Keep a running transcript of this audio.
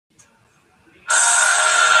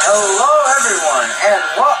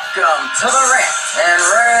to the Rant N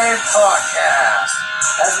Rave Podcast,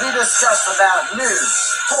 as we discuss about news,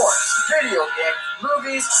 sports, video games,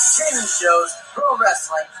 movies, gaming shows, pro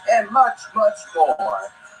wrestling, and much, much more.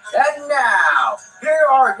 And now, here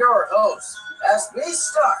are your hosts as we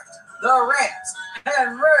start the Rant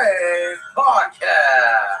N Rave Podcast.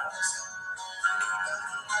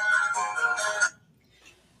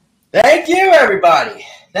 Thank you, everybody.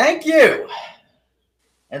 Thank you.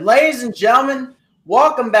 And ladies and gentlemen,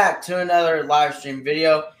 welcome back to another live stream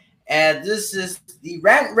video. And this is the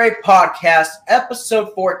Rant N Rave Podcast,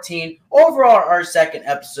 episode 14, overall our second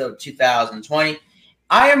episode 2020.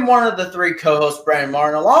 I am one of the three co-hosts, Brandon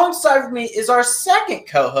Martin. Alongside with me is our second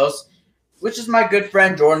co-host, which is my good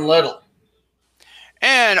friend, Jordan Little.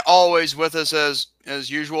 And always with us as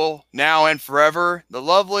usual, now and forever, the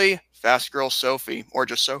lovely fast girl Sophie, or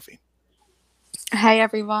just Sophie. Hey,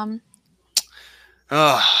 everyone.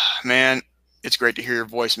 Oh, man, it's great to hear your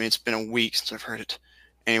voice. I mean, it's been a week since I've heard it.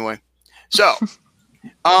 Anyway, so,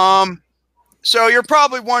 so you're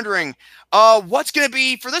probably wondering, what's going to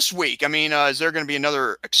be for this week? I mean, is there going to be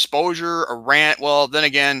another exposure, a rant? Well, then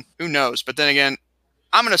again, who knows? But then again,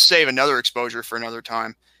 I'm going to save another exposure for another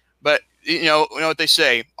time. But, you know what they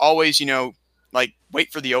say, always, like,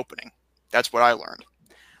 wait for the opening. That's what I learned.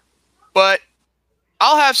 But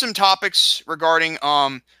I'll have some topics regarding,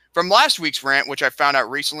 from last week's rant, which I found out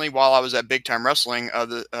recently while I was at Big Time Wrestling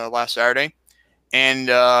last Saturday. And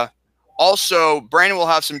also, Brandon will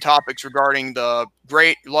have some topics regarding the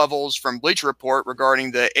great levels from Bleacher Report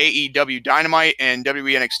regarding the AEW Dynamite and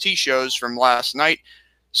WWE NXT shows from last night.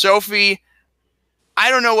 Sophie, I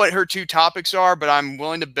don't know what her two topics are, but I'm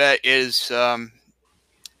willing to bet it's going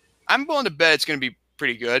to be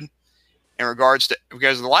pretty good in regards to,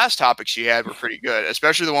 because the last topics she had were pretty good,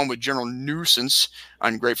 especially the one with General Nuisance,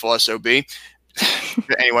 ungrateful SOB.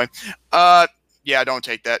 Anyway, yeah, don't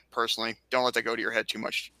take that personally. Don't let that go to your head too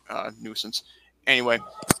much, Nuisance. Anyway,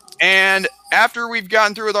 and after we've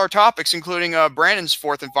gotten through with our topics, including Brandon's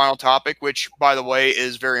fourth and final topic, which, by the way,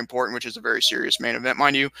 is very important, which is a very serious main event,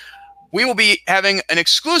 mind you, we will be having an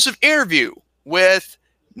exclusive interview with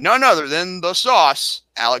none other than the Sauce,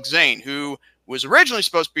 Alex Zayne, who was originally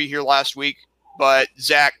supposed to be here last week, but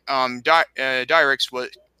Zach Dirks was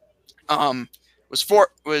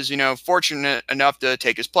fortunate enough to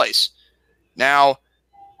take his place. Now,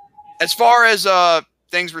 as far as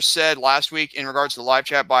things were said last week in regards to the live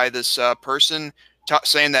chat by this person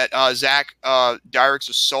saying that Zach Dirks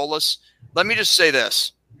was soulless, let me just say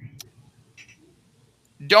this.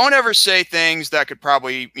 Don't ever say things that could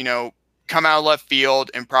probably, come out of left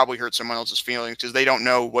field and probably hurt someone else's feelings because they don't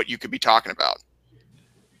know what you could be talking about.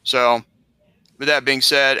 So, with that being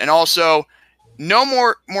said, and also, no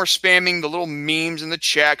more spamming the little memes in the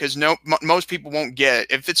chat because most people won't get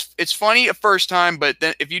it. If it's funny at first time, but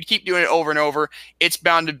then if you keep doing it over and over, it's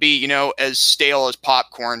bound to be as stale as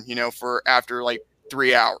popcorn, for after like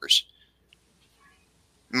 3 hours.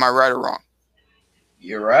 Am I right or wrong?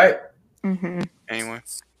 You're right. Mm-hmm. Anyway,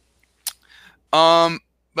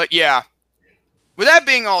 but yeah, with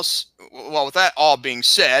that all being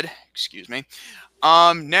said, excuse me,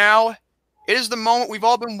 now it is the moment we've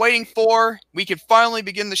all been waiting for. We can finally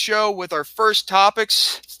begin the show with our first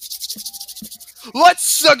topics.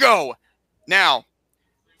 Let's go! Now,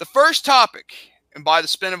 the first topic, and by the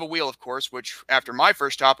spin of a wheel, of course, which after my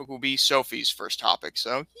first topic will be Sophie's first topic.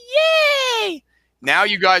 So, yay! Now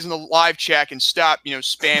you guys in the live chat can stop,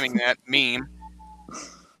 spamming that meme.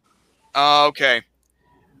 Okay.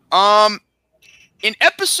 In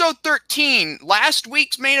episode 13, last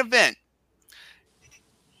week's main event,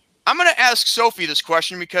 I'm going to ask Sophie this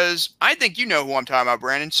question because I think you know who I'm talking about,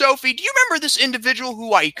 Brandon. Sophie, do you remember this individual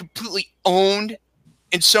who I completely owned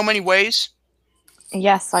in so many ways?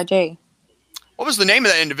 Yes, I do. What was the name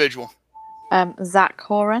of that individual? Zach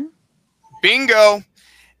Horan. Bingo.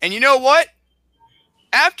 And you know what?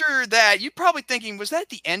 After that, you're probably thinking, was that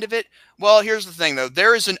the end of it? Well, here's the thing, though.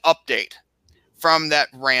 There is an update from that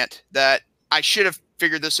rant that I should have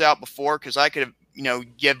figured this out before because I could have,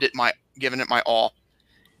 given it my all.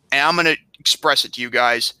 And I'm going to express it to you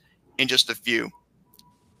guys in just a few.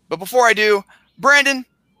 But before I do, Brandon,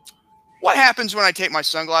 what happens when I take my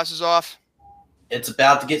sunglasses off? It's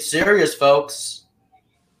about to get serious, folks.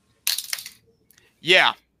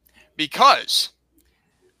 Yeah, because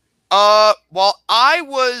while I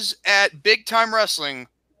was at Big Time Wrestling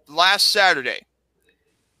last Saturday,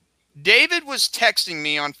 David was texting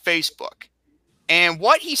me on Facebook. And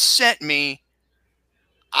what he sent me,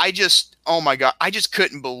 oh my God, I just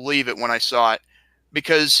couldn't believe it when I saw it.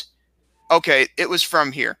 Because, okay, it was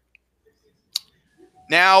from here.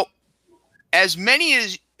 Now, as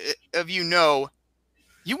many of you know,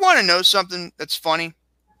 You want to know something that's funny?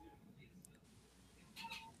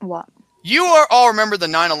 What? You all remember the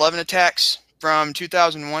 9/11 attacks from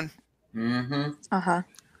 2001? Mm-hmm. Uh-huh.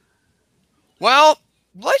 Well,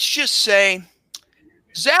 let's just say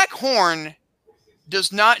Zach Horan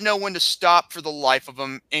does not know when to stop for the life of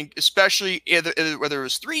him, and especially whether it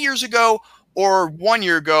was 3 years ago or 1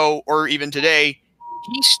 year ago or even today,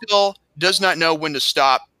 he still does not know when to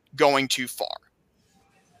stop going too far.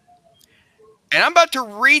 And I'm about to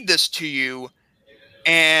read this to you,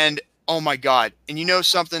 and oh my God. And you know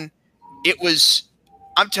something? It was,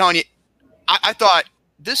 I'm telling you, I thought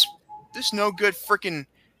this no good freaking,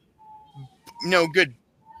 no good,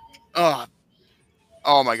 oh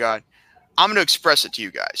my God. I'm going to express it to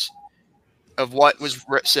you guys of what was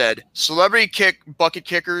said. Celebrity bucket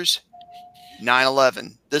kickers,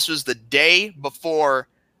 9/11. This was the day before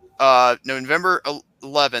November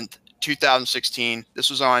 11th, 2016. This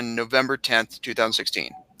was on November 10th,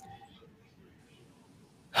 2016.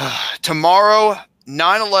 Tomorrow,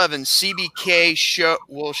 9/11 CBK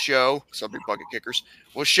will show Celebrity Bucket Kickers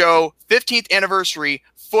will show 15th anniversary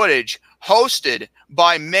footage hosted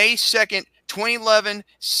by May 2nd, 2011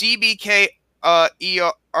 CBK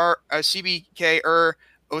CBK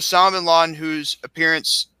Osama bin Laden, whose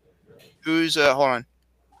appearance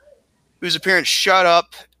shut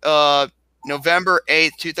up November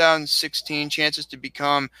 8th, 2016, chances to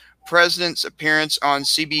become president's appearance on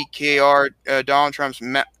CBKR Donald Trump's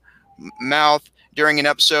mouth during an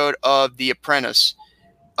episode of The Apprentice.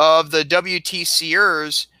 Of the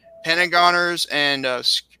WTCers, Pentagoners, and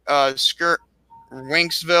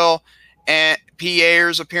Winksville and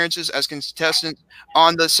PA's appearances as contestants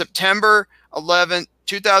on the September 11th,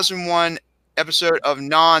 2001 episode of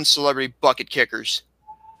Non-Celebrity Bucket Kickers.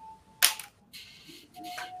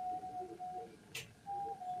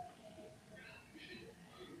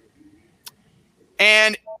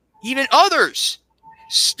 And even others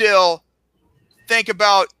still think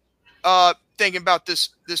about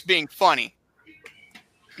this being funny.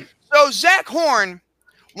 So Zach Horan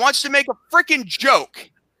wants to make a freaking joke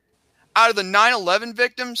out of the 9/11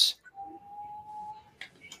 victims.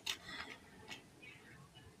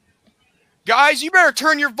 Guys, you better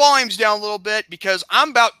turn your volumes down a little bit because I'm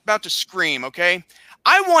about to scream, okay?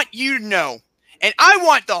 I want you to know, and I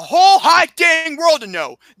want the whole hot dang world to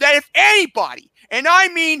know, that if anybody, and I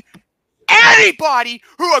mean anybody,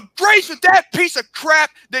 who agrees with that piece of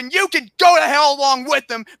crap, then you can go to hell along with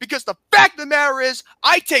them, because the fact of the matter is,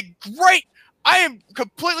 I am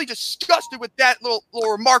completely disgusted with that little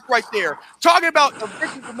remark right there. Talking about the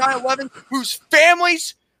victims of 9/11, whose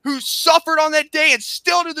families, who suffered on that day and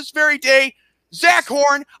still to this very day. Zach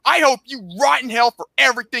Horan, I hope you rot in hell for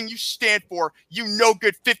everything you stand for, you no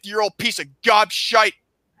good 50-year-old piece of gobshite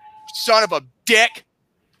son of a dick.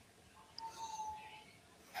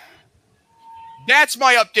 That's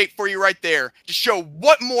my update for you right there, to show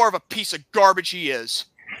what more of a piece of garbage he is.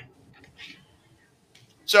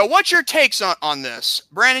 So what's your takes on this?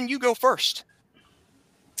 Brandon, you go first.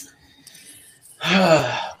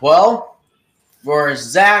 Well, for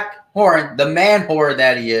Zach Horan, the man whore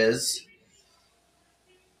that he is,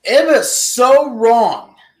 it was so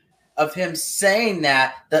wrong of him saying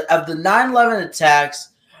that of the 9/11 attacks,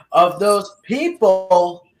 of those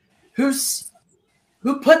people who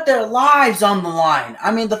put their lives on the line. I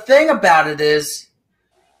mean, the thing about it is,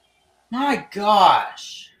 my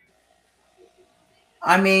gosh.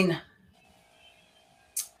 I mean,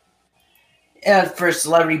 for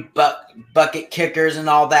celebrity bucket kickers and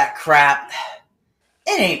all that crap,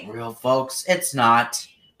 it ain't real, folks. It's not.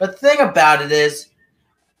 But the thing about it is,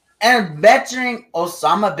 and mentioning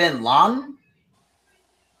Osama bin Laden,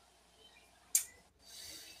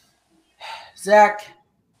 Zach,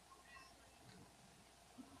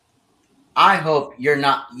 I hope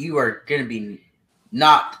you are going to be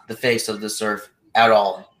not the face of this earth at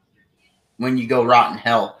all when you go rot in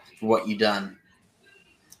hell for what you done.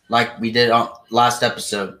 Like we did on last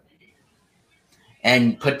episode.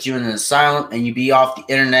 And put you in an asylum and you be off the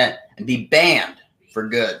internet and be banned for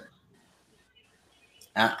good.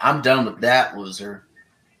 I'm done with that, loser.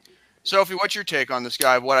 Sophie, what's your take on this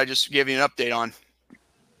guy? What I just gave you an update on.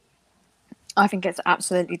 I think it's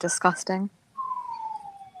absolutely disgusting.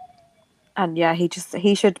 And yeah,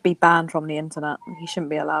 he should be banned from the internet. He shouldn't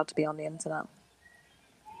be allowed to be on the internet.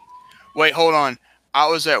 Wait, hold on. I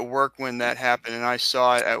was at work when that happened, and I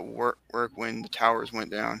saw it at work when the towers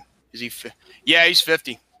went down. Is he? Yeah, he's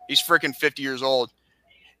 50. He's freaking 50 years old.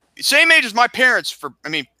 Same age as my parents.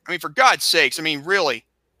 For God's sakes. I mean, really.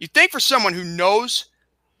 You think for someone who knows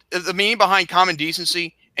the meaning behind common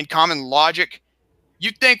decency and common logic,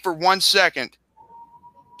 you'd think for 1 second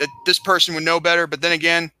that this person would know better. But then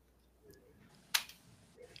again,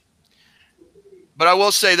 but I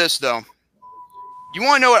will say this though. You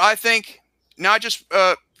want to know what I think? Not just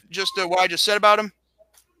what I just said about him.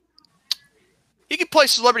 He could play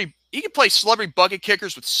celebrity. He could play celebrity bucket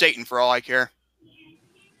kickers with Satan for all I care.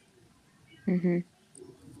 Mm-hmm.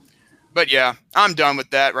 But yeah, I'm done with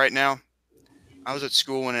that right now. I was at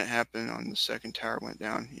school when it happened. On the second tower went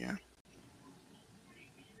down. Yeah.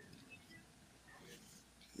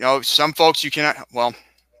 You know, some folks you cannot. Well,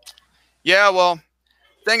 yeah. Well,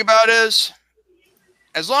 thing about it is,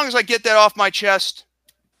 as long as I get that off my chest,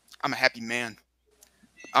 I'm a happy man.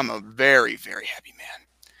 I'm a very, very happy man.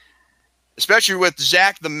 Especially with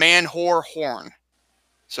Zach the Man Whore Horn.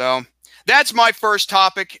 So that's my first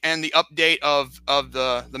topic and the update of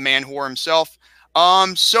the man whore himself.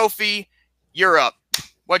 Sophie, you're up.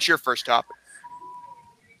 What's your first topic?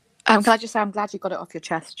 Can I just say I'm glad you got it off your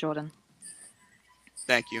chest, Jordan.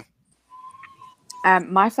 Thank you.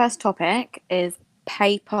 My first topic is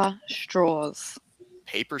paper straws.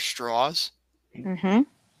 Paper straws? Mm-hmm.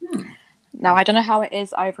 Now, I don't know how it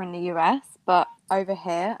is over in the US, but over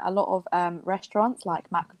here, a lot of restaurants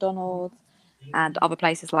like McDonald's and other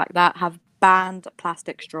places like that have banned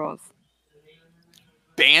plastic straws.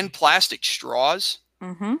 Banned plastic straws?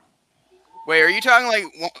 Mm-hmm. Wait, are you talking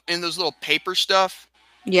like in those little paper stuff?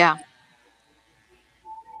 Yeah.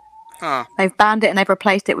 Huh. They've banned it and they've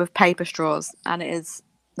replaced it with paper straws, and it is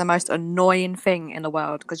the most annoying thing in the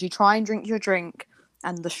world because you try and drink your drink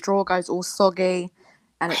and the straw goes all soggy,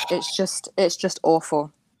 and it's just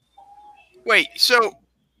awful. Wait,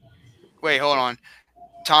 hold on.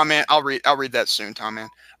 Tom Man, I'll read that soon, Tom Man.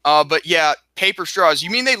 But yeah, paper straws. You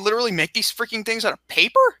mean they literally make these freaking things out of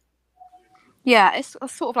paper? Yeah, it's a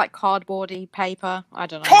sort of like cardboardy paper. I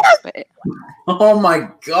don't know. But Oh my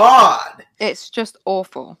God. it's just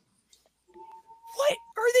awful. What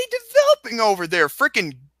are they developing over there?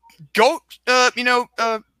 Freaking goat,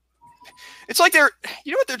 it's like you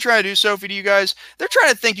know what they're trying to do, Sophie, to you guys? They're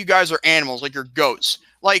trying to think you guys are animals, like you're goats.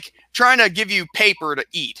 Like trying to give you paper to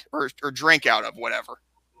eat or drink out of, whatever.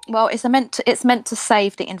 Well, it's meant to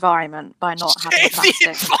save the environment by not having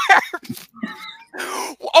plastic.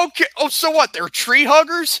 Okay. Oh, so what? They're tree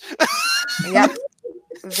huggers? Yep.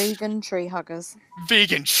 Vegan tree huggers.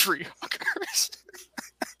 Vegan tree huggers.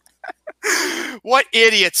 What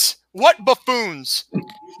idiots. What buffoons.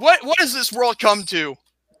 What does this world come to?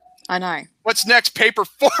 I know. What's next? Paper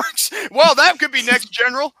forks? Well, that could be next,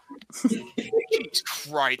 General. Jesus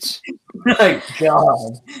Christ. My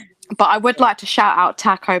God. But I would like to shout out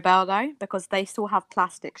Taco Bell, though, because they still have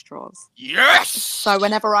plastic straws. Yes! So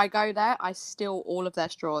whenever I go there, I steal all of their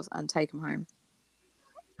straws and take them home.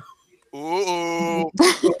 Ooh.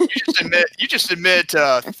 You just admit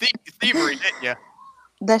thievery, didn't you?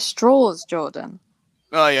 They're straws, Jordan.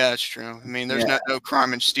 Oh, yeah, that's true. I mean, there's no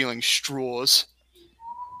crime in stealing straws.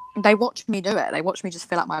 They watch me do it. They watch me just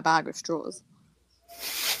fill up my bag with straws.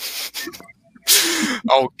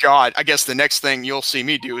 Oh, God. I guess the next thing you'll see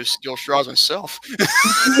me do is steal straws myself.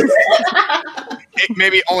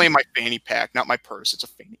 Maybe only in my fanny pack, not my purse. It's a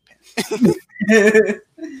fanny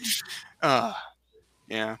pack.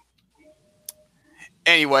 Yeah.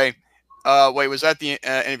 Anyway, wait, was that the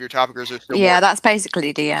end of your topic? Or is there still more? That's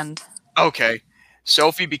basically the end. Okay.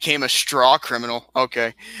 Sophie became a straw criminal.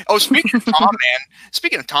 Okay. Oh, speaking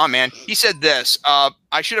of Tom Man, he said this.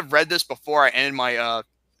 I should have read this before I ended my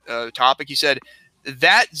topic. He said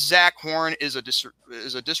that Zach Horan is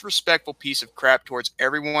a disrespectful piece of crap towards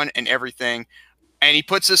everyone and everything, and he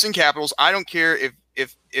puts this in capitals. I don't care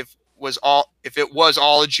if it was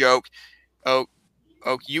all a joke. Oh,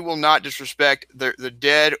 you will not disrespect the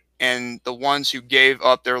dead and the ones who gave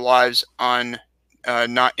up their lives on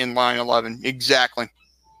not in line 11. Exactly.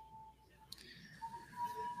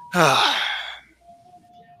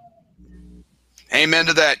 Amen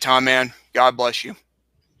to that, Tom Man. God bless you.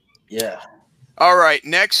 Yeah. All right,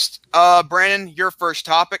 next, Brandon, your first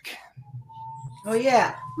topic. Oh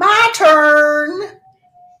yeah, my turn.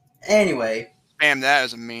 Anyway, Spam that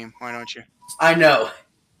as a meme. Why don't you? I know.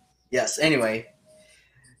 Yes. Anyway,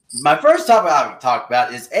 my first topic I would talk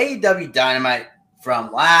about is AEW Dynamite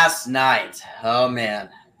from last night. Oh man.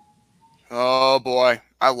 Oh boy,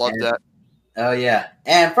 I love that. Oh yeah.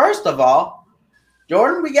 And first of all,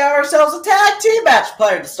 Jordan, we got ourselves a tag team match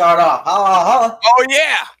player to start off. Oh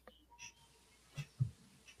yeah.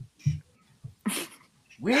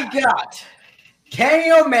 We got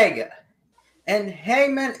Kenny Omega and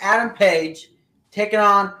Hangman Adam Page taking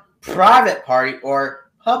on Private Party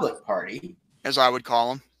or Public Party, as I would call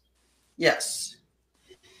them. Yes.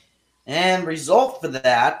 And result for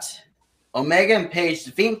that, Omega and Page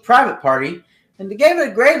defeat Private Party And to give it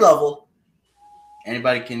a grade level,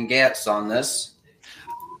 anybody can guess on this.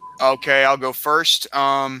 Okay, I'll go first. B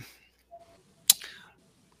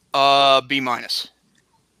minus.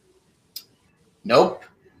 Nope.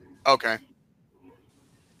 Okay.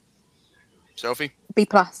 Sophie? B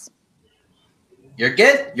plus.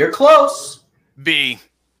 You're close. B.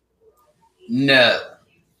 No.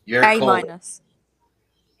 You're A close. minus.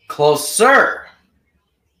 Closer.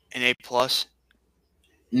 An A plus.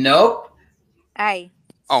 Nope. A.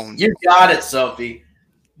 Oh, You got it, Sophie.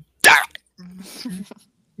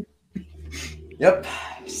 Yep.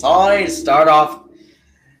 Sorry to start off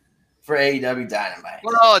for AEW Dynamite.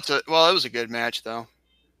 well, it was a good match though.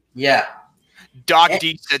 Yeah. Doc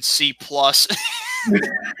D said C plus.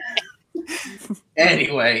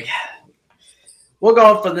 Anyway, we'll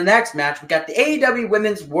go for the next match. We got the AEW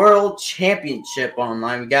Women's World Championship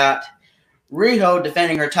online. We got Riho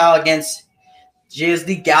defending her title against, she is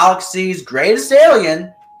the Galaxy's greatest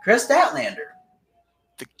alien, Chris Statlander.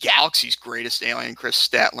 The Galaxy's greatest alien, Chris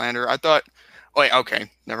Statlander. I thought. Wait, okay,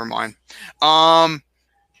 never mind.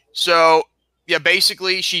 So yeah,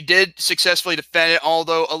 basically she did successfully defend it,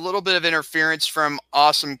 although a little bit of interference from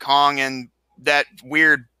Awesome Kong and that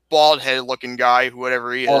weird bald-headed looking guy,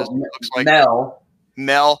 whatever he is. Looks like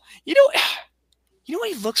Mel. You know what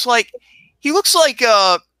he looks like? He looks like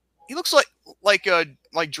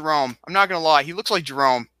Jerome. I'm not gonna lie, he looks like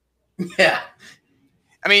Jerome. Yeah.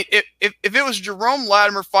 I mean, if it was Jerome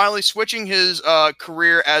Latimer finally switching his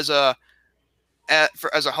career as a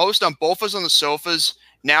host on Both of Us on the Sofas,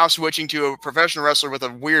 now switching to a professional wrestler with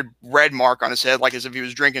a weird red mark on his head, like as if he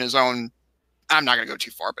was drinking his own. I'm not gonna go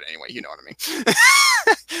too far, but anyway, you know what I mean.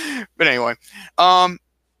 But anyway,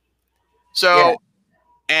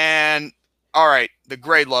 and all right, the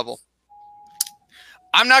grade level.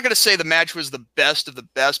 I'm not going to say the match was the best of the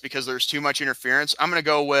best because there's too much interference. I'm going to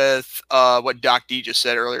go with what Doc D just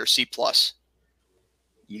said earlier, C plus.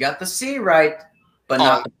 You got the C right, but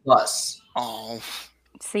not the plus. Oh.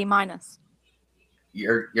 C minus.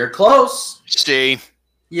 You're close. C.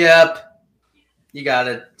 Yep. You got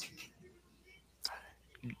it.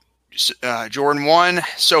 Jordan 1,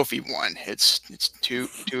 Sophie 1. It's two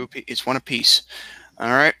it's one apiece. All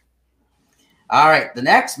right. All right. The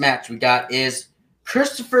next match we got is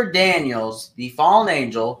Christopher Daniels, the Fallen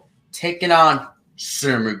Angel, taking on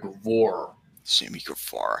Sammy Guevara. Sammy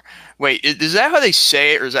Guevara. Wait, is that how they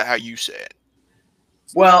say it, or is that how you say it?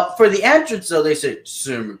 Well, for the entrance, though, they say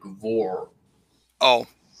Sammy Guevara. Oh,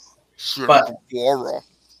 Sammy Guevara.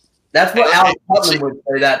 That's what Alex Putnam would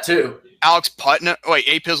say that too. Alex Putnam? Wait,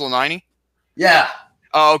 A Pizzle 90? Yeah.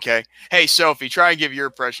 Oh, okay. Hey, Sophie, try and give your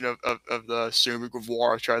impression of the Sammy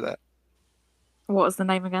Guevara. Try that. What was the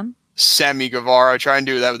name again? Sammy Guevara. Try and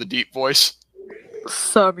do that with a deep voice.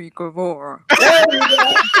 Sammy Guevara.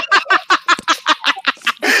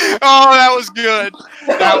 Oh, that was good.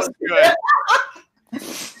 That was good.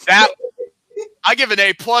 I give an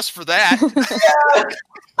A plus for that.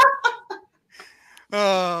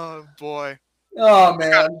 Oh boy. Oh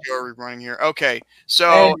man. What are we running here? Okay,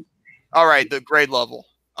 so all right, the grade level.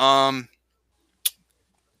 I'll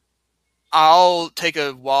take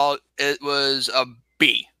a while. It was a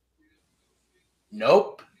B.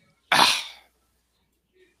 Nope.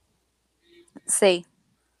 C.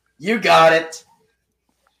 You got it.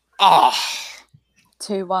 Ah.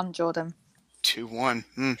 2-1 Jordan. 2-1.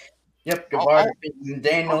 Hmm. Yep, Guevara beating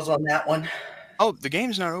Daniels on that one. Oh, the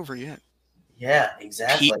game's not over yet. Yeah,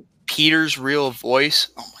 exactly. Peter's real voice.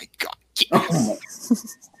 Oh my god.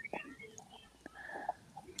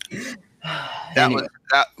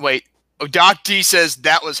 Yes. Wait. Oh, Doc D says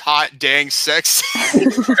that was hot, dang sex.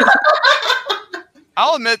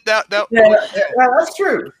 I'll admit that. Yeah, that's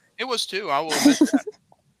true. It was too. I will admit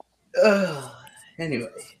that. Anyway.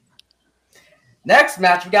 Next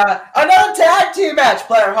match, we got another tag team match,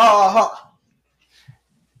 player.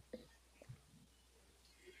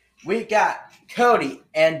 We got Cody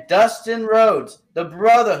and Dustin Rhodes, the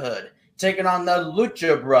Brotherhood, taking on the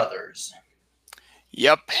Lucha Brothers.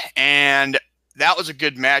 Yep, and that was a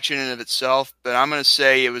good match in and of itself, but I'm going to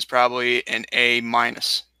say it was probably an A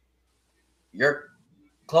minus. You're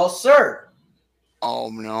closer. Oh,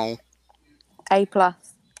 no. A plus.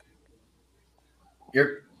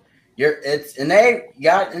 It's an A. You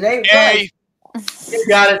got an A. A. You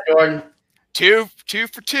got it, Jordan. Two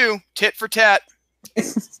for two. Tit for tat.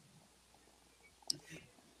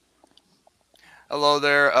 Hello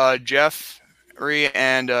there, Jeffrey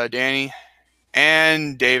and Danny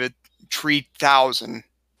and David. 3000.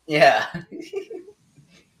 Yeah.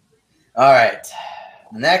 All right.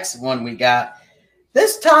 The next one we got.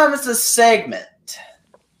 This time it's a segment.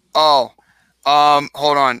 Oh,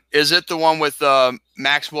 Hold on. Is it the one with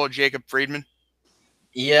Maxwell Jacob Friedman?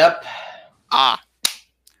 Yep. All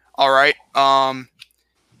right.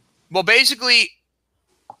 Well, basically,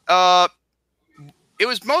 it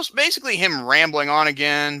was basically him rambling on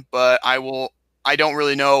again, but I don't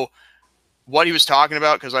really know what he was talking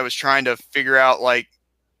about because I was trying to figure out,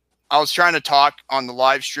 I was trying to talk on the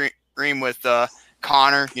live stream with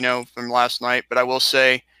Connor, from last night, but I will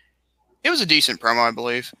say it was a decent promo, I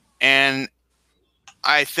believe. And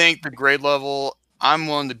I think the grade level, I'm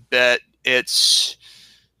willing to bet it's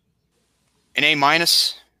an A-.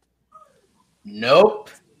 Nope.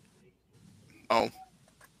 Oh.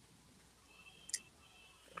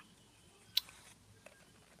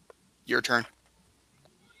 Your turn.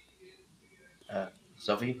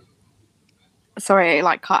 Sophie? Sorry,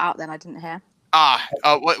 it cut out then. I didn't hear.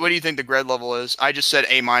 What do you think the grade level is? I just said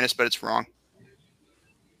A-, but it's wrong.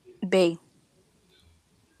 B.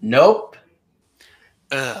 Nope.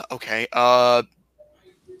 Okay. A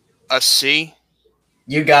C.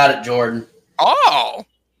 You got it, Jordan. Oh.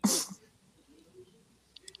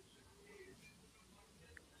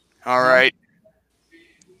 All right.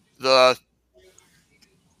 That's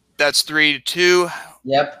 3-2.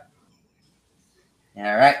 Yep.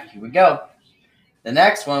 All right, here we go. The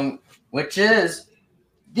next one, which is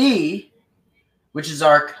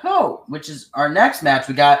our next match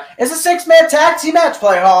we got, is a 6-man tag team match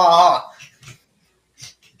play.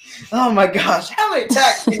 Oh my gosh, how many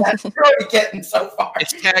tag team matches are we getting so far?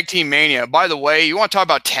 It's Tag Team Mania. By the way, you want to talk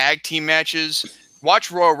about tag team matches? Watch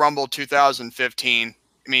Royal Rumble 2015.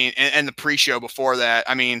 I mean, and the pre-show before that.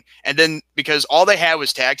 I mean, and then because all they had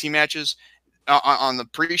was tag team matches on the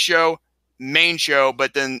pre-show, main show,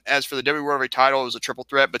 but then as for the WWE World Heavyweight title, it was a triple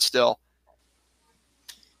threat, but still.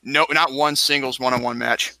 No, not one singles one-on-one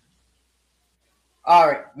match. All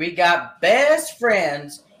right, we got Best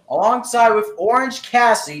Friends alongside with Orange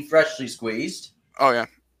Cassidy, freshly squeezed. Oh, yeah.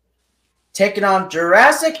 Taking on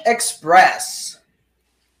Jurassic Express,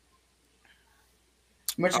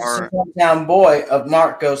 which is the hometown boy of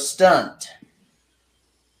Marco Stunt.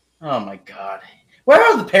 Oh, my God. Where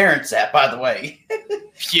are the parents at, by the way?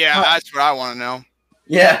 Yeah, that's what I want to know.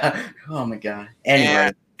 Yeah. Oh, my God.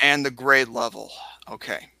 Anyway. And the grade level.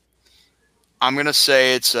 Okay. I'm going to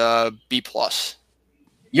say it's B+.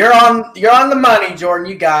 You're on the money, Jordan.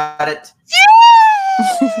 You got it.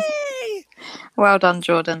 Yay! Well done,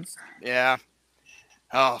 Jordan. Yeah.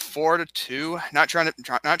 4-2. Not trying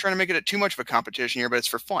to make it too much of a competition here, but it's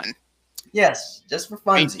for fun. Yes, just for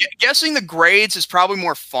fun. I mean, guessing the grades is probably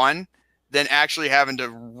more fun than actually having to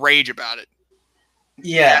rage about it.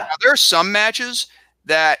 Yeah. Now, there are some matches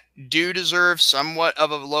that do deserve somewhat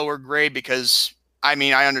of a lower grade because, I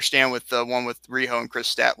mean, I understand with the one with Riho and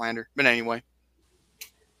Chris Statlander. But anyway.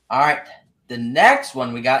 All right. The next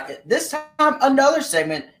one we got, this time another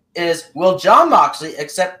segment, is will Jon Moxley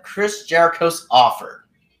accept Chris Jericho's offer?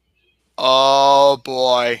 Oh,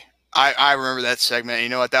 boy. I remember that segment. You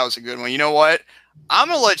know what? That was a good one. You know what? I'm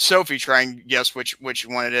going to let Sophie try and guess which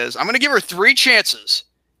one it is. I'm going to give her 3 chances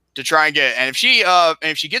to try and get it. And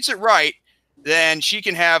if she gets it right, then she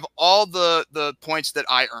can have all the points that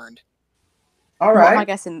I earned. All right. What am I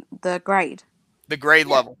guessing? The grade? The grade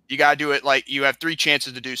level. You got to do it you have 3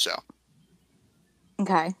 chances to do so.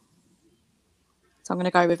 Okay. So I'm going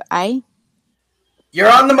to go with A. You're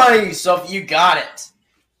on the money, Sophie. You got it.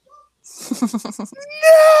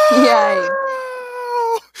 No! Yay.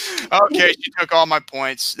 Okay, she took all my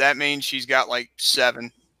points. That means she's got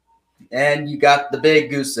 7. And you got the big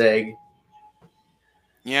goose egg.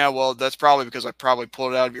 Yeah, well, that's probably because I probably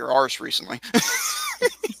pulled it out of your arse recently.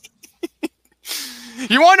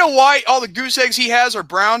 You want to know why all the goose eggs he has are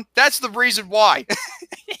brown? That's the reason why.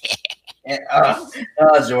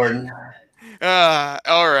 Jordan.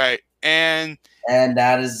 All right. And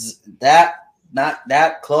that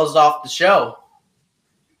closed off the show.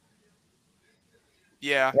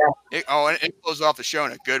 Yeah. It closed off the show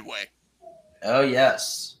in a good way. Oh,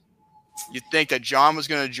 yes. You'd think that John was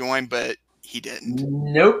going to join, but he didn't.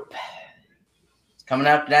 Nope. It's coming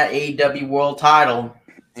after that AEW World title.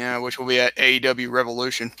 Yeah, which will be at AEW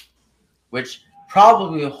Revolution. Which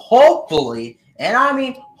probably, hopefully, and I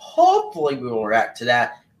mean hopefully we will react to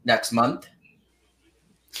that next month.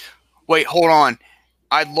 Wait, hold on.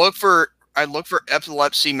 I'd look for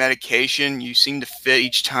epilepsy medication. You seem to fit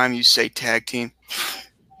each time you say tag team.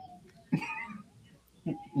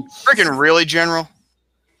 Freaking really, General?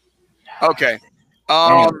 Okay.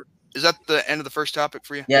 Is that the end of the first topic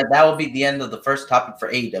for you? Yeah, that will be the end of the first topic for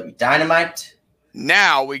AEW Dynamite.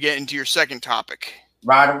 Now we get into your second topic.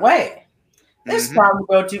 Right away. This time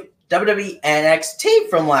we'll go to WWE NXT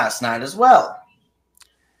from last night as well.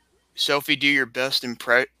 Sophie, do your best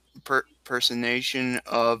impersonation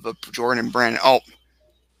of Jordan and Brandon. Oh,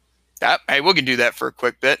 hey, we can do that for a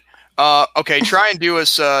quick bit. Okay, try and do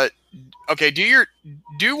us. Okay, do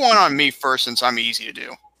one on me first, since I'm easy to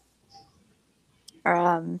do.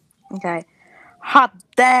 Okay. Hot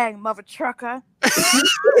dang, mother trucker.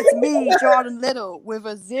 It's me, Jordan Little, with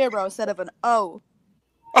a 0 instead of an O.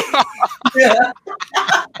 Yeah.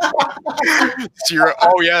 0.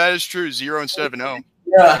 Oh yeah, that is true. 0 instead of an O.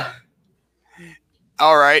 Yeah.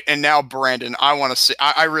 All right, and now Brandon, I want to see.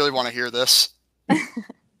 I really want to hear this.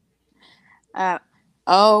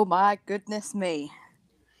 Oh my goodness me.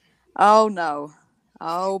 Oh no.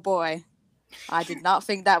 Oh boy. I did not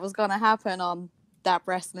think that was going to happen on that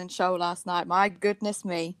wrestling show last night. My goodness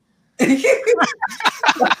me. That's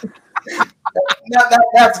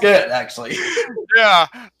good, actually. Yeah,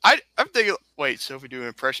 I'm thinking. Wait, Sophie, do an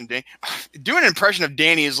impression of Danny. Doing an impression of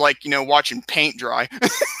Danny is like, watching paint dry.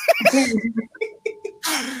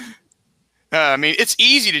 I mean, it's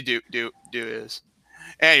easy to do is.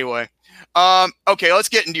 Anyway, okay, let's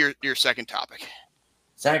get into your second topic.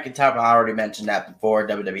 Second topic, I already mentioned that before.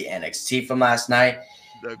 WWE NXT from last night.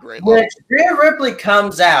 The great level. Which Rhea Ripley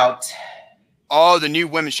comes out. Oh, the new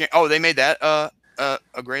women's champion. Oh, they made that a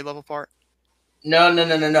grade level part? No.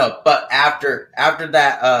 But after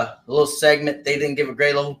that little segment, they didn't give a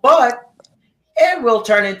grade level, but it will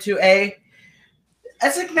turn into a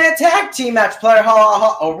six-man tag team match. Player ha ha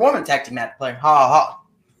ha, or woman tag team match. Player ha ha ha.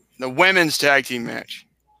 The women's tag team match.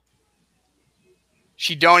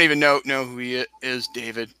 She don't even know who he is,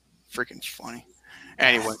 David. Freaking funny.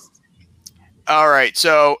 Anyway. All right,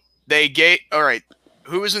 so all right,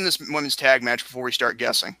 who is in this women's tag match before we start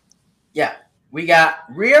guessing? Yeah, we got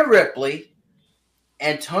Rhea Ripley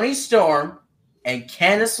and Toni Storm and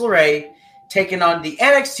Candice LeRae taking on the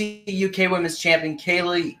NXT UK Women's Champion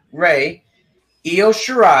Kaylee Ray, Io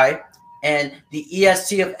Shirai, and the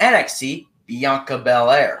EST of NXT, Bianca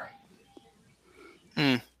Belair.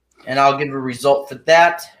 And I'll give a result for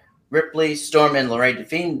that. Ripley, Storm, and LeRae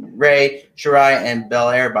defeating Ray, Shirai, and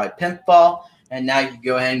Belair by pinfall. And now you can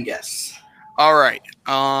go ahead and guess. All right.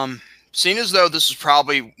 Seeing as though this is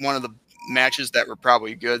probably one of the matches that were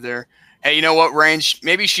probably good there. Hey, you know what, Range?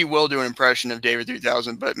 Maybe she will do an impression of David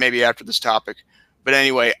 3000, but maybe after this topic. But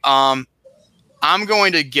anyway, I'm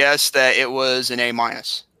going to guess that it was an A-.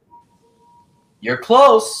 You're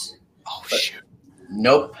close. Oh, shoot.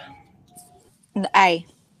 Nope. An A.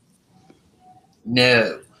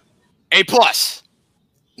 No. A+.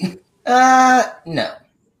 No.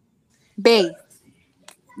 B.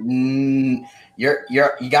 You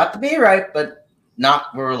got the B right, but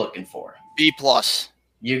not what we're looking for. B+.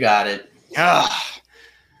 You got it.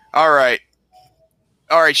 All right.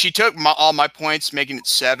 She took all my points, making it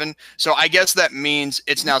 7. So I guess that means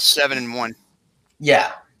it's now 7-1.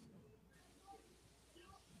 Yeah.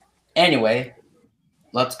 Anyway,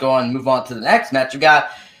 let's go on and move on to the next match. We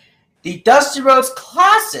got the Dusty Rhodes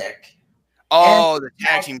Classic. Oh, the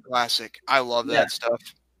Tag Team Classic. I love that stuff.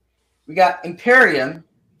 We got Imperium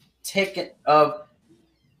taken of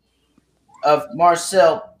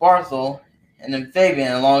Marcel Barthel and then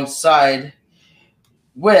Fabian alongside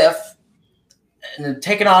with and then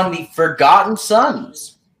taking on the Forgotten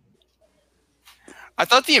Sons. I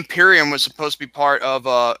thought the Imperium was supposed to be part of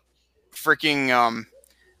part of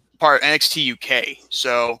NXT UK.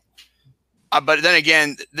 So, but then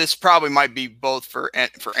again, this probably might be both for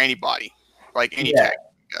anybody, like any tag,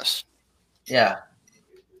 I guess. Yeah.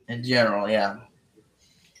 In general, yeah.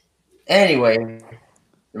 Anyway,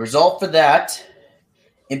 the result for that,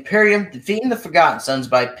 Imperium defeating the Forgotten Sons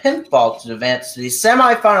by pinfall to advance to the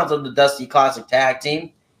semifinals of the Dusty Classic Tag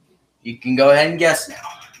Team. You can go ahead and guess now.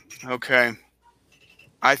 Okay.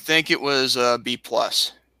 I think it was B+.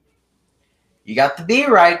 You got the B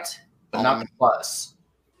right, but not the plus.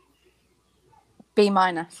 B-.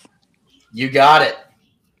 You got it.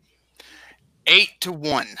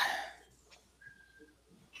 8-1.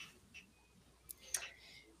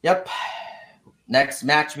 Yep. Next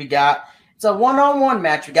match we got. It's a one-on-one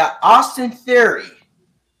match. We got Austin Theory.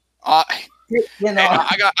 I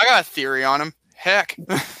got a theory on him. Heck.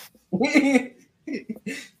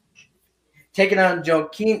 Taking on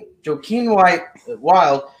Joaquin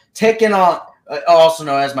Wild, taking on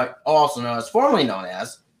formerly known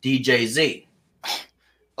as DJZ.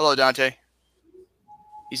 Hello, Dante.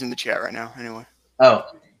 He's in the chat right now. Anyway. Oh.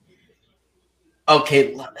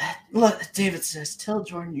 Okay. Look, David says, "Tell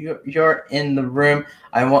Jordan you're in the room.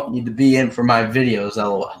 I want you to be in for my videos."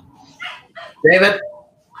 LOL. David.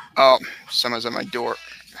 Oh, someone's at my door.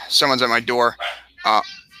 Hold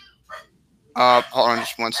on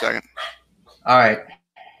just 1 second. All right.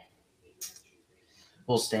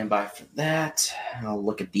 we'll stand by for that. I'll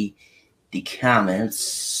look at the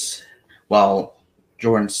comments while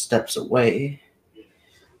Jordan steps away.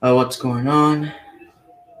 What's going on?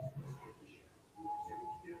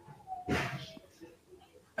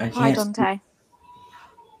 Hi, Dante.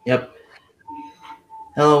 Yep.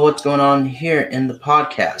 Hello, what's going on here in the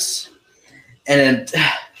podcast? And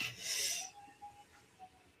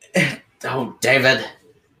oh, David,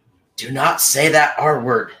 do not say that R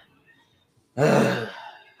word. God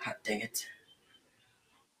dang it.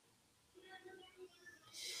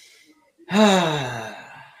 All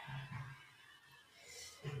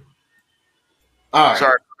right.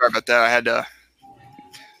 Sorry about that. I had to.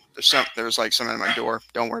 There was like something at my door.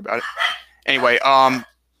 Don't worry about it. Anyway,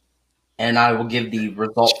 and I will give the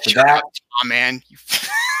result for that. Oh man.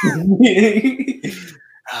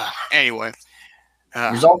 Anyway.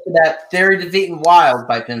 Result for that: Theory defeating Wild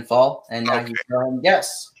by pinfall, and now he's going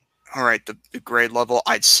yes. All right, the grade level,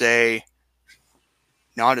 I'd say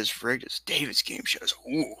not as rigged as David's game shows.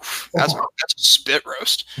 Ooh, that's a spit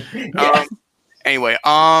roast. Yeah. Anyway,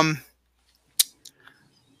 I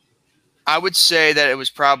would say that it was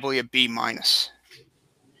probably a B minus.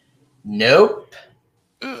 Nope.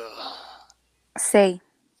 Ugh. C.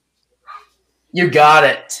 You got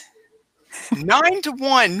it.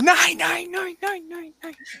 9-1. 9.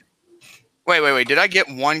 Wait. Did I get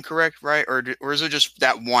one correct, right? Or is it just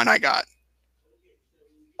that one I got?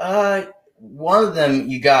 One of them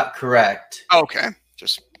you got correct. Okay.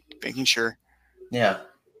 Just making sure. Yeah.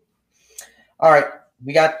 All right.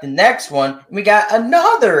 We got the next one. We got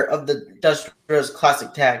another of the Dusty Rhodes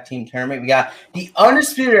Classic Tag Team Tournament. We got the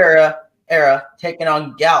Undisputed Era taking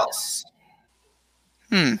on Gallus.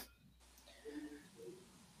 I'm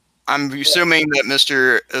assuming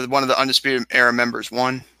that one of the Undisputed Era members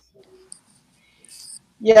won.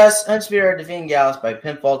 Yes, Undisputed Era defeating Gallus by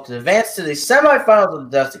pinfall to advance to the semifinals of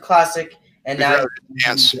the Dusty Classic. And now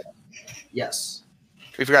dance. Yes.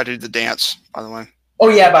 We forgot to do the dance, by the way. Oh,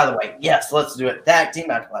 yeah, by the way. Yes, let's do it. Tag team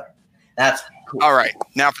match letter. That's cool. All right.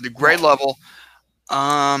 Now for the grade level.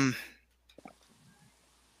 A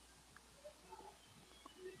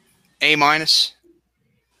minus.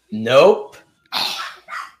 Nope.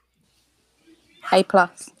 A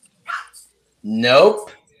plus. Nope.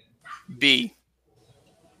 B.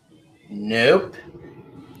 Nope.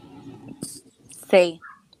 C.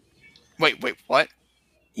 Wait, what?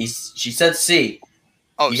 She said C.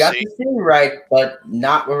 Oh, you got C. the C right, but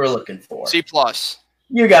not what we're looking for. C plus.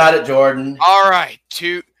 You got it, Jordan. All right.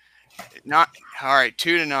 2 to 9.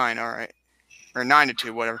 All right. Or 9 to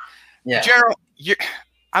 2, whatever. Yeah. General,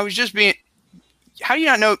 I was just being. How do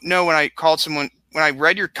you not know when I called someone, when I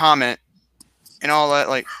read your comment and all that?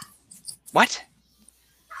 Like, what?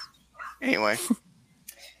 Anyway.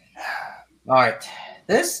 All right.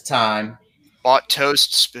 This time. Bought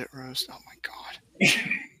toast, spit roast. Oh, my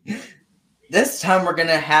God. This time we're going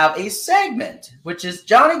to have a segment, which is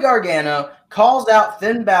Johnny Gargano calls out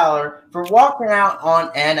Finn Balor for walking out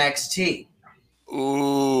on NXT.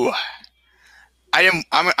 Ooh. I'm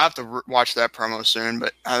gonna have to watch that promo soon,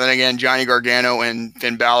 but then again, Johnny Gargano and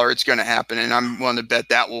Finn Balor, it's going to happen, and I'm willing to bet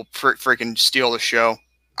that will freaking steal the show.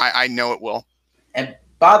 I know it will. And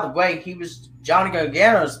by the way, Johnny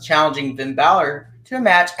Gargano's challenging Finn Balor to a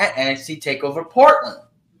match at NXT TakeOver Portland,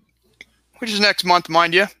 which is next month,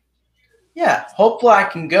 mind you. Yeah, hopefully I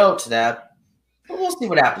can go to that. But we'll see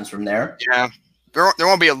what happens from there. Yeah, there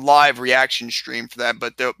won't be a live reaction stream for that,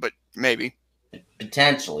 but maybe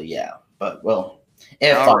potentially, yeah. But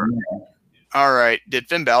if I'm there. All right. Did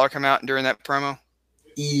Finn Balor come out during that promo?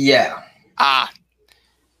 Yeah.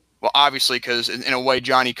 Well, obviously, because in a way,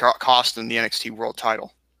 Johnny cost him the NXT World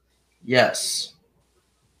Title. Yes.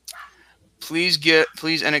 Please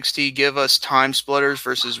NXT give us Time Splitters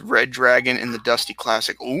versus Red Dragon in the Dusty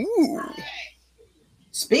Classic. Ooh.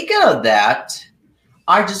 Speaking of that,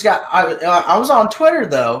 I was on Twitter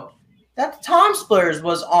though. That Time Splitters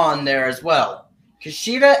was on there as well.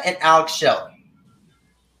 Kushida and Alex Shelley.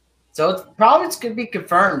 So it's probably going to be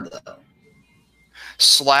confirmed though.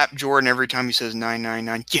 Slap Jordan every time he says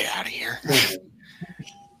 999. Get out of here.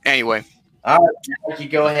 Anyway. All right, you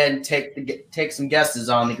go ahead and take some guesses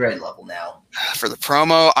on the grade level now. For the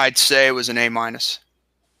promo, I'd say it was an A minus.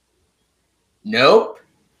 Nope.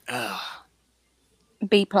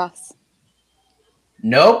 B plus.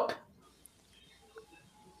 Nope.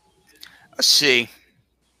 A C.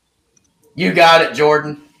 You got it,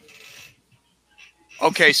 Jordan.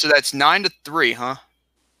 Okay, so that's 9 to 3, huh?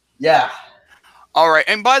 Yeah. All right,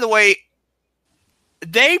 and by the way,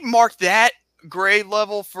 they marked that grade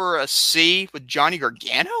level for a C with Johnny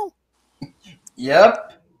Gargano?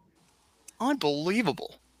 Yep.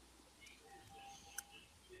 Unbelievable.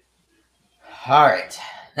 All right.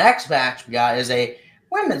 Next match we got is a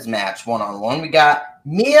women's match, 1-on-1. We got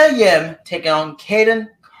Mia Yim taking on Kaden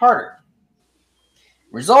Carter.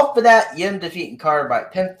 Result for that, Yim defeating Carter by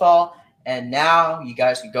pinfall. And now you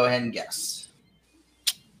guys can go ahead and guess.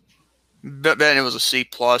 Ben, it was a C+.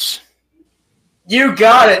 You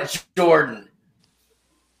got it, Jordan.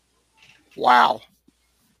 Wow.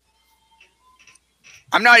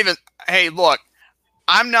 I'm not even. Hey, look.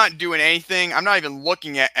 I'm not doing anything. I'm not even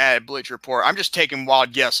looking at Bleacher Report. I'm just taking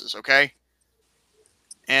wild guesses, okay?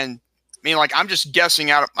 And I mean, like, I'm just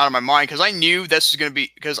guessing out of my mind because I knew this was going to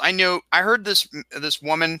be, because I heard this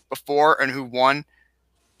woman before and who won,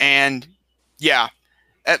 and yeah,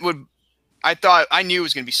 I knew it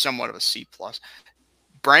was going to be somewhat of a C+.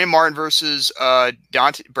 Brandon Martin versus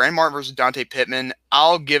Dante Pittman.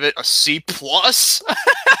 I'll give it a C+.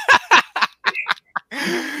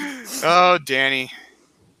 Oh, Danny.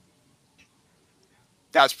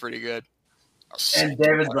 That's pretty good. And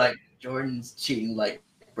David's like, Jordan's cheating like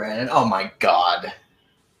Brandon. Oh my God.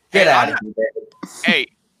 Get out of here, David.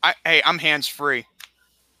 Hey, I'm hands free.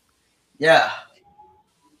 Yeah.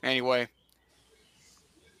 Anyway.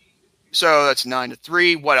 So that's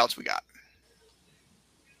 9-3. What else we got?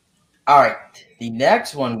 All right. The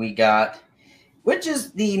next one we got, which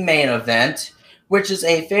is the main event, which is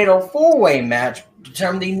a fatal 4-way match to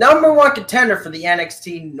determine the #1 contender for the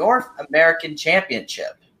NXT North American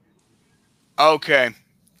Championship. Okay.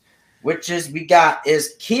 Which is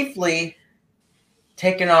Keith Lee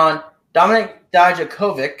taking on Dominik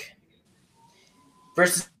Dijakovic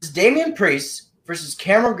versus Damian Priest versus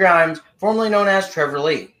Cameron Grimes, formerly known as Trevor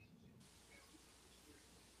Lee.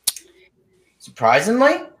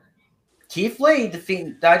 Surprisingly, Keith Lee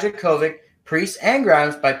defeated Dijakovic, Priest, and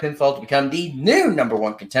Grimes by pinfall to become the new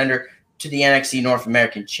 #1 contender to the NXT North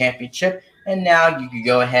American Championship. And now you can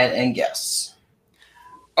go ahead and guess.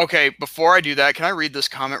 Okay, before I do that, can I read this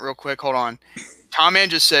comment real quick? Hold on. Tom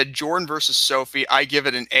Mann just said Jordan versus Sophie. I give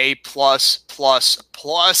it an A++++.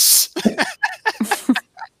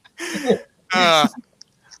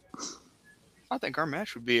 I think our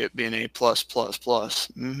match would be an A++++.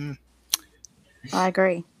 Mm-hmm. I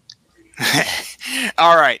agree.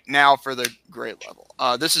 All right, now for the grade level.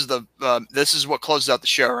 This is what closes out the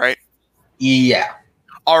show, right? Yeah.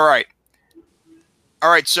 All right,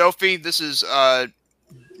 Sophie. This is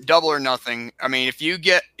double or nothing. I mean, if you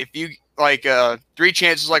like 3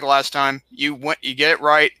 chances like last time, you get it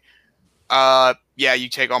right. Yeah, you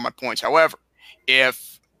take all my points. However,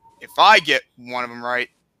 if I get one of them right,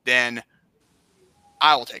 then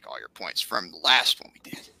I will take all your points from the last one we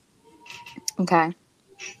did. Okay.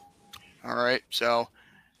 All right, so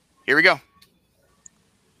here we go.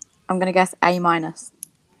 I'm going to guess A-.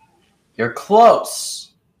 You're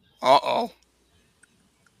close. Uh-oh.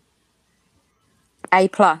 A+.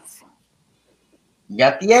 You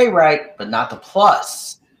got the A right, but not the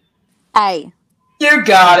plus. A. You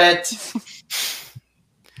got it.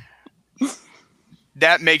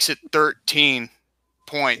 That makes it 13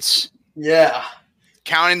 points. Yeah.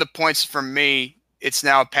 Counting the points from me, it's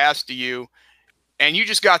now a pass to you. And you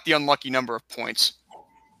just got the unlucky number of points.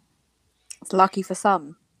 It's lucky for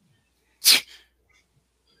some.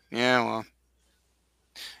 Yeah, well.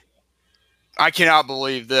 I cannot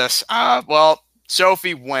believe this. Well,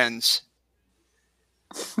 Sophie wins.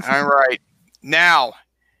 All right. Now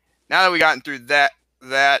that we gotten through that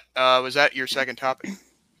was that your second topic?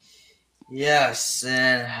 Yes,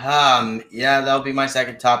 and yeah, that'll be my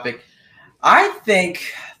second topic. I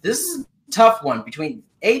think this is a tough one between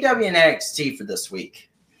AEW and NXT for this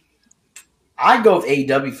week. I'd go with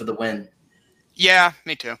AEW for the win. Yeah,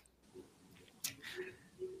 me too.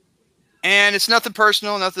 And it's nothing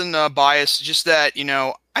personal, nothing biased. Just that,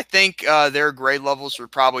 I think their grade levels were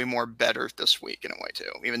probably more better this week in a way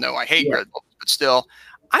too. Even though I hate grade levels, but still,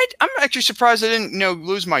 I'm actually surprised I didn't,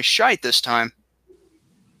 lose my shite this time.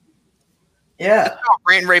 Yeah. It's called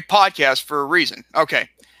Rant N Rave Podcast for a reason. Okay,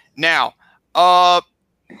 now,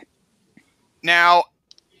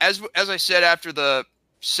 as I said after the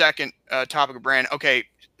second topic of brand, okay,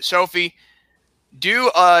 Sophie,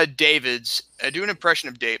 do do an impression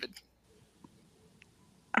of David.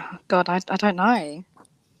 Oh, God, I don't know.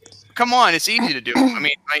 Come on, it's easy to do. I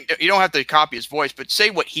mean, you don't have to copy his voice, but say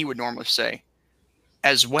what he would normally say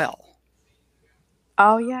as well.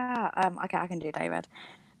 Oh, yeah. Okay, I can do David.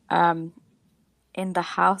 In the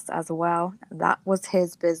house as well. That was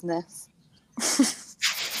his business.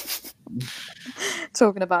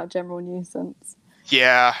 Talking about general nuisance.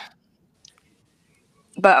 Yeah.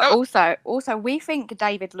 But also, we think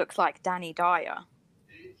David looks like Danny Dyer.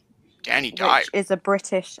 Danny Dyer. Which is a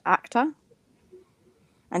British actor.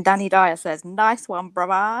 And Danny Dyer says, "Nice one,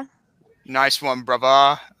 brother." Nice one,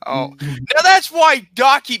 brava. Oh, now that's why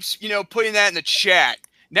Doc keeps, putting that in the chat.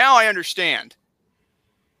 Now I understand.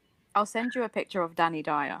 I'll send you a picture of Danny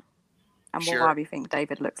Dyer and Sure. why we think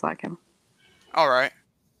David looks like him. All right.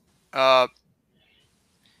 Oh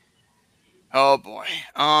boy.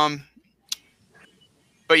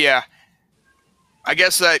 But yeah, I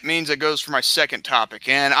guess that means it goes for my second topic.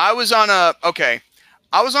 And I was on a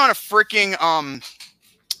freaking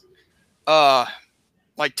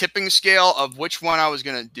like tipping scale of which one I was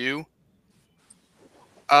gonna do.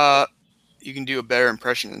 You can do a better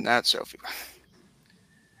impression than that, Sophie.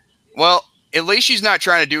 Well, at least she's not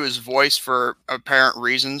trying to do his voice for apparent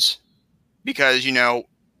reasons, because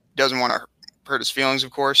doesn't want to hurt his feelings, of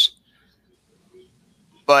course.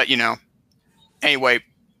 But anyway,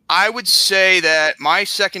 I would say that my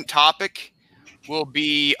second topic will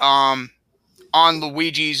be on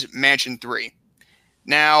Luigi's Mansion 3.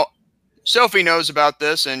 Now, Sophie knows about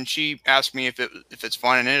this, and she asked me if it's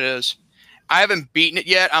fun, and it is. I haven't beaten it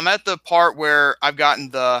yet. I'm at the part where I've gotten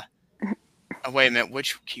the. Oh, wait a minute,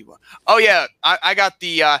 which keyword? Oh yeah, I got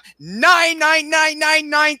the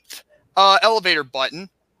 99999th elevator button.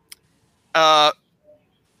 But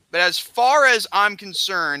as far as I'm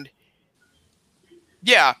concerned,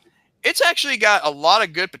 yeah, it's actually got a lot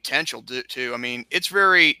of good potential too. I mean, it's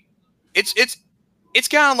kind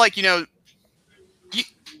of like, if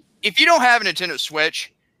you don't have a Nintendo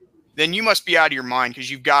Switch, then you must be out of your mind,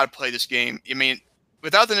 because you've got to play this game. I mean,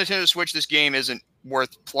 without the Nintendo Switch, this game isn't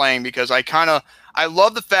worth playing, because I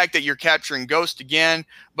love the fact that you're capturing Ghost again,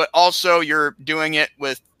 but also you're doing it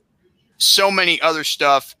with so many other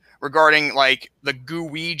stuff regarding like the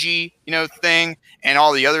Luigi, thing, and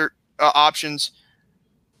all the other options.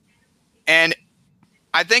 And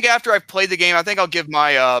I think after I've played the game, I think I'll give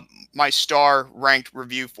my my star ranked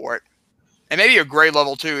review for it, and maybe a grade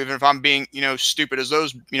level too, even if I'm being stupid as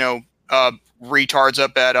those retards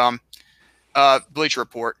up at Bleacher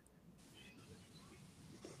Report.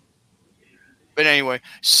 But anyway,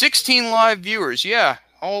 16 live viewers. Yeah,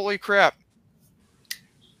 holy crap.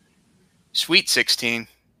 Sweet 16.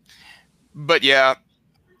 But yeah,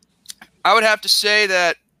 I would have to say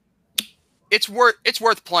that it's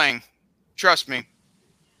worth playing. Trust me.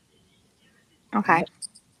 Okay.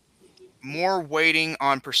 More waiting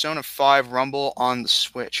on Persona 5 Rumble on the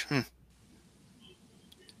Switch.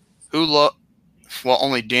 Well,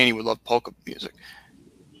 only Danny would love polka music.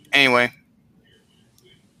 Anyway,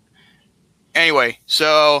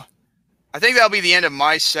 so I think that'll be the end of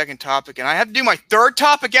my second topic, and I have to do my third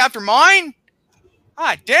topic after mine?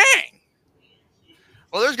 Ah, dang.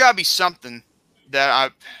 Well, there's got to be something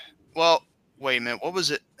that well, wait a minute. What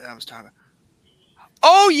was it that I was talking about?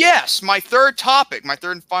 Oh, yes, my third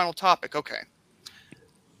and final topic. Okay.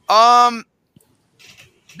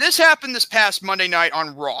 This happened this past Monday night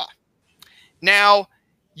on Raw. Now,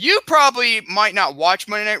 you probably might not watch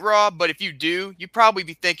Monday Night Raw, but if you do, you'd probably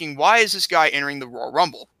be thinking, why is this guy entering the Royal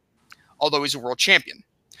Rumble? Although he's a world champion.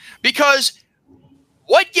 Because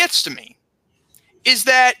what gets to me is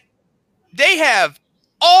that they have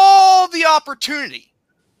all the opportunity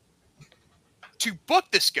to book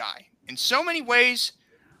this guy in so many ways.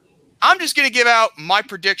 I'm just going to give out my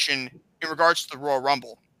prediction in regards to the Royal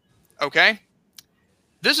Rumble. Okay?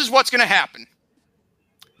 This is what's going to happen.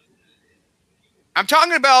 I'm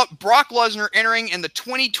talking about Brock Lesnar entering in the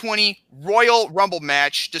 2020 Royal Rumble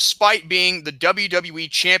match despite being the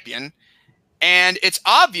WWE Champion. And it's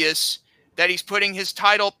obvious that he's putting his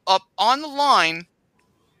title up on the line,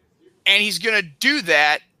 and he's going to do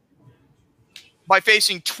that by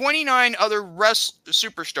facing 29 other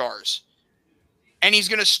superstars. And he's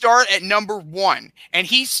going to start at number 1. And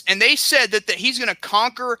they said that he's going to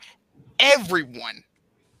conquer everyone.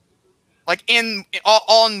 Like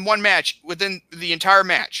all in one match, within the entire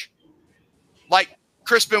match. Like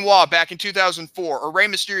Chris Benoit back in 2004, or Rey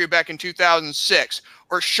Mysterio back in 2006,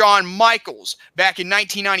 or Shawn Michaels back in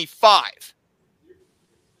 1995.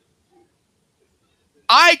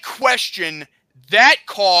 I question that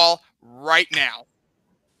call right now.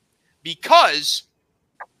 Because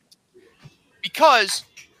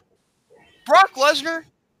Brock Lesnar,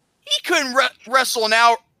 he couldn't wrestle an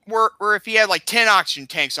hour where if he had like 10 oxygen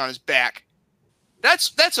tanks on his back.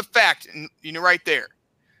 That's a fact, right there.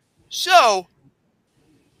 So,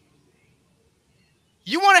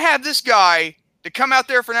 you want to have this guy to come out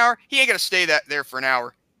there for an hour? He ain't going to stay there for an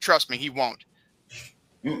hour. Trust me, he won't.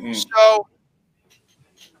 So,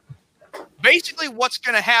 basically what's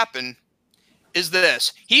going to happen is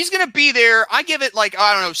this. He's going to be there. I give it like,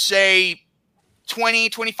 I don't know, say 20,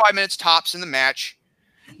 25 minutes tops in the match.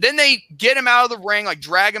 Then they get him out of the ring, like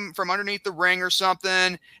drag him from underneath the ring or something,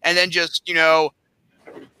 and then just,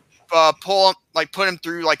 put him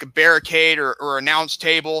through like a barricade or announce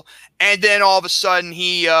table, and then all of a sudden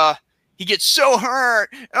he gets so hurt.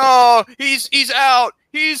 Oh, he's out.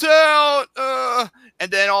 He's out.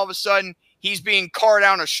 And then all of a sudden he's being carted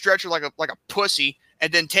out on a stretcher like a pussy,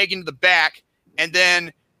 and then taken to the back, and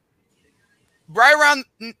then right around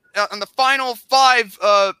on the final 5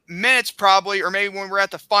 minutes probably, or maybe when we're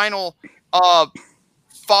at the final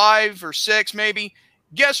 5 or 6 maybe,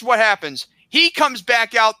 guess what happens? He comes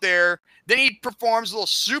back out there, then he performs a little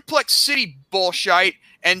Suplex City bullshit,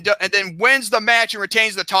 and then wins the match and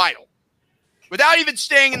retains the title without even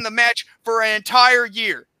staying in the match for an entire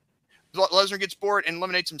year. Lesnar gets bored and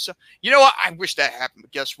eliminates himself. You know what? I wish that happened,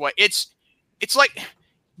 but guess what? It's like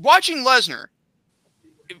watching Lesnar.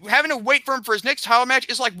 Having to wait for him for his next title match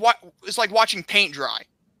is like watching paint dry.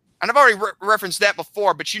 And I've already referenced that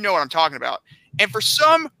before, but you know what I'm talking about. And for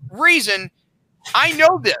some reason, I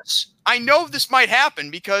know this. I know this might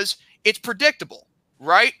happen because it's predictable,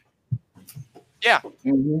 right? Yeah.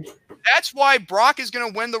 Mm-hmm. That's why Brock is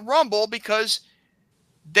going to win the Rumble, because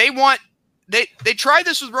they tried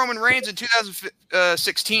this with Roman Reigns in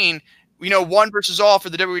 2016. 1 versus all for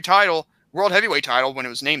the WWE title, World Heavyweight title, when it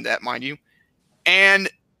was named that, mind you. And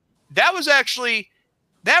that was actually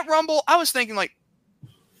that Rumble. I was thinking, like,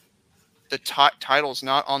 the title's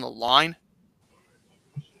not on the line.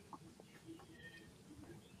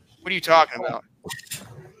 What are you talking about?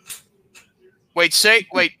 Wait,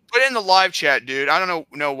 put it in the live chat, dude. I don't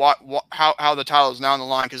know how the title is now on the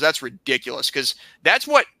line, because that's ridiculous. Because that's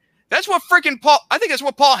what freaking Paul. I think that's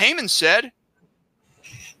what Paul Heyman said.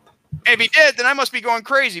 And if he did, then I must be going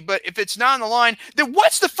crazy. But if it's not on the line, then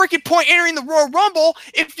what's the freaking point entering the Royal Rumble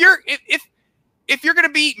if you're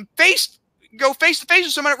going to go face to face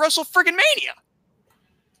with someone at Wrestle freaking Mania?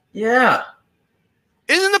 Yeah.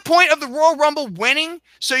 Isn't the point of the Royal Rumble winning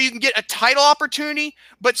so you can get a title opportunity?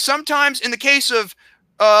 But sometimes, in the case of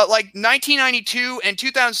like 1992 and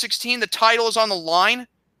 2016, the title is on the line.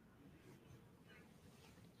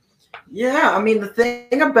 Yeah, I mean, the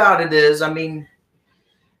thing about it is,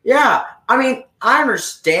 yeah, I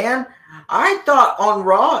understand. I thought on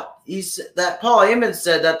Raw that Paul Heyman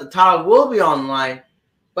said that the title will be online,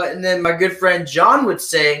 but and then my good friend John would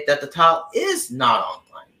say that the title is not online.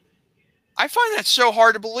 I find that so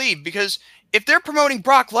hard to believe, because if they're promoting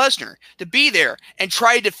Brock Lesnar to be there and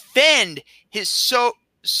try to defend his so-called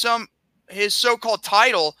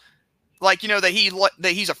title, like, that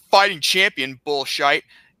he's a fighting champion bullshit,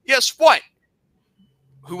 guess what?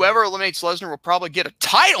 Whoever eliminates Lesnar will probably get a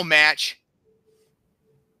title match.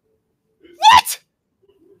 What?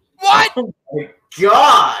 What? Oh my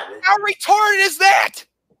God. How retarded is that?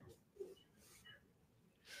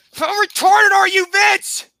 How retarded are you,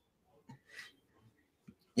 Vince?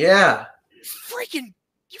 Yeah. You freaking.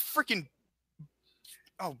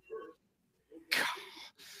 Oh, God.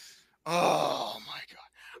 Oh, my God.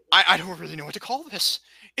 I don't really know what to call this.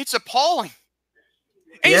 It's appalling.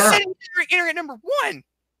 And yeah. He's sitting entering at number 1.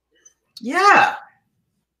 Yeah.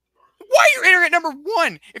 Why are you entering at number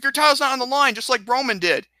 1 if your title's not on the line, just like Roman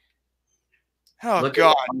did? Oh, Look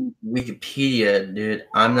God. At Wikipedia, dude.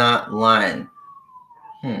 I'm not lying.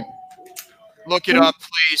 Look it up,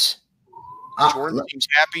 please. Jordan seems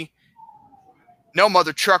happy. No,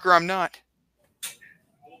 mother trucker, I'm not.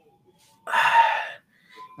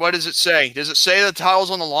 What does it say? Does it say the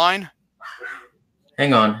title's on the line?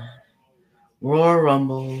 Hang on. Royal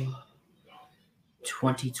Rumble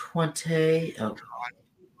 2020. Oh,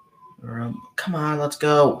 God. Come on, let's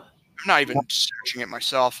go. I'm not even searching it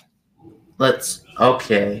myself.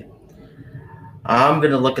 Okay. I'm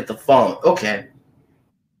going to look at the phone. Okay.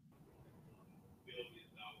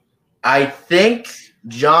 I think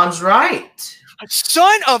John's right.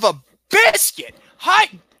 Son of a biscuit! Hot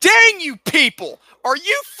dang, you people! Are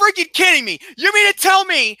you freaking kidding me? You mean to tell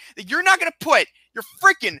me that you're not going to put your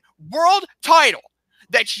freaking world title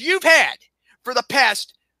that you've had for the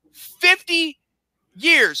past 50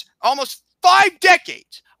 years, almost 5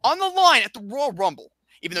 decades, on the line at the Royal Rumble?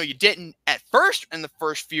 Even though you didn't at first in the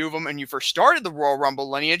first few of them and you first started the Royal Rumble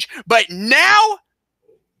lineage, but now,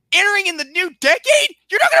 entering in the new decade,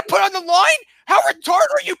 you're not going to put on the line? How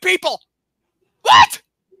retarded are you people? What?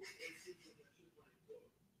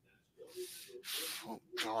 Oh,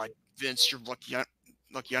 God, Vince, you're lucky. I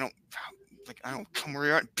don't come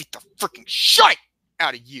around and beat the freaking shit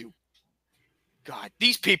out of you. God,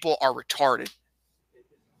 these people are retarded.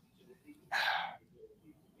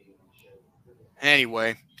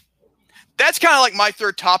 Anyway, that's kind of like my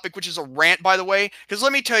third topic, which is a rant, by the way. Because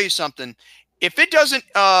let me tell you something: if it doesn't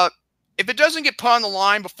get put on the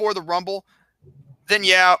line before the Rumble, then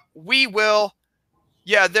yeah, we will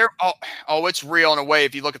Yeah, they're it's real in a way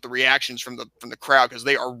if you look at the reactions from the crowd, because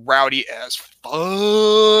they are rowdy as fudge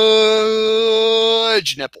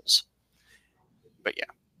nipples. But yeah.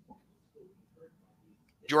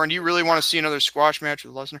 Jordan, do you really want to see another squash match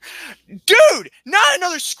with Lesnar? Dude, not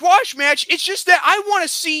another squash match. It's just that I want to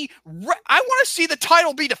see the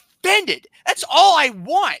title be defended. That's all I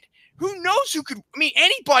want. Who knows who could? I mean,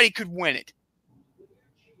 anybody could win it.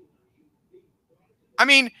 I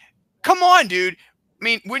mean, come on, dude. I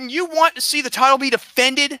mean, wouldn't you want to see the title be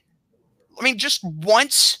defended? I mean, just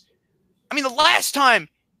once? I mean, the last time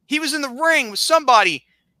he was in the ring with somebody,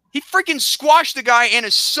 he freaking squashed the guy and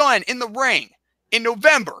his son in the ring in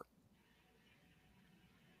November.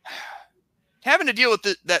 Having to deal with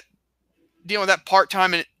that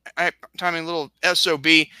part-time and little SOB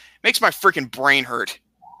makes my freaking brain hurt.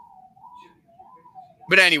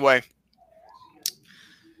 But anyway,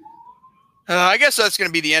 I guess that's going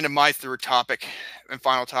to be the end of my third topic and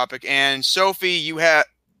final topic. And Sophie, you had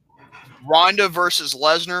Ronda versus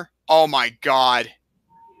Lesnar. Oh my God.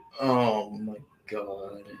 Oh my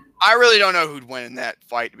God. I really don't know who'd win in that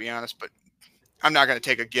fight, to be honest, but I'm not going to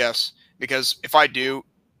take a guess, because if I do,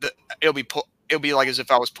 it'll be like as if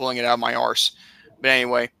I was pulling it out of my arse. But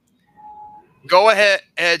anyway, go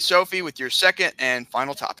ahead, Sophie, with your second and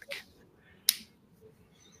final topic.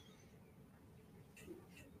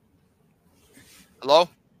 Hello?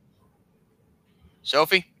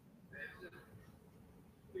 Sophie?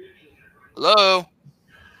 Hello?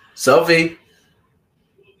 Sophie?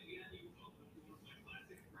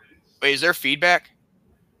 Wait, is there feedback?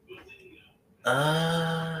 Wait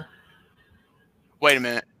a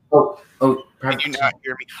minute. Oh. Can you not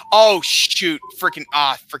hear me? Oh, shoot. Freaking,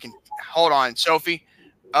 hold on, Sophie.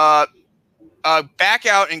 Back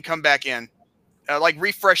out and come back in.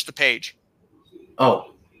 Refresh the page. Oh.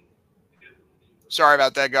 Sorry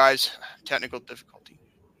about that, guys. Technical difficulty.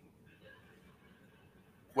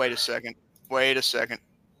 Wait a second.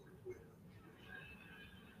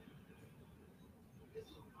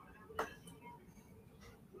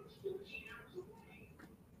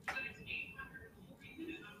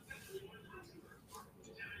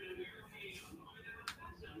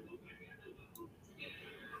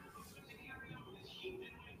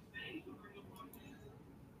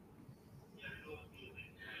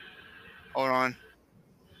 Hold on.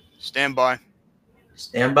 Stand by.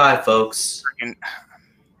 Stand by, folks. I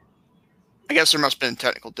guess there must have been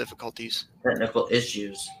technical difficulties. Technical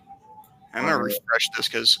issues. I'm going to refresh this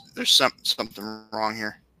because there's something wrong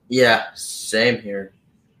here. Yeah, same here.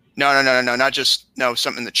 No, not just,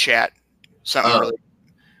 something in the chat. Something really,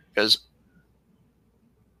 because,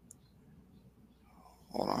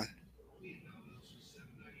 hold on.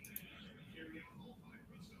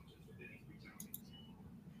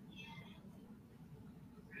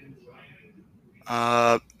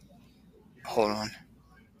 Hold on. Is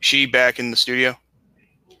she back in the studio?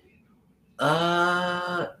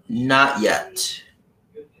 Not yet.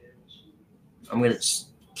 I'm gonna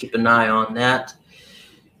keep an eye on that.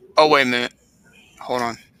 Oh, wait a minute. Hold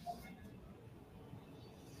on.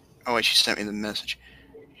 Oh, wait, she sent me the message.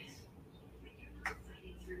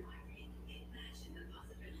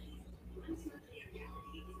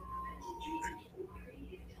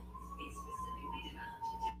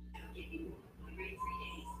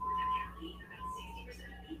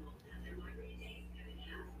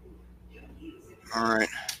 All right.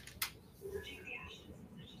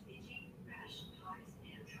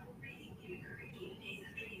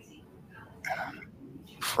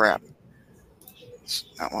 Crap. It's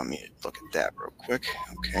not want me to look at that real quick.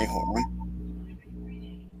 Okay, hold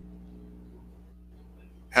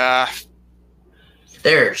on.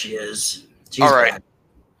 There she is. She's all right.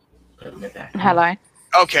 Back. Hello.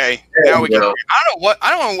 Okay. Now we can. I don't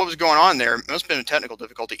know what was going on there. It must have been a technical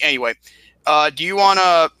difficulty. Anyway, do you want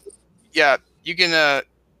to? Yeah, you can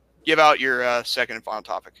give out your second and final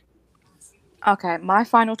topic. Okay, my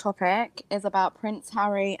final topic is about Prince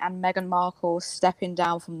Harry and Meghan Markle stepping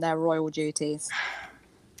down from their royal duties.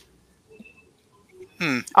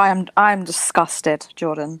 I am disgusted,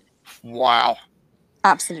 Jordan. Wow.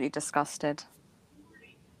 Absolutely disgusted.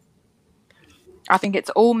 I think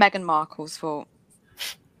it's all Meghan Markle's fault.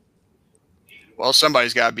 Well,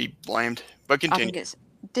 somebody's got to be blamed. But continue. I think it's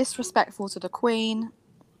disrespectful to the Queen.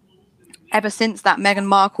 Ever since that Meghan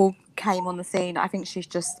Markle came on the scene, I think she's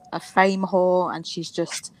just a fame whore, and she's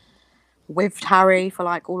just with Harry for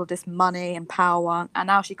like all of this money and power, and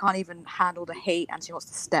now she can't even handle the heat, and she wants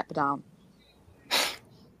to step down.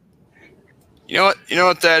 You know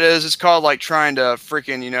what that is? It's called like trying to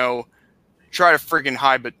freaking,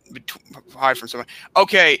 hide from someone.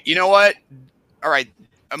 Okay, you know what? All right.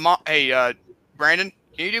 Hey, Brandon,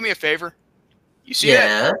 Can you do me a favor? You see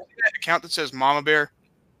Yeah. that account that says Mama Bear?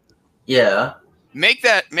 Yeah. Make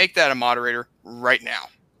that a moderator right now.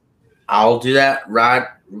 I'll do that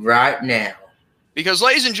right now. Because,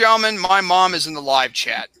 ladies and gentlemen, my mom is in the live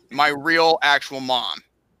chat. My real, actual mom.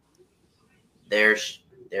 There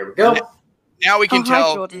we go. Now we can tell.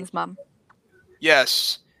 Hi, Jordan's mum.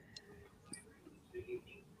 Yes.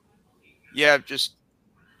 Yeah,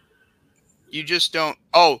 you just don't.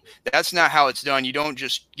 Oh, that's not how it's done. You don't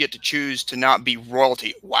just get to choose to not be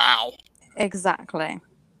royalty. Wow. Exactly.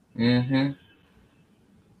 Mm-hmm.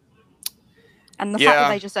 And the fact that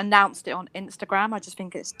they just announced it on Instagram, I just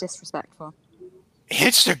think it's disrespectful.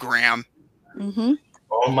 Instagram? Mm-hmm.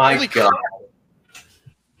 Oh my God.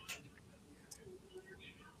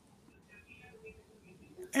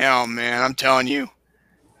 Oh, man, I'm telling you.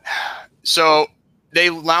 So, they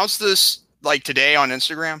announced this, like, today on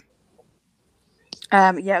Instagram?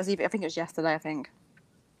 Yeah, it was I think it was yesterday, I think.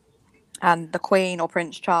 And the Queen or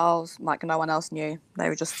Prince Charles, like no one else knew. They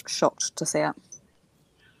were just shocked to see it.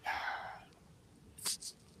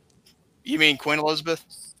 You mean Queen Elizabeth?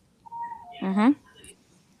 Mm-hmm.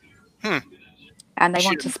 And they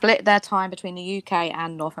want to split their time between the UK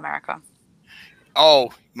and North America.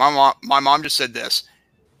 Oh, my mom just said this.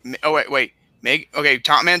 Oh, wait.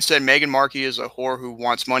 Top Man said Meghan Markle is a whore who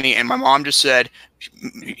wants money, and my mom just said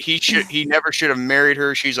he never should have married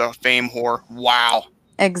her. She's a fame whore. Wow.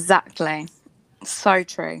 Exactly. So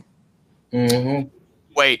true. Mm-hmm.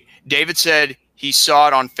 Wait, David said he saw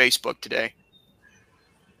it on Facebook today.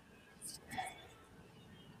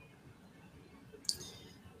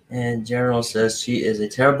 And General says she is a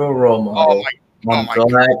terrible role model. Oh my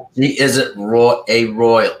God. She isn't a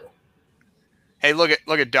royal. Hey, look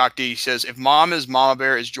at Doc D. He says, if mom is Mama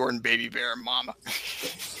Bear, is Jordan Baby Bear Mama?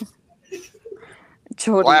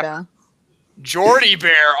 Jordy Bear. Jordy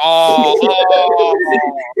Bear. Oh.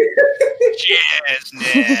 Yes,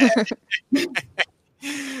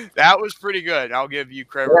 that was pretty good. I'll give you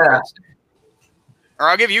credit where credit's due. Or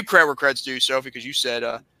I'll give you credit where credit's due, Sophie, because you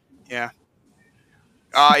said, yeah.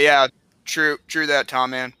 Yeah, true that,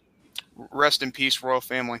 Tom, man. Rest in peace, royal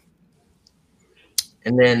family.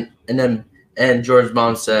 And George's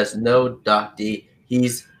mom says, no, Doc D,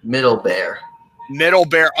 he's Middle Bear. Middle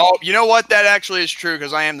Bear. Oh, you know what? That actually is true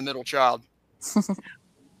because I am the middle child.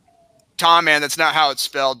 Tom, man, that's not how it's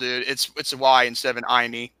spelled, dude. It's a Y instead of an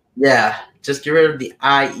I-E. Yeah, just get rid of the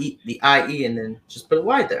IE, and then just put a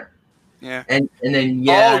Y there. Yeah. And then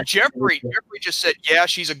yeah. Oh, Jeffrey just said, yeah,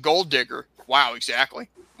 she's a gold digger. Wow, exactly.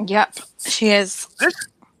 Yep, she is.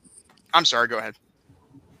 I'm sorry, go ahead.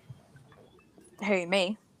 Who,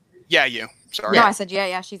 me? Yeah, you. Sorry. No, I said,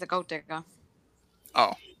 yeah, she's a gold digger.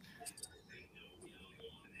 Oh.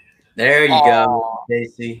 There you go,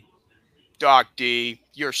 Casey. Doc D,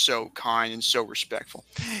 you're so kind and so respectful.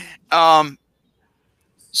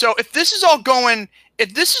 So if this is all going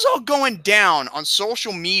down on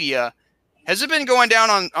social media, has it been going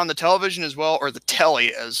down on the television as well, or the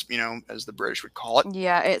telly, as as the British would call it?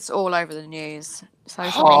 Yeah, it's all over the news.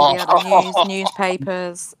 Social media, the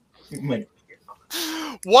newspapers.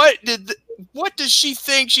 What does she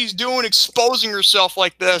think she's doing, exposing herself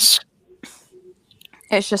like this?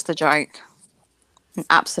 It's just a joke, an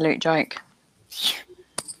absolute joke.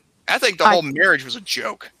 I think the whole marriage was a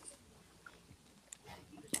joke.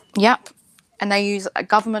 Yep, and they use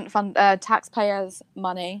government fund, taxpayers'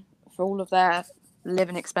 money for all of their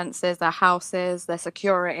living expenses, their houses, their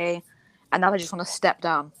security, and now they just want to step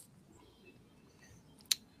down.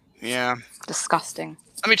 Yeah. Disgusting.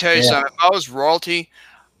 Let me tell you something. If I was royalty,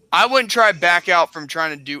 I wouldn't try to back out from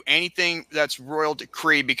trying to do anything that's royal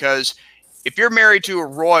decree, because if you're married to a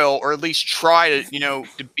royal, or at least try to,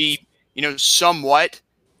 to be, somewhat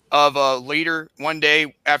of a leader one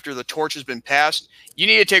day after the torch has been passed, you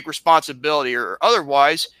need to take responsibility, or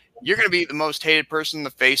otherwise you're going to be the most hated person on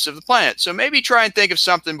the face of the planet. So maybe try and think of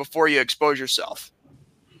something before you expose yourself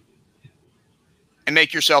and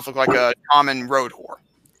make yourself look like a common road whore.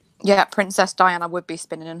 Yeah, Princess Diana would be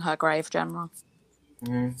spinning in her grave, General.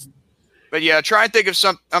 Mm. But yeah, try and think of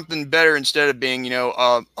something better instead of being,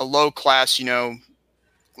 a low-class,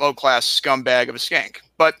 low-class scumbag of a skank.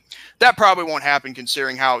 But that probably won't happen,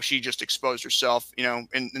 considering how she just exposed herself,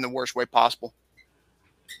 in the worst way possible.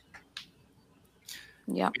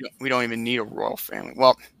 Yeah. We don't even need a royal family.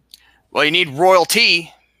 Well, you need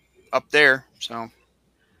royalty up there, so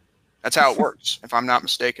that's how it works, if I'm not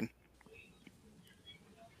mistaken.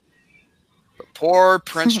 But poor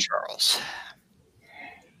Prince Charles.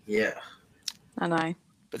 Yeah. I know.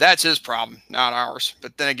 But that's his problem, not ours.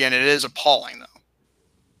 But then again, it is appalling, though.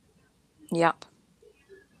 Yep.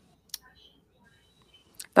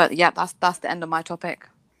 But yeah, that's the end of my topic.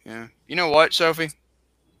 Yeah. You know what, Sophie?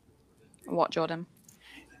 What, Jordan?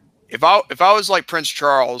 If I was like Prince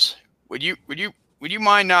Charles, would you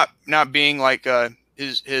mind not being like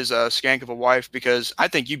his skank of a wife? Because I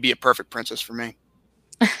think you'd be a perfect princess for me.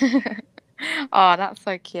 Oh, that's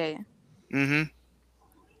so cute. Mm-hmm.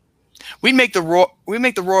 We make the royal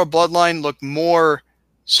bloodline look more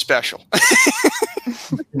special.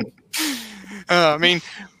 I mean,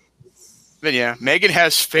 but yeah, Megan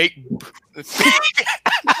has fake.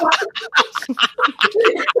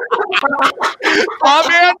 Oh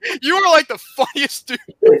man, you are like the funniest dude.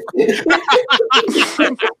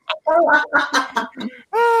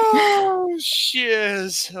 Oh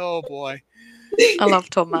shiz! Oh boy. I love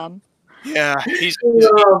Tom Man. Yeah, he's good.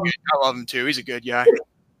 I love him too. He's a good guy.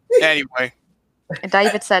 Anyway,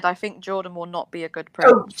 David said, "I think Jordan will not be a good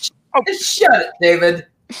prince." Oh, shut it, David.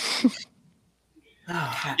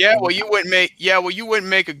 Yeah, well, you wouldn't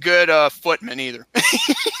make a good footman either.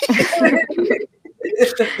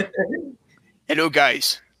 Hello,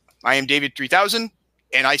 guys. I am David 3000,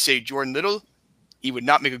 and I say Jordan Little. He would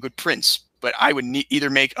not make a good prince, but I would either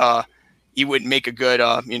make he wouldn't make a good.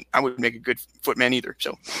 I wouldn't make a good footman either.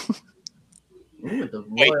 So,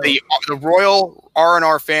 the royal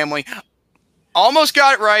RNR family. Almost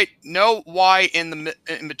got it right. No Y in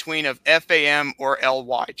between of FAM or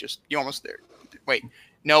LY. Just you almost there. Wait,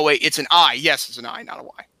 no, wait. It's an I. Yes, it's an I, not a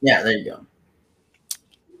Y. Yeah, there you go.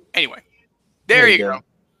 Anyway, there you go.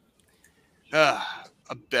 A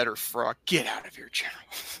better frog. Get out of here, General.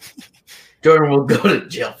 Jordan will go to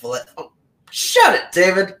jail for that. Oh, shut it,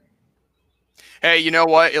 David. Hey, you know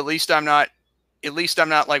what? At least I'm not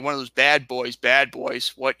like one of those bad boys.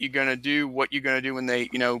 What you gonna do? What you gonna do when they,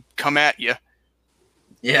 come at you?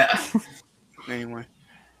 Yeah. Anyway.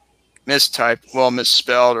 Mistyped. Well,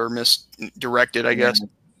 misspelled or misdirected, I guess.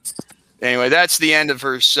 Anyway, that's the end of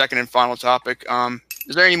her second and final topic.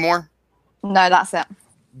 Is there any more? No, that's it.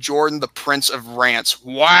 Jordan, the Prince of Rants.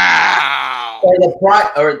 Wow. Or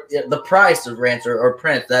the price of rants or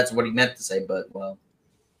Prince. That's what he meant to say, but well.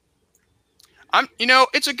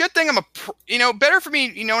 It's a good thing I'm better for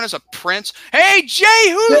me known as a prince. Hey, Jay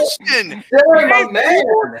Houston! My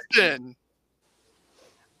man.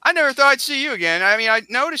 I never thought I'd see you again. I mean, I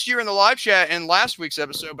noticed you were in the live chat in last week's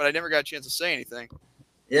episode, but I never got a chance to say anything.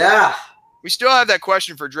 Yeah. We still have that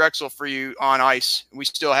question for Drexel for you on ice. We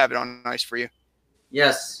still have it on ice for you.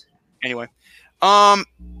 Yes. Anyway.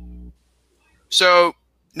 So,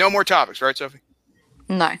 no more topics, right, Sophie?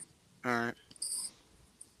 No. All right.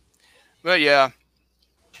 But yeah.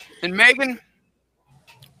 And Megan,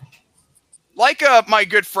 like my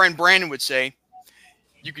good friend Brandon would say,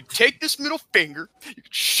 you could take this middle finger, you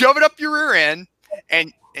could shove it up your rear end,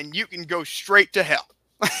 and you can go straight to hell.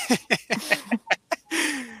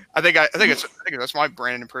 I think that's my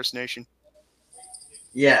Brandon impersonation.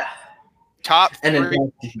 Yeah. Top and three.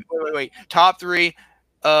 Wait. Top three.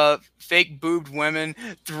 Fake boobed women.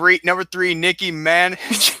 Number 3, Nicki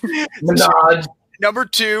Minaj. Number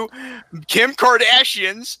 2, Kim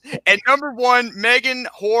Kardashians, and number 1, Megan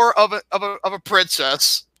whore of a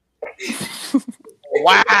princess.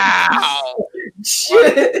 Wow.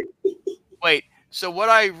 Shit. Wait. So what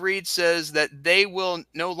I read says that they will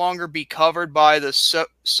no longer be covered by the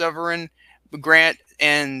sovereign grant,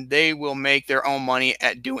 and they will make their own money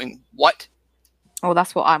at doing what? Oh,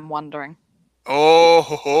 that's what I'm wondering. Oh,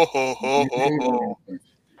 ho, ho, ho, ho, ho.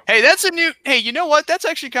 Hey, that's a new. Hey, you know what? That's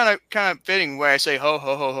actually kind of fitting where I say ho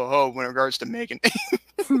ho ho ho ho in regards to Megan.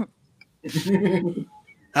 And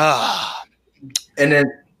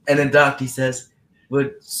then Doc says,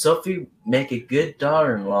 "Would Sophie make a good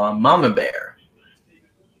daughter-in-law, Mama Bear?"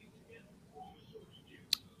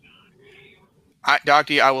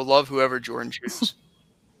 Docty, I will love whoever Jordan chooses.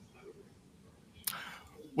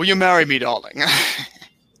 Will you marry me, darling?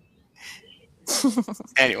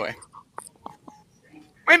 Anyway.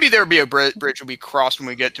 Maybe there'll be a bridge will be crossed when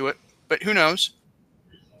we get to it, but who knows?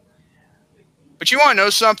 But you want to know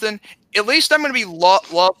something? At least I'm going to be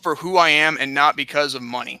loved for who I am and not because of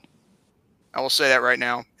money. I will say that right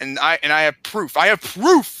now, and I have proof. I have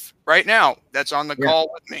proof right now that's on the call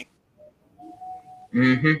with me.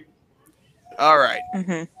 Mm-hmm. All right.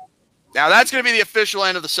 Mm-hmm. Now that's going to be the official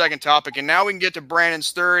end of the second topic, and now we can get to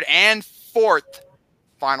Brandon's third and fourth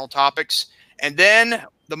final topics, and then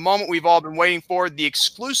the moment we've all been waiting for, the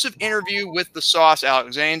exclusive interview with the Sauce,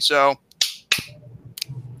 Alex Zayne. So,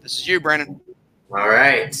 this is you, Brandon. All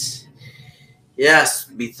right. Yes,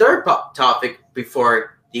 the third topic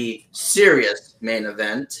before the serious main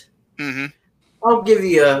event. Mm-hmm. I'll give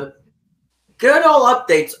you a good old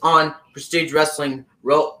updates on Prestige Wrestling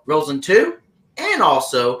Roseland 2 and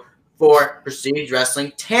also for Prestige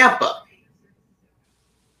Wrestling Tampa.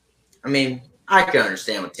 I mean, I can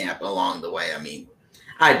understand with Tampa along the way. I mean,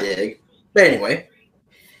 I dig. But anyway,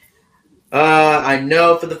 I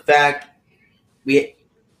know for the fact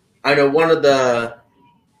I know one of the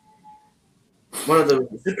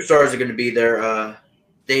superstars are going to be there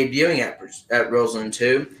debuting at Roseland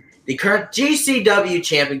too. The current GCW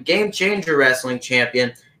champion, Game Changer Wrestling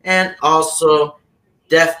champion, and also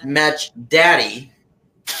Deathmatch Daddy,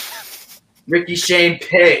 Ricky Shane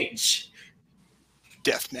Page.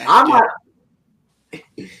 Deathmatch.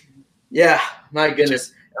 Yeah, my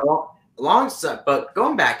goodness. Alongside, but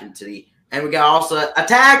going back into and we got also a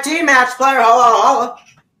tag team match player. Holla.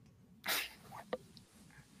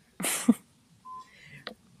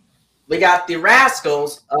 We got the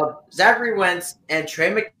Rascals of Zachary Wentz and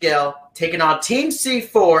Trey McGill taking on Team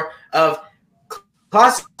C4 of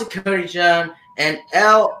Classic Cody John and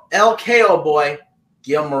LKO boy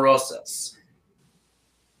Gil Morosas.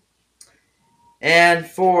 And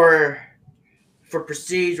for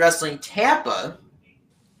Prestige Wrestling Tampa,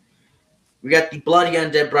 we got the Bloody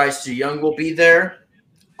Undead Bryce Too Young will be there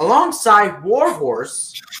alongside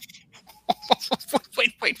Warhorse.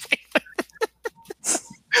 Wait.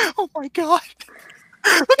 Oh my God.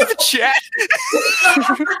 Look at the chat.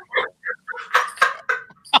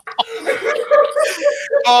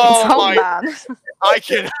 Oh my God. I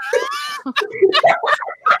can.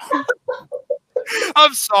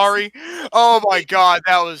 I'm sorry. Oh my God.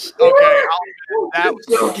 That was okay.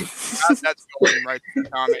 That's going right to the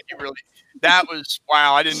comment. You really, that was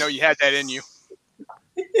wow. I didn't know you had that in you.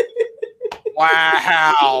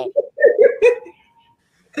 Wow.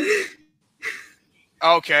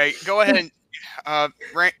 Okay, go ahead and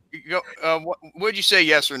go. What would you say,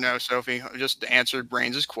 yes or no, Sophie? Just to answer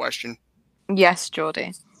Brains' question. Yes,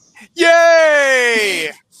 Jordy. Yay!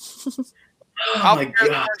 I'll my prepare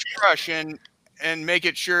the God. Orange Crush and make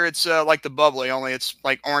it sure it's like the bubbly, only it's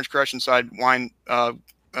like Orange Crush inside wine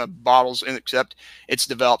bottles, except it's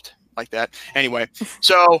developed like that. Anyway,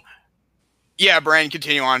 so yeah, Brandon,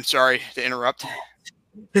 continue on. Sorry to interrupt.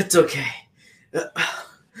 It's okay.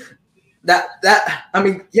 I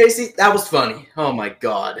mean, Casey, that was funny. Oh my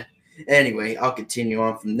God. Anyway, I'll continue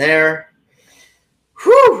on from there.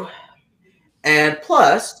 Whew. And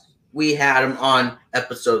plus, we had him on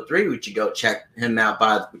episode 3. We should go check that out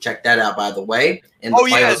by the way.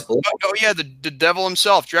 The devil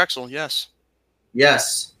himself, Drexel. Yes.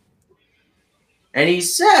 And he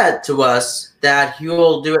said to us that he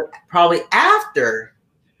will do it probably after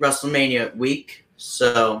WrestleMania week.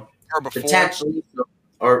 So or before. Potentially,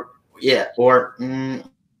 or. Yeah, or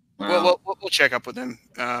we'll check up with him.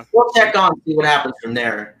 We'll check on see what happens from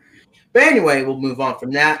there. But anyway, we'll move on from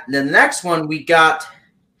that. And then the next one we got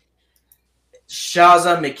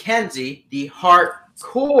Shaza McKenzie, the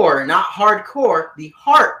hardcore, not hardcore, the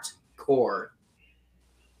Heartcore.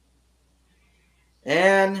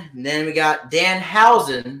 And then we got Dan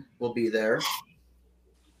Housen will be there.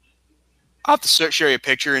 I'll have to show you a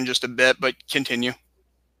picture in just a bit, but continue.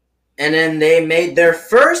 And then they made their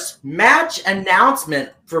first match announcement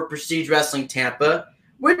for Prestige Wrestling Tampa,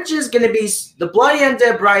 which is going to be the Bloody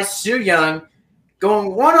Undead Bryce Too Young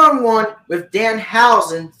going one-on-one with Dan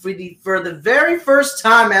Housen for the very first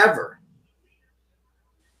time ever.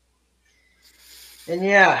 And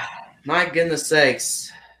yeah, my goodness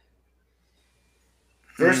sakes.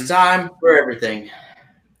 First time for everything.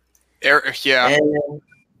 Yeah.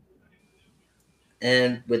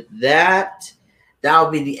 And with that,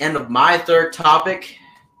 that'll be the end of my third topic.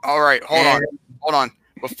 All right, hold on.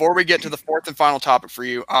 Before we get to the fourth and final topic for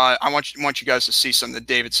you, I want you guys to see something that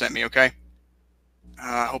David sent me, okay?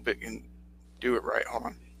 I hope it can do it right. Hold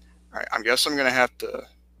on. All right, I guess I'm going to have to...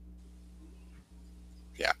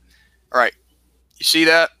 Yeah. All right. You see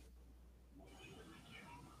that?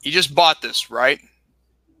 You just bought this, right?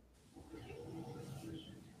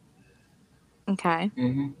 Okay.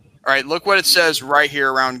 Mm-hmm. All right, look what it says right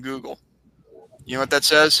here around Google. You know what that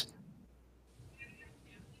says?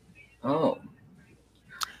 Oh.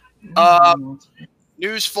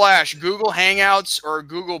 News flash, Google Hangouts or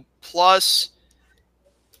Google Plus.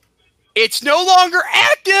 It's no longer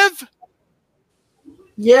active.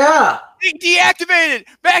 Yeah. Being deactivated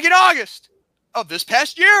back in August of this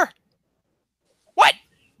past year. What?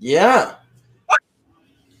 Yeah.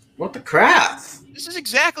 What the crap? This is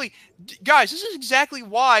exactly, guys, this is exactly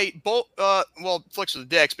why both, Flicks of the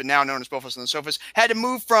Dicks, but now known as Both of Us on the Sofas, had to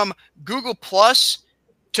move from Google Plus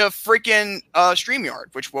to freaking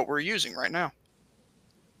StreamYard, which is what we're using right now.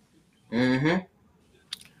 Mm-hmm.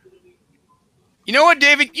 You know what,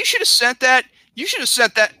 David? You should have sent that. You should have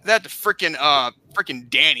sent that to freaking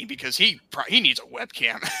Danny, because he needs a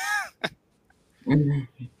webcam.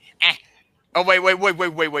 Oh,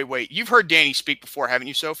 wait. You've heard Danny speak before, haven't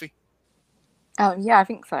you, Sophie? Oh, yeah, I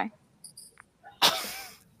think so.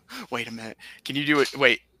 Wait a minute. Can you do it?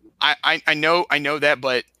 Wait. I know that,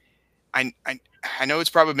 but I know it's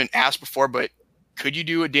probably been asked before, but could you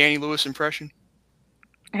do a Danny Lewis impression?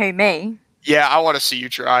 Who, me? Yeah, I want to see you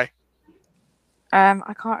try.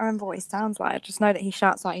 I can't remember what he sounds like. I just know that he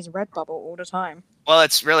shouts out his red bubble all the time. Well,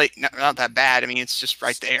 it's really not that bad. I mean, it's just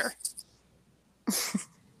right there.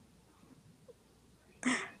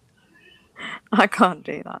 I can't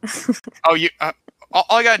do that. Oh, you. All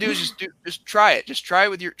I gotta do is just try it. Just try it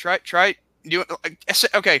with your try. Do it.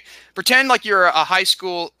 Okay. Pretend like you're a high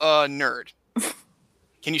school nerd.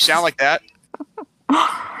 Can you sound like that?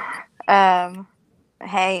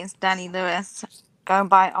 Hey, it's Danny Lewis. Go and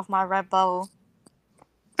bite off my red bubble.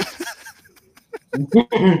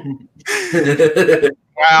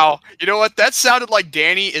 Wow. You know what? That sounded like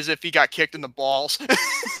Danny as if he got kicked in the balls.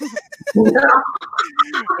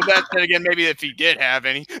 But then again, maybe if he did have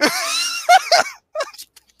any.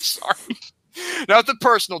 Sorry. Nothing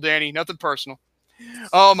personal, Danny. Nothing personal.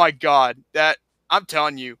 Oh my God. That I'm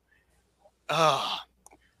telling you. Wait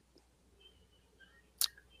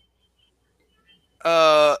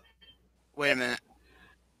a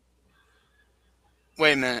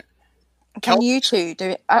minute. Can you two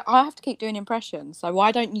do it? I have to keep doing impressions. So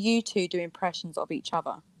why don't you two do impressions of each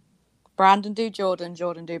other? Brandon do Jordan,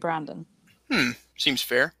 Jordan do Brandon. Seems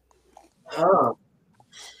fair. Oh.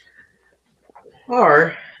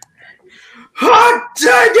 Or hot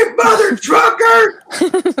dang it, mother trucker!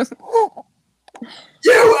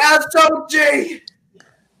 You SOG!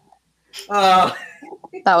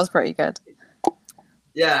 That was pretty good.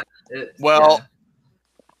 Yeah. Well,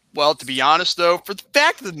 to be honest, though, for the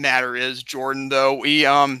fact of the matter is, Jordan, though,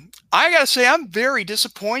 I gotta say, I'm very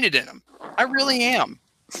disappointed in him. I really am.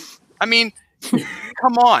 I mean,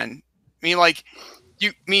 come on. I mean, like,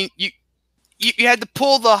 you had to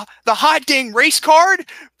pull the hot dang race card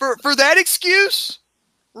for that excuse?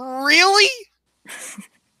 Really?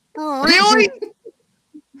 Really?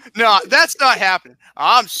 No, that's not happening.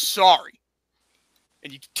 I'm sorry.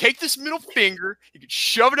 And you can take this middle finger, you can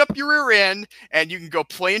shove it up your rear end, and you can go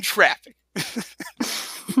play in traffic.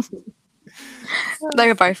 They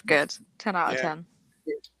were both good. 10 out of 10.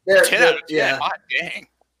 10 out of 10. Yeah. Hot dang.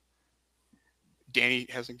 Danny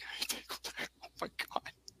hasn't. Oh my God.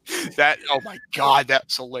 Oh my God,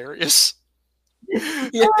 that's hilarious.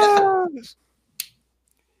 Yeah.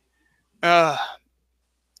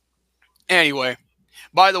 Anyway,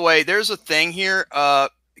 by the way, there's a thing here.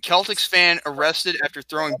 Celtics fan arrested after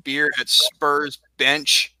throwing beer at Spurs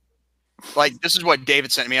bench. Like, this is what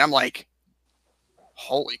David sent me. I'm like,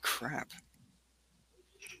 holy crap.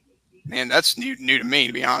 Man, that's new to me,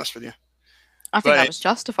 to be honest with you. I think that was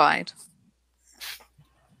justified.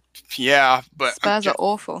 Yeah, but Spurs are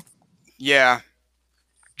awful. Yeah.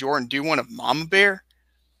 Jordan, do one of Mama Bear?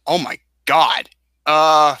 Oh my God.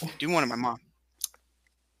 Do one of my mom.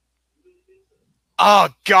 Oh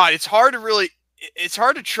God, it's hard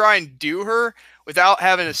to try and do her without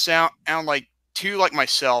having to sound like too like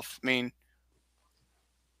myself. I mean,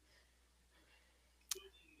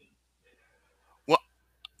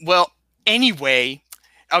 well, anyway,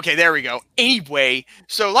 okay, there we go. Anyway,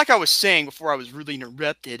 so like I was saying before I was really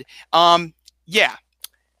interrupted, yeah.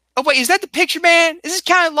 Oh wait, is that the picture, man? Is this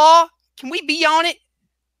kind of law? Can we be on it?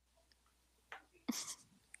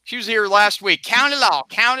 She was here last week. County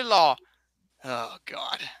law. Oh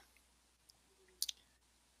God.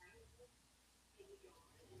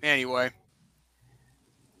 Anyway.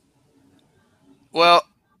 Well,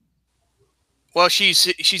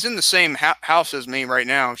 she's in the same house as me right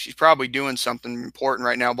now. She's probably doing something important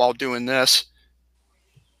right now while doing this.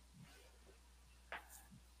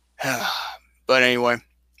 But anyway,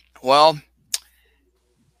 well,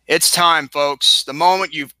 it's time, folks. The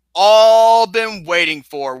moment you've all been waiting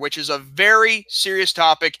for, which is a very serious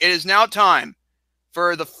topic. It is now time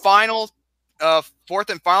for the final, fourth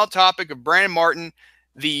and final topic of Brandon Martin,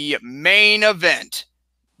 the main event.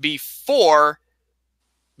 Before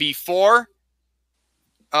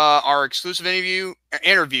our exclusive interview,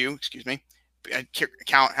 excuse me, I can't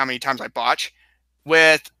count how many times I botch,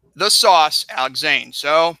 with the sauce, Alex Zayne.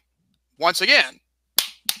 So, once again,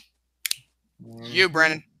 you,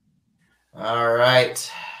 Brandon. All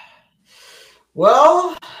right.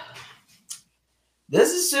 Well,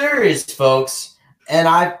 this is serious, folks. And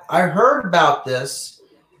I heard about this,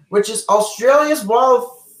 which is Australia's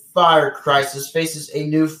Wildfire Crisis faces a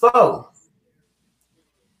new foe.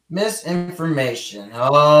 Misinformation.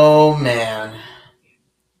 Oh, man.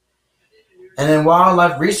 And then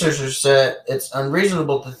wildlife researchers said it's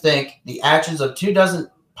unreasonable to think the actions of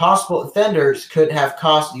 24 possible offenders could have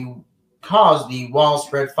caused the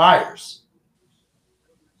widespread fires.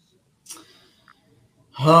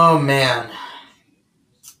 Oh, man.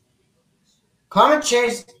 Climate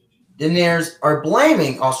change deniers are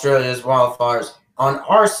blaming Australia's wildfires on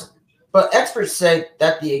arson, but experts say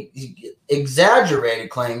that the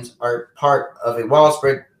exaggerated claims are part of a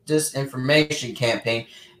widespread disinformation campaign,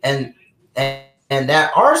 and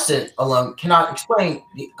that arson alone cannot explain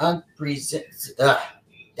the unprecedented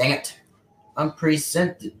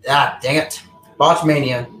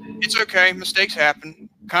botchmania. It's okay. Mistakes happen.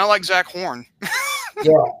 Kind of like Zach Horan.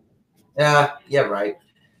 Yeah, right.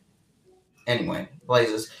 Anyway,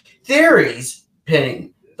 blazes. Theories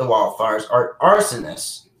pinning the wildfires are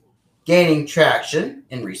arsonists gaining traction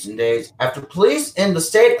in recent days after police in the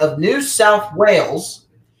state of New South Wales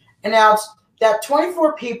announced that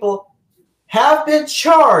 24 people have been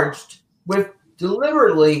charged with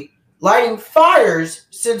deliberately lighting fires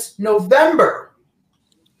since November.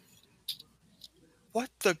 What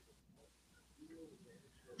the?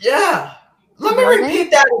 Yeah. Let me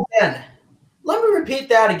repeat that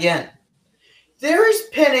again. Theories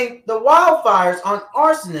pinning the wildfires on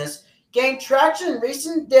arsonists gained traction in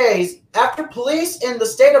recent days after police in the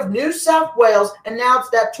state of New South Wales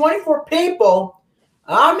announced that 24 people,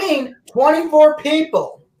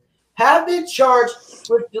 have been charged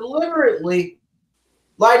with deliberately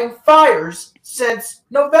lighting fires since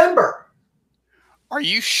November. Are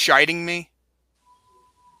you shiting me?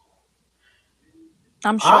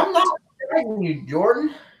 I'm sure. I'm not shiting you,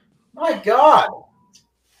 Jordan. My God.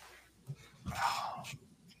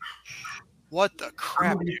 What the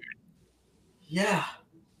crap, dude? Yeah.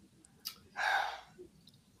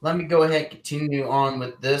 Let me go ahead and continue on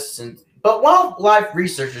with this. But wildlife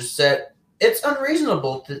researchers said it's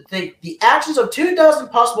unreasonable to think the actions of 24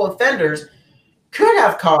 possible offenders could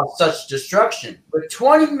have caused such destruction, with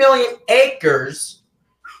 20 million acres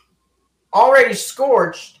already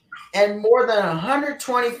scorched and more than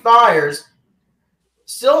 120 fires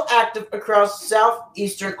still active across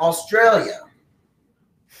southeastern Australia.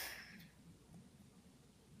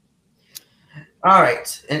 All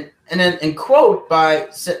right, and then in quote by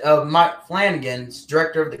Mike Flanagan,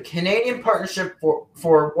 director of the Canadian Partnership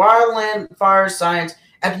for Wildland Fire Science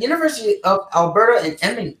at the University of Alberta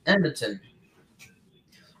in Edmonton,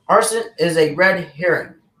 arson is a red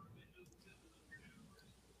herring.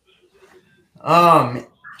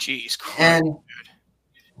 Jeez, Christ. And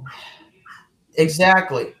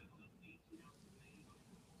exactly,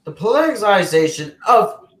 the politicization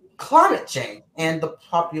of climate change and the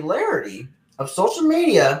popularity of social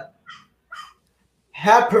media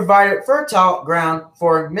have provided fertile ground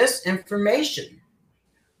for misinformation.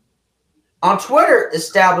 On Twitter,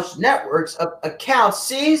 established networks of accounts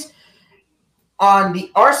seized on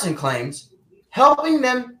the arson claims, helping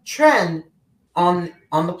them trend on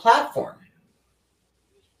the platform.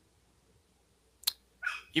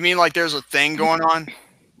 You mean like there's a thing going on,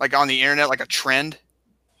 like on the internet, like a trend?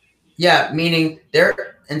 Yeah, meaning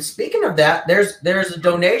there. And speaking of that, there's a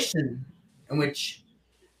donation in which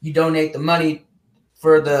you donate the money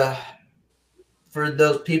for those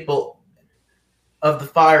people of the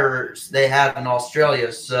fires they have in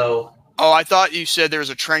Australia. So, I thought you said there was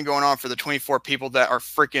a trend going on for the 24 people that are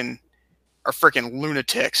freaking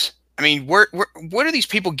lunatics. I mean, where do these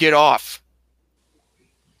people get off?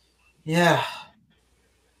 Yeah,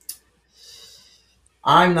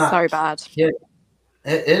 I'm not So bad. kidding.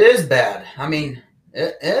 It is bad. I mean,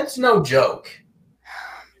 it's no joke.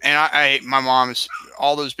 And my mom's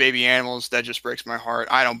all those baby animals. That just breaks my heart.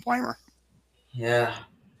 I don't blame her. Yeah.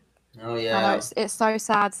 Oh yeah. I know, it's so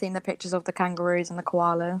sad seeing the pictures of the kangaroos and the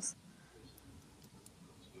koalas.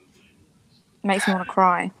 Makes me want to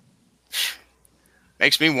cry.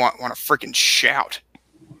 Makes me want to freaking shout.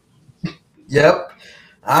 Yep.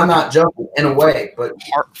 I'm not joking in a way, but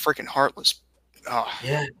freaking heartless. Oh.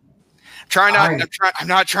 Yeah. I'm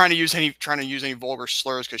not trying to use any vulgar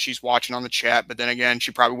slurs because she's watching on the chat, but then again, she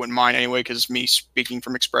probably wouldn't mind anyway because it's me speaking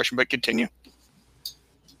from expression. But continue.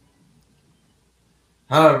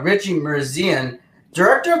 Richie Merzian,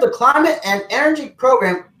 director of the Climate and Energy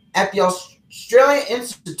Program at the Australian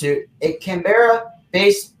Institute, a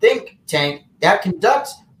Canberra-based think tank that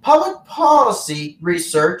conducts public policy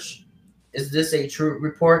research. Is this a true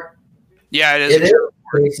report? Yeah, it is. It is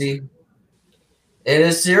crazy. It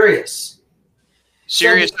is serious.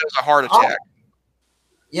 Serious as a heart attack.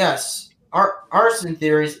 Yes. Arson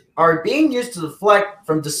theories are being used to deflect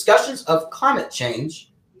from discussions of climate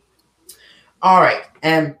change. All right.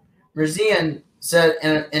 And Merzian said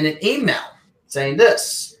in an email saying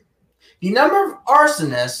this: The number of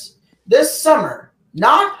arsonists this summer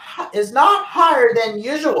is not higher than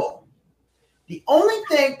usual. The only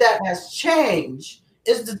thing that has changed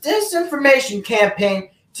is the disinformation campaign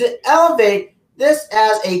to elevate this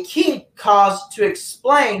as a key cause to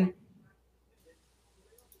explain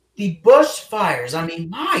the bushfires. I mean,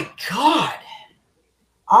 my God.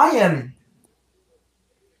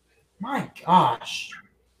 My gosh.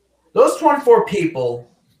 Those 24 people.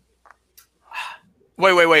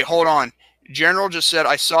 Wait, hold on. General just said,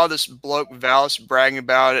 I saw this bloke Valis bragging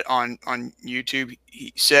about it on YouTube.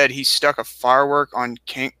 He said he stuck a firework on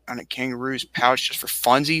a kangaroo's pouch just for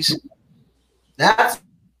funsies. That's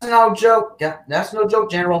no joke. That's no joke,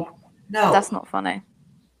 General. No. That's not funny.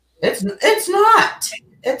 It's not.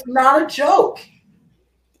 It's not a joke.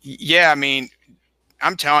 Yeah, I mean,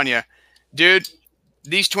 I'm telling you, dude,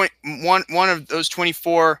 these one of these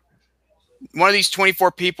 24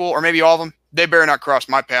 people, or maybe all of them, they better not cross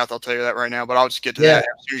my path. I'll tell you that right now, but I'll just get to that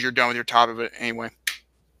as soon as you're done with your top of it anyway.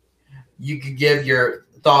 You could give your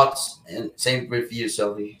thoughts, and same with you,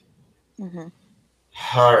 Sophie. Mm-hmm.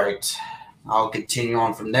 All right. I'll continue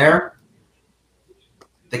on from there.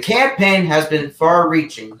 The campaign has been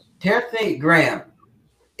far-reaching. Timothy Graham,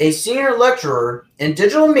 a senior lecturer in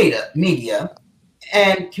digital media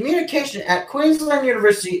and communication at Queensland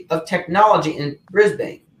University of Technology in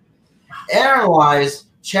Brisbane, analyzed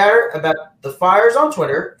chatter about the fires on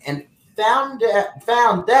Twitter and found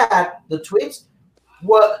that the tweets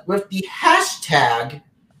with the hashtag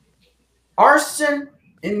arson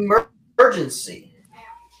emergency,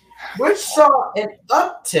 which saw an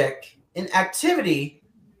uptick in activity.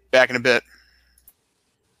 Back in a bit.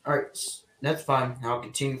 All right, that's fine. I'll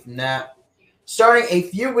continue from that. Starting a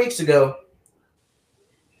few weeks ago,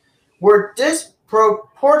 were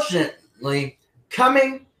disproportionately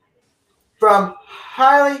coming from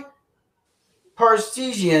highly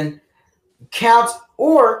Parisian accounts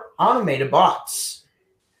or automated bots.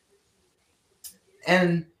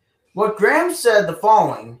 And what Graham said the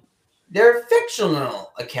following, they're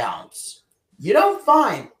fictional accounts. You don't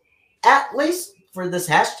find, at least for this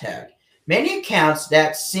hashtag, many accounts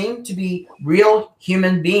that seem to be real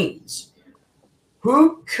human beings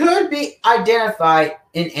who could be identified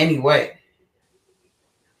in any way.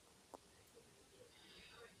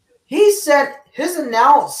 He said his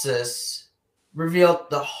analysis revealed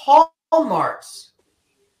the hallmarks.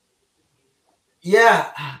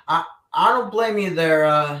 Yeah, I don't blame you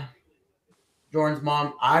there, Jordan's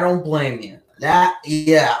mom. I don't blame you.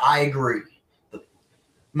 I agree.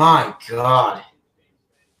 My God.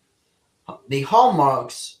 The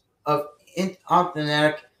hallmarks of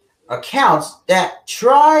inauthentic accounts that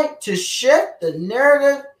try to shift the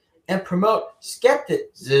narrative and promote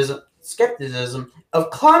skepticism of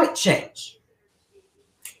climate change.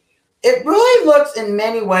 It really looks in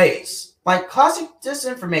many ways like classic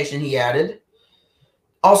disinformation, he added.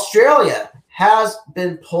 Australia has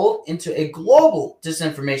been pulled into a global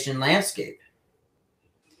disinformation landscape.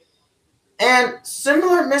 And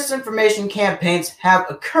similar misinformation campaigns have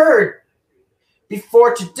occurred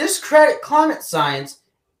before to discredit climate science,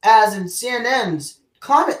 as in CNN's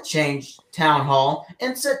climate change town hall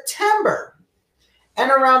in September, and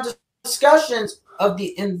around discussions of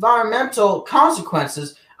the environmental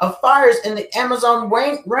consequences of fires in the Amazon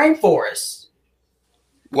rainforest.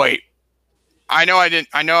 Wait, I know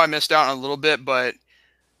I missed out on a little bit, but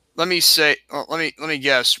let me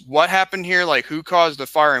guess. What happened here? Like, who caused the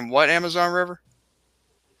fire in what Amazon River?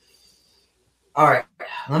 All right,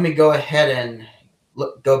 let me go ahead and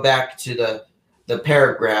go back to the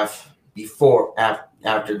paragraph before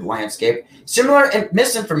after the landscape. Similar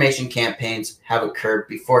misinformation campaigns have occurred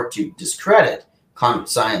before to discredit climate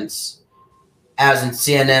science, as in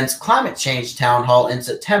CNN's climate change town hall in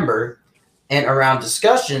September, and around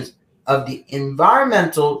discussions of the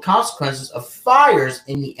environmental consequences of fires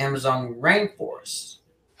in the Amazon rainforest.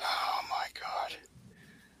 Oh my God.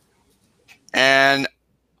 And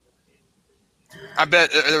I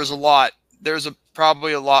bet there was a lot. There's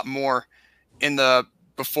probably a lot more in the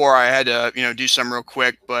before I had to, do something real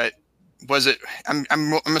quick, but was it, I'm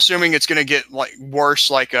assuming it's going to get like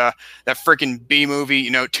worse, like that freaking B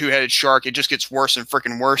movie, Two-Headed Shark. It just gets worse and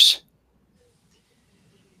freaking worse.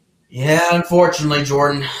 Yeah, unfortunately,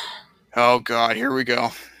 Jordan. Oh God, here we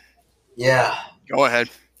go. Yeah. Go ahead.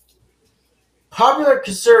 Popular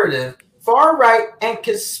conservative, far-right, and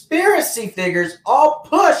conspiracy figures all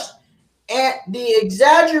pushed at the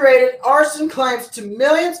exaggerated arson claims to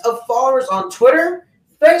millions of followers on Twitter,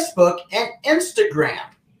 Facebook, and Instagram.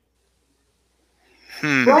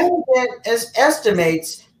 Brandon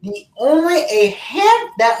estimates only a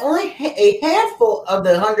handful of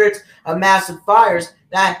the hundreds of massive fires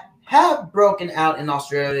that have broken out in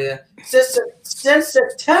Australia since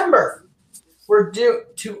September were due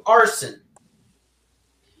to arson.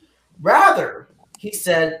 Rather, he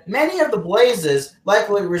said, many of the blazes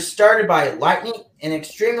likely were started by lightning in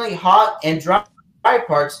extremely hot and dry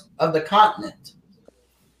parts of the continent.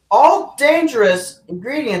 All dangerous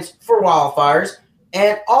ingredients for wildfires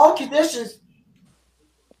and all conditions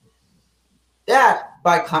that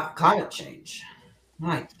by climate change.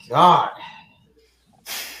 My God.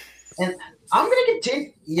 And I'm going to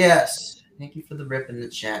continue. Yes. Thank you for the rip in the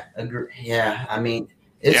chat. Yeah, I mean,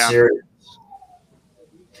 it's serious.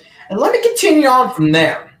 And let me continue on from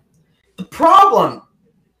there. The problem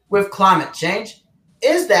with climate change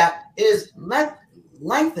is that it is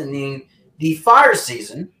lengthening the fire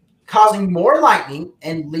season, causing more lightning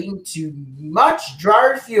and leading to much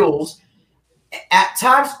drier fuels at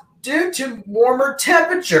times due to warmer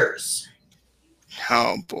temperatures.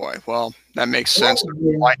 Oh boy. Well, that makes sense.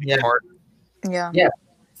 The lightning part. Yeah.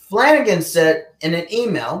 Flanagan said in an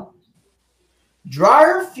email,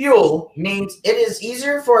 drier fuel means it is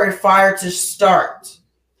easier for a fire to start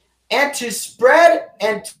and to spread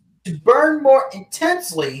and to burn more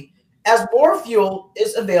intensely as more fuel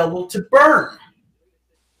is available to burn.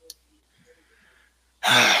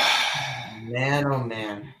 Man, oh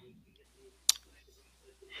man.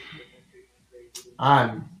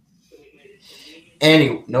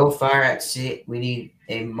 Anyway, no fire at sea. We need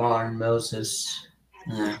a modern Moses.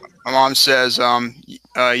 My mom says,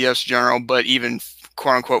 yes, General, but even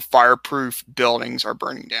quote-unquote fireproof buildings are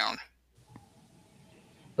burning down.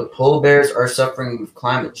 The polar bears are suffering with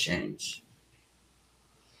climate change.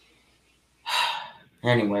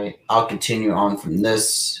 Anyway, I'll continue on from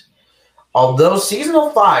this. Although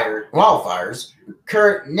seasonal wildfires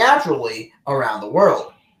occur naturally around the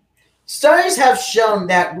world, studies have shown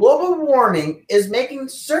that global warming is making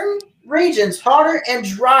certain regions hotter and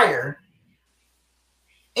drier,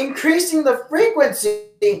 increasing the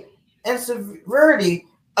frequency and severity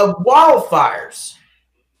of wildfires.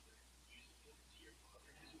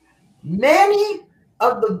 Many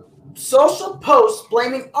of the social posts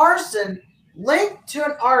blaming arson linked to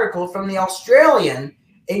an article from The Australian,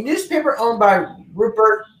 a newspaper owned by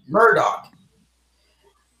Rupert Murdoch,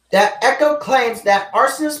 that echo claims that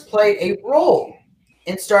arsonists played a role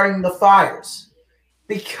in starting the fires.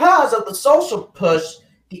 Because of the social push,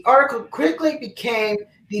 the article quickly became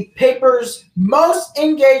the paper's most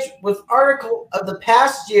engaged with article of the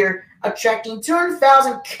past year, attracting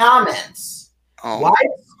 200,000 comments,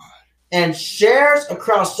 likes, and shares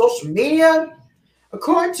across social media,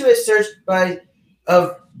 according to a search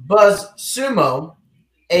of BuzzSumo,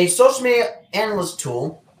 a social media analyst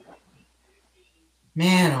tool.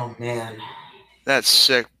 Man, oh man. That's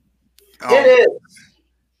sick. It is.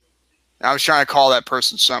 I was trying to call that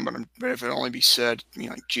person something, but if it only be said,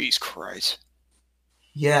 like, geez Christ.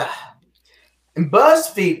 Yeah. And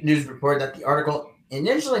BuzzFeed News reported that the article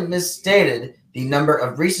initially misstated the number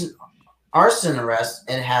of recent arson arrests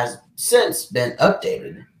and has since been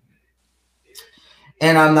updated.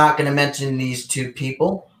 And I'm not going to mention these two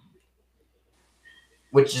people,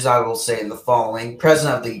 which is I will say in the following.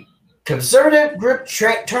 President of the conservative group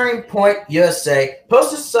Turning Point USA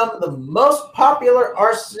posted some of the most popular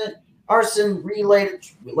arson-related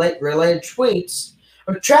tweets,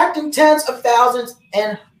 attracting tens of thousands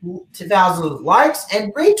and thousands of likes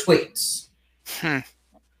and retweets.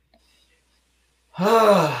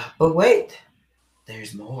 But wait,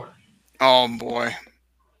 there's more. Oh boy.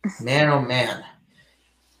 Man, oh man.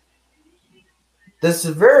 The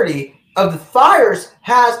severity of the fires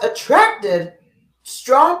has attracted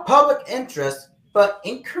strong public interest, but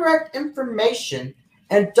incorrect information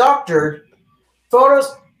and doctored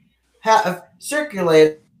photos have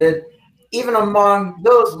circulated even among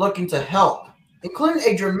those looking to help, including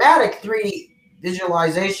a dramatic 3D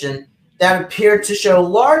visualization that appeared to show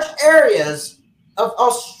large areas of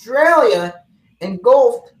Australia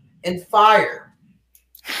engulfed in fire.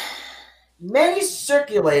 Many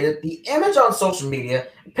circulated the image on social media,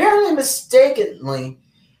 apparently mistakenly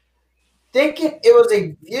thinking it was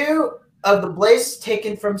a view of the blaze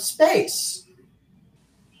taken from space.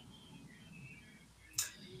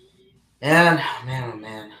 And, man, oh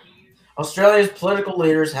man. Australia's political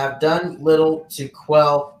leaders have done little to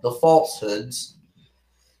quell the falsehoods,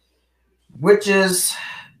 which is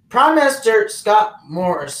Prime Minister Scott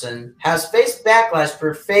Morrison has faced backlash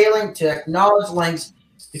for failing to acknowledge links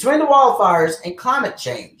between the wildfires and climate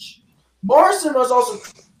change. Morrison was also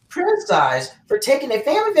criticized for taking a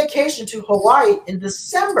family vacation to Hawaii in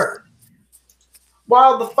December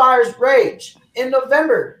while the fires raged. In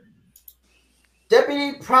November,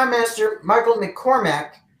 Deputy Prime Minister Michael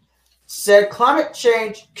McCormack said climate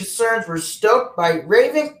change concerns were stoked by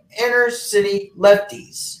raving inner-city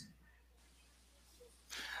lefties.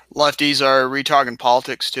 Lefties are re-talking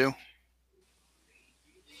politics, too.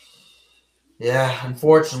 Yeah,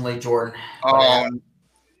 unfortunately, Jordan.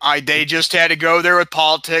 They just had to go there with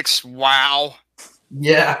politics. Wow.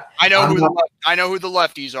 Yeah. I know who the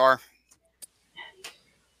lefties are.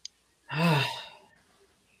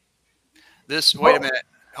 Wait a minute.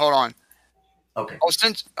 Hold on. Okay.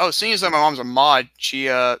 Seeing as though my mom's a mod, she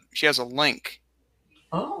has a link.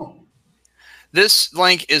 Oh. This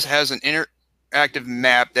link has an interactive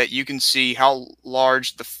map that you can see how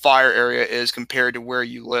large the fire area is compared to where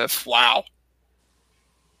you live. Wow.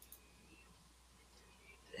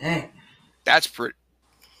 Dang. That's pretty.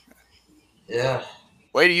 Yeah.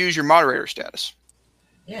 Way to use your moderator status.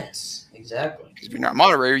 Yes, exactly. Because if you're not a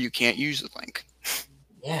moderator, you can't use the link.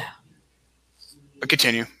 Yeah. But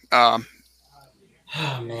continue. Oh,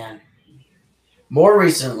 man. More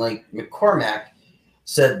recently, McCormack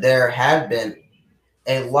said there had been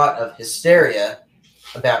a lot of hysteria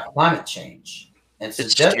about climate change. And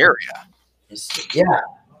Hysteria? Yeah.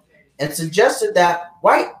 And suggested that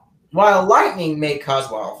while lightning may cause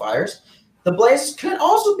wildfires, the blazes could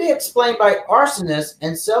also be explained by arsonists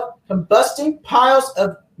and self-combusting piles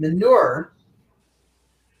of manure.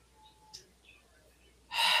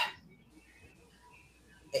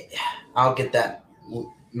 I'll get that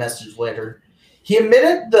message later. He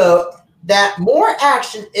admitted, though, that more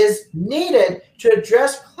action is needed to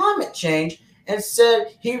address climate change and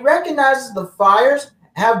said he recognizes the fires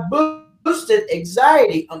have boosted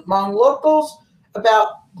anxiety among locals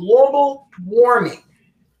about global warming.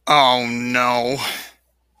 Oh no.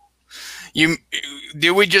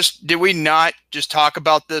 Did we not just talk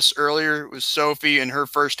about this earlier with Sophie and her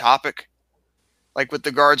first topic? Like with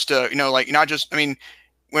regards to, with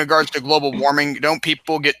regards to global warming, don't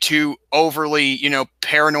people get too overly,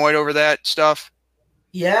 paranoid over that stuff?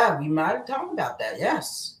 Yeah, we might have talked about that,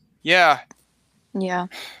 yes. Yeah. Yeah.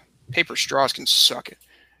 Paper straws can suck it.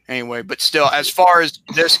 Anyway, but still, as far as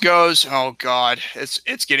this goes, oh God,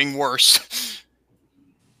 it's getting worse.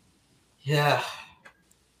 Yeah.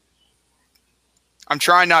 I'm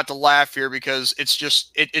trying not to laugh here because it's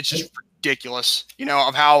just ridiculous,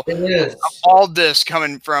 of how it is. Of all this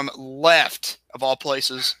coming from left of all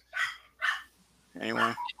places.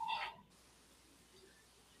 Anyway.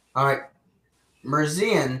 All right.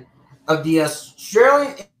 Merzian of the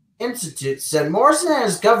Australian Institute said Morrison and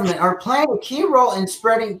his government are playing a key role in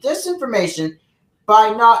spreading disinformation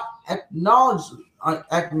by not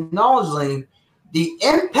acknowledging the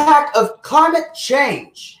impact of climate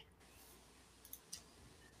change.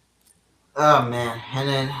 Oh, man. And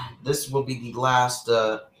then this will be the last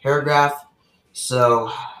paragraph.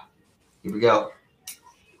 So here we go.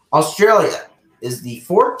 Australia is the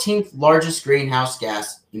 14th largest greenhouse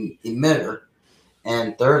gas emitter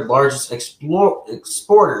and third largest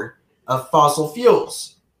exporter of fossil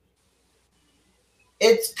fuels.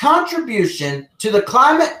 Its contribution to the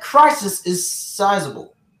climate crisis is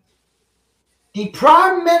sizable. The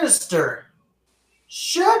Prime Minister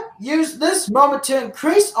should use this moment to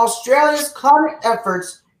increase Australia's climate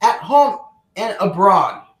efforts at home and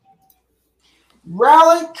abroad.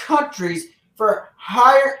 Rally countries for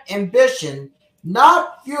higher ambition,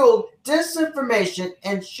 not fuel disinformation,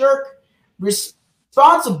 and shirk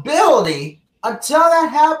responsibility. Until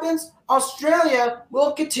that happens, Australia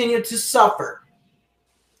will continue to suffer.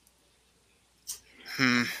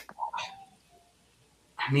 I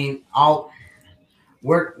mean,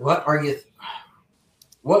 what are you?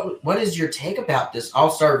 What is your take about this? I'll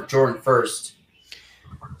start with Jordan first.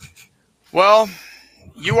 Well,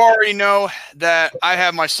 you already know that I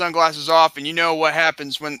have my sunglasses off, and you know what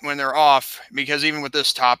happens when they're off, because even with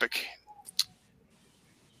this topic.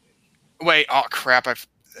 Wait, oh crap, it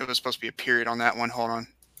was supposed to be a period on that one. Hold on.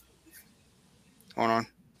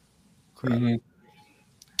 Crap. Mm-hmm.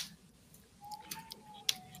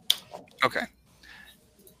 Okay.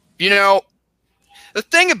 The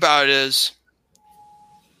thing about it is,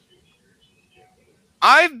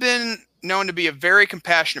 I've been known to be a very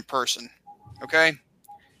compassionate person, okay?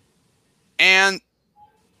 And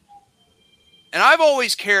I've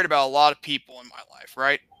always cared about a lot of people in my life,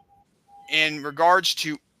 right? In regards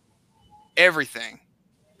to everything.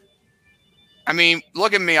 I mean,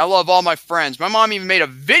 look at me. I love all my friends. My mom even made a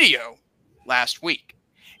video last week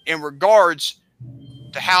in regards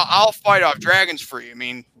to how I'll fight off dragons for you. I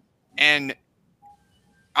mean,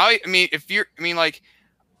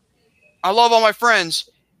 I love all my friends,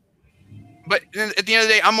 but at the end of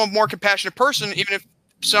the day, I'm a more compassionate person, even if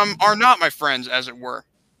some are not my friends, as it were.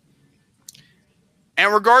 And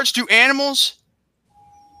in regards to animals,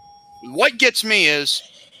 what gets me is,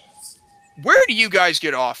 where do you guys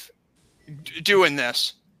get off doing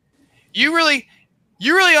this? You really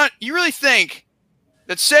think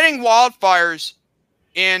that setting wildfires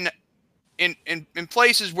in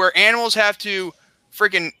places where animals have to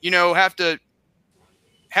freaking, have to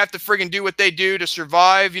friggin' do what they do to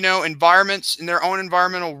survive, environments in their own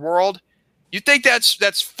environmental world. You think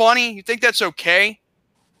that's funny? You think that's okay?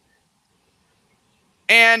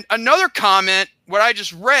 And another comment, what I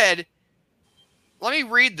just read, let me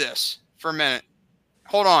read this for a minute.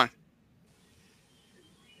 Hold on.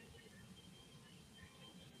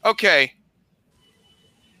 Okay.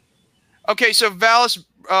 Okay, so Valis,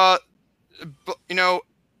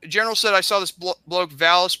 General said, I saw this bloke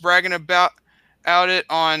Valis bragging about it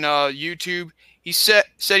on YouTube. He said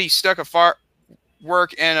he stuck a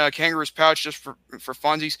firework in a kangaroo's pouch just for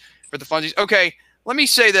funsies, for the funsies. Okay, let me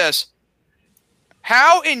say this.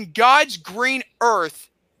 How in God's green earth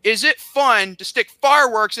is it fun to stick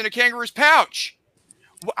fireworks in a kangaroo's pouch?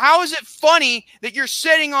 How is it funny that you're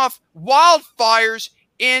setting off wildfires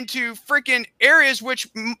into freaking areas which,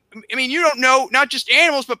 I mean, you don't know, not just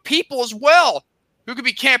animals, but people as well, who could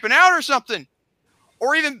be camping out or something?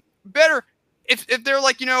 Or even better, if they're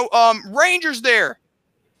like, rangers there.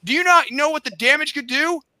 Do you not know what the damage could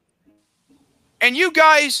do? And you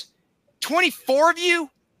guys, 24 of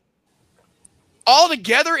you, all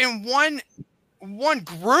together in one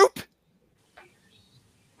group?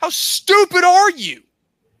 How stupid are you?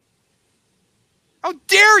 How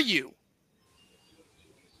dare you?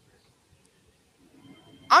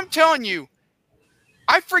 I'm telling you,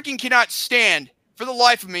 I freaking cannot stand for the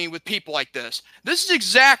life of me with people like this. This is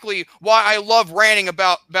exactly why I love ranting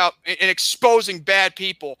about and exposing bad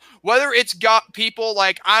people. Whether it's got people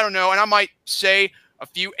like, I don't know, and I might say a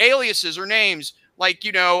few aliases or names, like,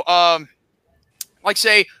 like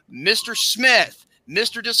say Mr. Smith,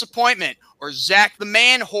 Mr. Disappointment, or Zach the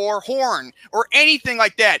Man Horn, or anything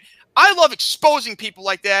like that. I love exposing people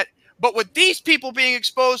like that, but with these people being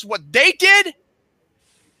exposed, what they did,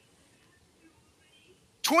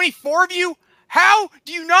 24 of you, how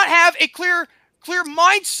do you not have a clear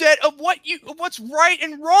mindset of what's right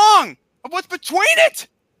and wrong, of what's between it?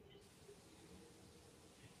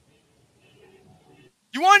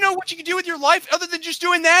 You want to know what you can do with your life other than just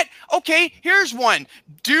doing that? Okay, here's one.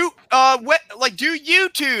 Do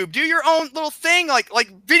YouTube. Do your own little thing, like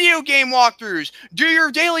video game walkthroughs. Do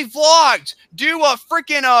your daily vlogs. Do a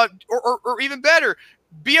freaking or even better,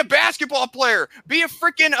 be a basketball player. Be a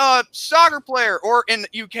freaking soccer player, or in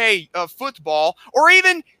the UK football, or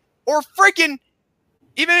even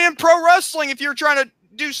in pro wrestling. If you're trying to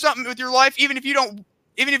do something with your life, even if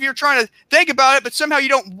you're trying to think about it, but somehow you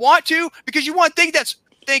don't want to, because you want to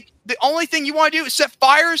think the only thing you want to do is set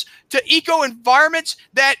fires to eco environments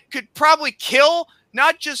that could probably kill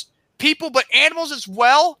not just people but animals as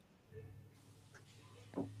well.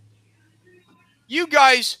 You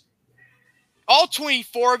guys, all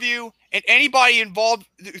 24 of you, and anybody involved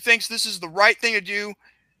who thinks this is the right thing to do,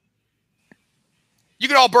 you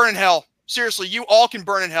can all burn in hell. Seriously, you all can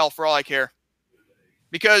burn in hell for all I care.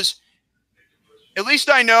 Because at least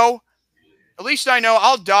I know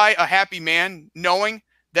I'll die a happy man knowing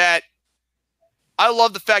that I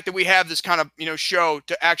love the fact that we have this kind of, show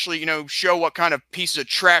to actually, show what kind of pieces of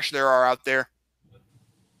trash there are out there.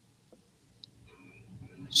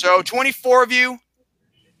 So 24 of you,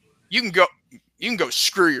 you can go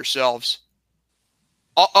screw yourselves.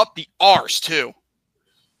 Up the arse too.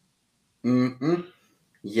 Mm-hmm.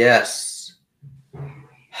 Yes.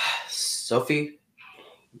 Sophie?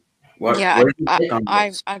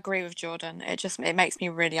 I agree with Jordan. It makes me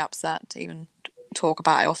really upset to even talk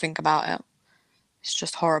about it or think about it. It's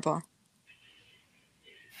just horrible.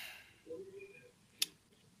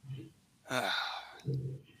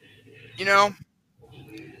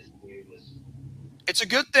 It's a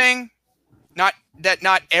good thing not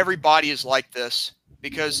everybody is like this,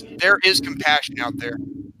 because there is compassion out there.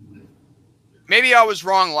 Maybe I was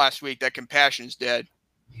wrong last week that compassion is dead.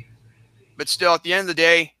 But still, at the end of the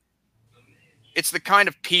day, it's the kind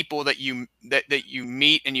of people that you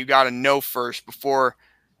meet and you got to know first before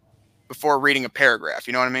reading a paragraph.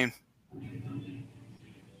 You know what I mean?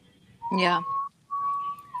 Yeah.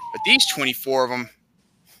 But these 24 of them,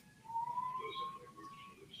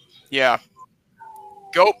 yeah.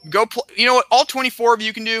 Go. You know what? All 24 of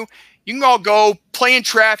you can do. You can all go play in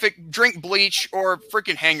traffic, drink bleach, or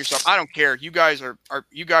freaking hang yourself. I don't care. You guys are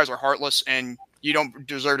heartless, and you don't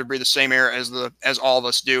deserve to breathe the same air as all of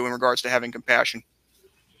us do in regards to having compassion.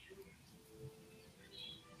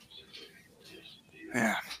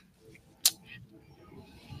 Yeah.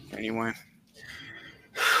 Anyway.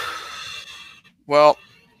 Well,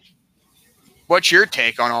 What's your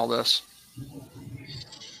take on all this?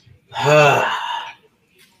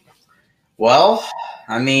 Well,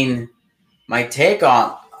 I mean, my take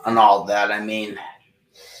on all that, I mean,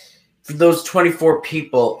 for those 24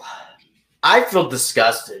 people, I feel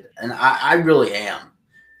disgusted, and I really am.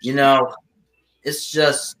 You know, it's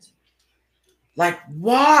just like,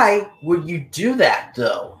 why would you do that,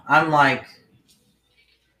 though? I'm like,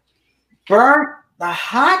 burn the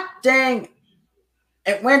hot dang,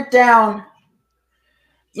 it went down,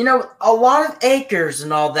 you know, a lot of acres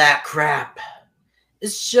and all that crap.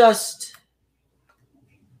 It's just,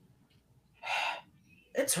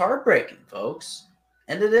 it's heartbreaking, folks.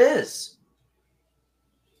 And it is.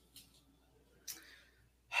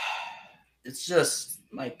 It's just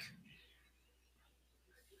like,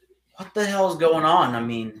 what the hell is going on? I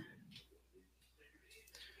mean,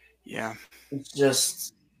 yeah, it's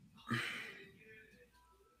just,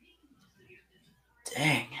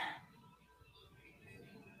 dang.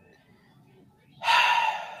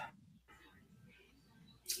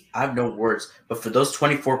 I have no words. But for those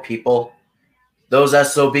 24 people, those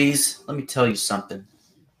SOBs, let me tell you something.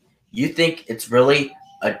 You think it's really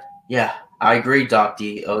a, yeah, I agree, Doc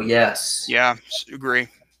D. Oh, yes. Yeah, agree.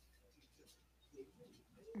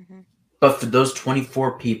 But for those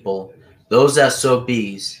 24 people, those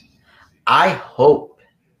SOBs, I hope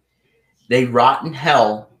they rot in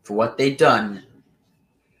hell for what they done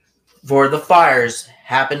for the fires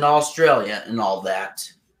happened in Australia and all that.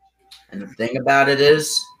 And the thing about it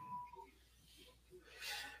is,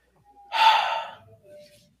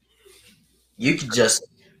 you could just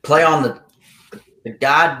play on the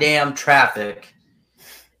goddamn traffic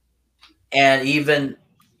and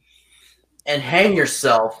hang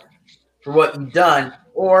yourself for what you've done,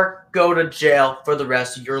 or go to jail for the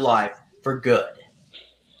rest of your life for good.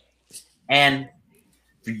 And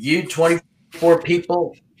for you 24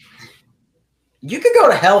 people, you could go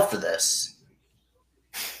to hell for this.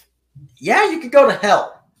 Yeah, you could go to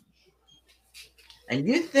hell. And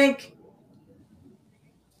you think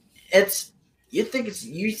it's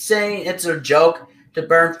you saying it's a joke to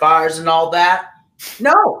burn fires and all that?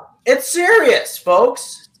 No, it's serious,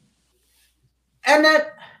 folks. And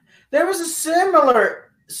that there was a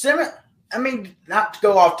similar I mean, not to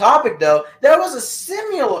go off topic though, there was a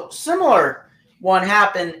similar one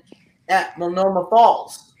happened at Multnomah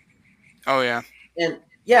Falls. Oh yeah. And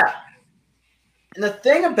yeah. And the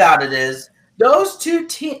thing about it is, those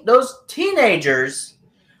teenagers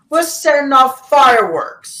was setting off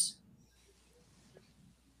fireworks.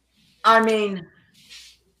 I mean,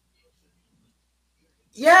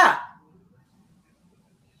 yeah.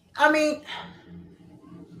 I mean,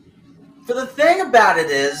 for the thing about it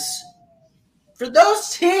is, for those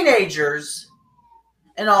teenagers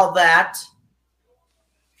and all that,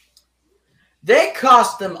 they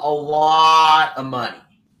cost them a lot of money.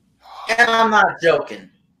 And I'm not joking.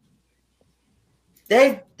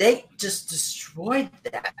 They just destroyed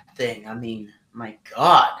that thing. I mean, my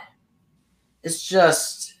God. It's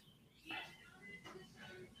just,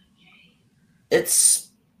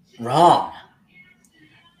 it's wrong.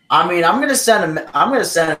 I mean, I'm gonna send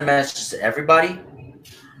a message to everybody.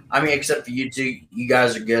 I mean, except for you two, you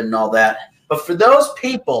guys are good and all that. But for those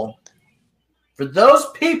people,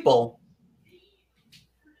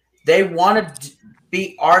 they want to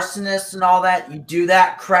be arsonists and all that. You do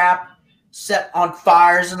that crap, set on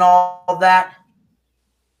fires and all that.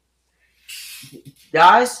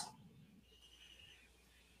 Guys,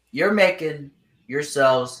 you're making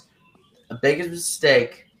yourselves the biggest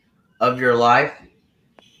mistake of your life.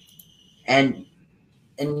 And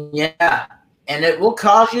yeah, and it will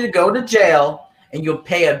cause you to go to jail, and you'll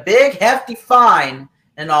pay a big hefty fine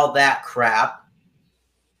and all that crap.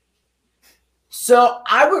 So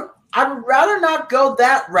I would rather not go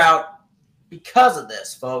that route because of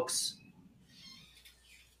this, folks.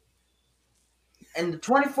 And the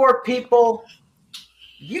 24 people,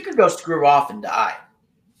 you could go screw off and die.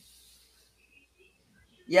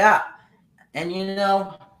 Yeah. And you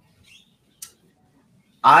know,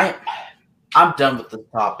 I'm done with this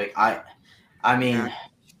topic. I mean,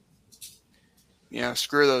 yeah,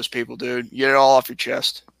 screw those people, dude. Get it all off your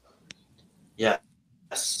chest. Yeah.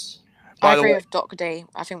 Yes. I agree with Dr. D.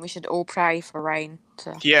 I think we should all pray for rain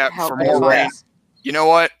to help for with more rain. fires. You know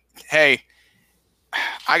what? Hey,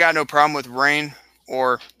 I got no problem with rain,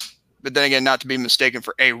 but then again, not to be mistaken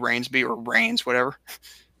for a Rainsby or Rains, whatever.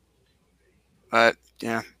 But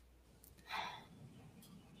yeah,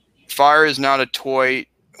 fire is not a toy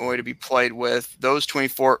to be played with. Those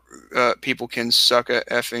 24 people can suck a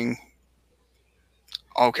effing.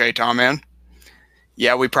 Okay, Tom, man.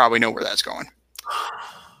 Yeah, we probably know where that's going.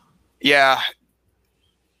 Yeah.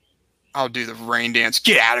 I'll do the rain dance.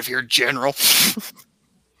 Get out of here, General.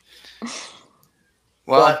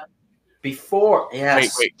 Well, but before,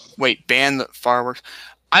 yes. Wait. Ban the fireworks.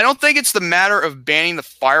 I don't think it's the matter of banning the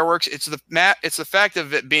fireworks. It's the fact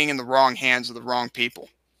of it being in the wrong hands of the wrong people.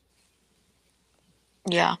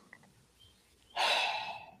 Yeah.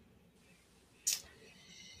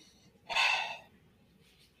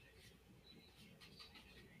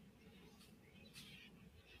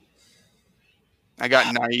 I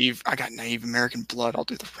got naive American blood. I'll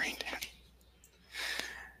do the rain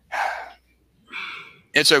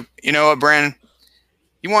dance. You know what, Brandon?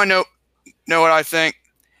 You want to know what I think?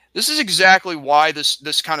 This is exactly why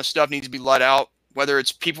this kind of stuff needs to be let out. Whether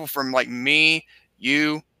it's people from like me,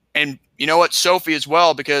 you, and you know what, Sophie as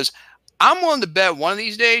well, because I'm willing to bet one of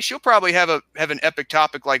these days she'll probably have an epic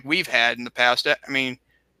topic like we've had in the past. I mean,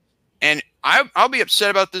 and I'll be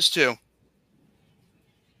upset about this too.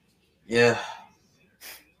 Yeah.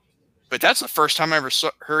 But that's the first time I ever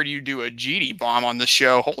heard you do a GD bomb on this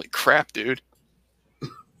show. Holy crap, dude.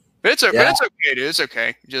 But it's okay, dude. It's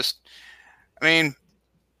okay. Just, I mean,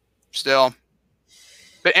 still.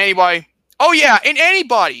 But anybody. Oh, yeah. And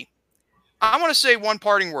anybody. I want to say one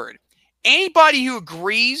parting word. Anybody who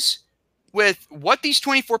agrees with what these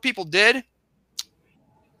 24 people did,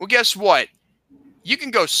 well, guess what? You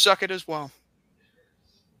can go suck it as well.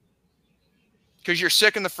 Because you're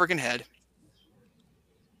sick in the freaking head.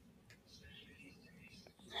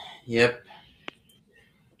 Yep.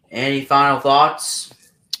 Any final thoughts?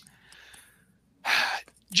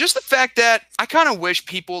 Just the fact that I kind of wish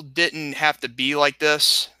people didn't have to be like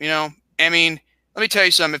this, you know? I mean, let me tell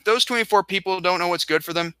you something. If those 24 people don't know what's good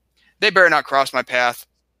for them, they better not cross my path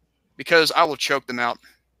because I will choke them out.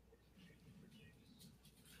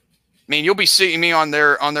 I mean, you'll be seeing me on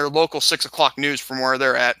their local 6 o'clock news from where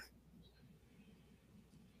they're at.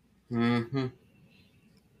 Mm-hmm.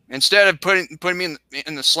 Instead of putting me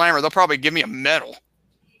in the slammer, they'll probably give me a medal.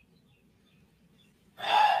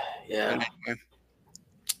 Yeah.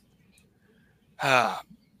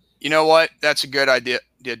 You know what? That's a good idea,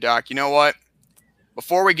 Doc. You know what?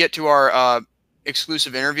 Before we get to our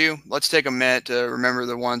exclusive interview, let's take a minute to remember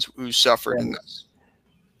the ones who suffered in this.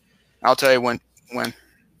 I'll tell you when.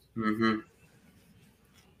 Mm-hmm.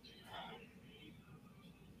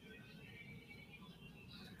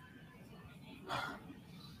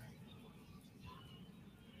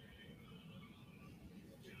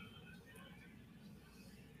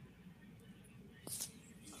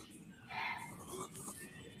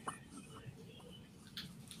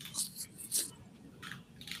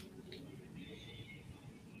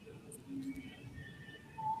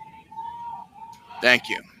 Thank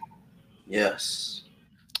you. Yes.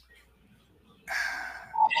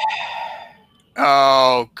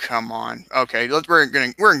 Oh, come on. Okay, we're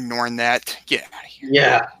ignoring that. Get out of here.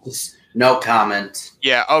 Yeah. Just no comment.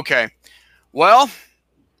 Yeah. Okay. Well,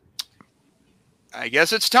 I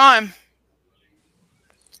guess it's time.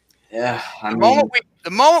 Yeah.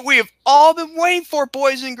 The moment we have all been waiting for,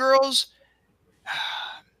 boys and girls.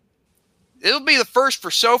 It'll be the first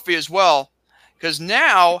for Sophie as well, because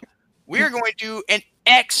now we are going to do an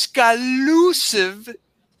exclusive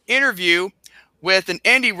interview with an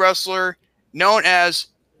indie wrestler known as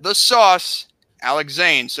The Sauce, Alex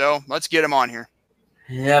Zayne. So let's get him on here.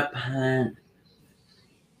 Yep. It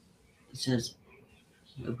says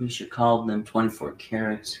we should call them 24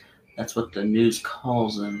 carats. That's what the news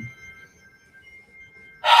calls them.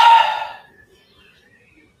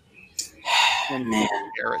 Man.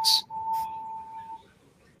 Carrots.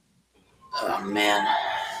 Oh, man.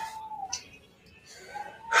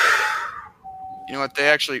 You know what?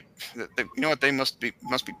 They must be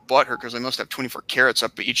butthurt because they must have 24 carats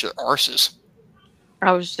up each of their arses.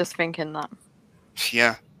 I was just thinking that.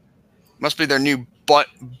 Yeah. Must be their new butt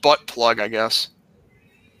plug, I guess.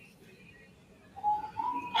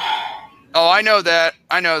 Oh, I know that.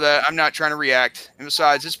 I'm not trying to react. And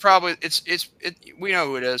besides, we know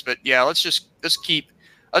who it is, but yeah, let's keep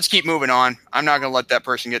moving on. I'm not going to let that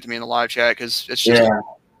person get to me in the live chat because it's just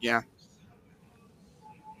yeah.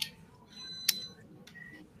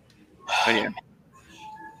 But yeah.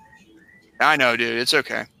 I know, dude. It's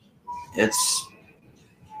okay.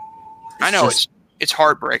 I know it's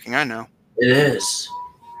heartbreaking. I know. It is.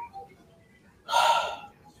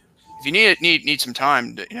 If you need some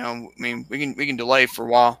time, I mean, we can delay for a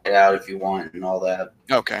while. Get out if you want and all that.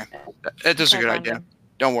 Okay, that's a good idea.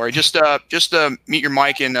 Don't worry. Just mute your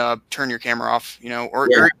mic and turn your camera off. Or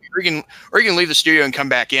you can leave the studio and come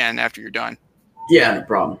back in after you're done. Yeah, no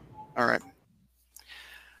problem. All right.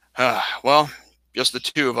 Well, just the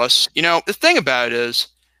two of us. The thing about it is,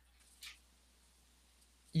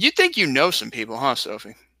 you think you know some people, huh,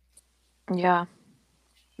 Sophie? Yeah. I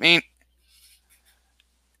mean,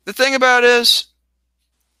 the thing about it is,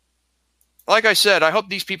 like I said, I hope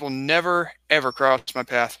these people never, ever cross my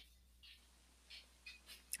path.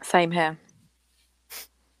 Same here.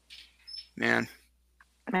 Man.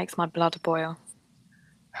 Makes my blood boil.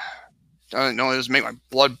 Doesn't only does make my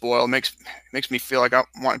blood boil, makes me feel like I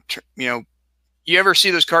want to, you ever see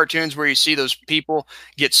those cartoons where you see those people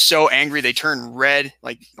get so angry they turn red,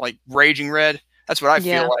 like raging red? That's what I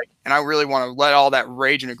feel like. And I really want to let all that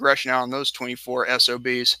rage and aggression out on those 24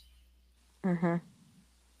 SOBs. Mm-hmm.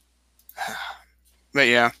 But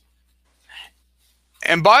yeah.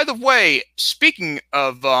 And by the way, speaking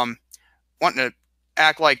of wanting to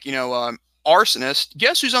act like, arsonist,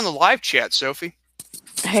 guess who's on the live chat, Sophie?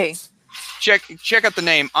 Hey. Check out the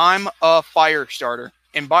name. I'm a fire starter.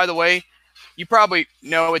 And by the way, you probably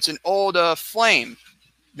know it's an old flame,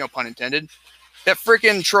 no pun intended. That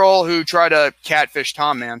freaking troll who tried to catfish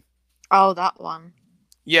Tom, man. Oh, that one.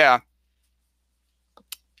 Yeah.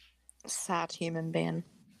 Sad human being.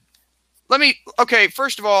 Okay,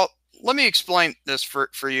 first of all, let me explain this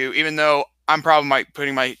for you, even though I'm probably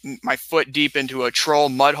putting my foot deep into a troll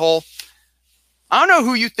mud hole. I don't know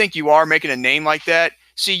who you think you are making a name like that.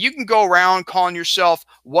 See, you can go around calling yourself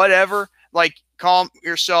whatever, like call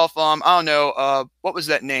yourself, I don't know, what was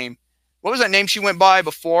that name? What was that name she went by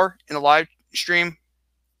before in the live stream?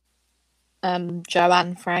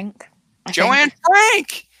 Joanne Frank. Joanne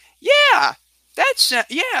Frank! Yeah! That's,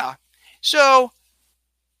 yeah. So,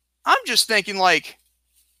 I'm just thinking, like,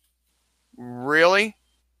 really?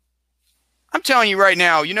 I'm telling you right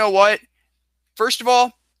now, you know what? First of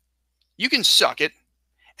all, you can suck it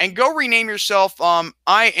and go rename yourself.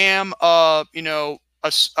 I am, a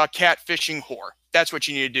catfishing whore. That's what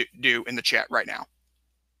you need to do in the chat right now.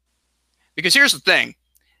 Because here's the thing.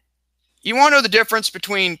 You want to know the difference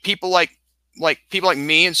between people like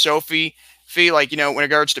me and Sophie, like, in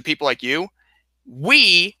regards to people like you?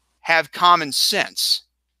 We have common sense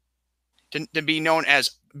to be known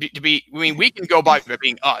as, we can go by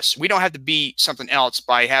being us. We don't have to be something else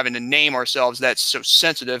by having to name ourselves that's so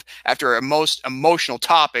sensitive after a most emotional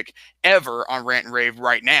topic ever on Rant and Rave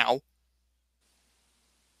right now.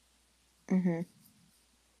 Mm-hmm.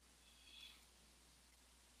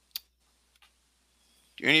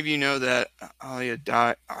 Do any of you know that Alia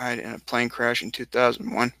died in a plane crash in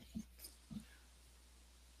 2001?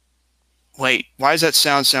 Wait, why does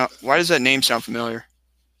that name sound familiar?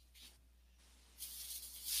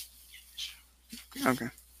 Okay.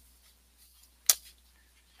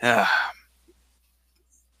 But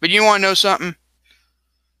you want to know something?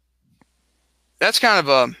 That's kind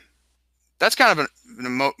of an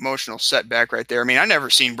emotional setback right there. I mean, I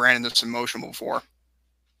never seen Brandon this emotional before.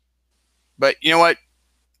 But you know what?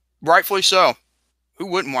 Rightfully so. Who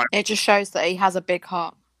wouldn't want it? It just shows that he has a big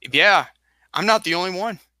heart. Yeah. I'm not the only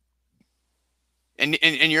one. And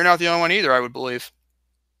you're not the only one either, I would believe.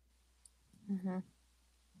 Mm-hmm.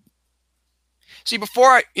 See,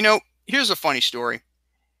 before here's a funny story.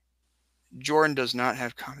 Jordan does not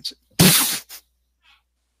have common sense.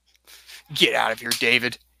 Get out of here,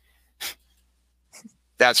 David.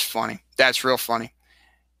 That's funny. That's real funny.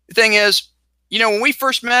 The thing is, when we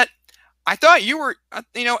first met, I thought you were, at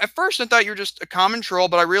first I thought you were just a common troll,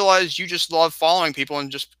 but I realized you just love following people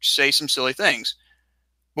and just say some silly things.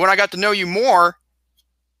 But when I got to know you more,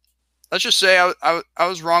 let's just say I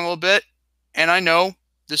was wrong a little bit, and I know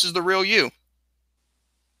this is the real you.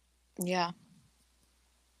 Yeah.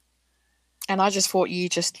 And I just thought you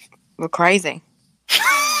just were crazy.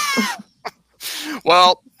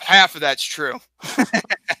 Well, half of that's true.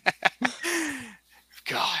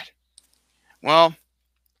 God. Well,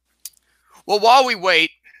 while we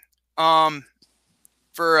wait for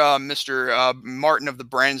Mr. Martin of the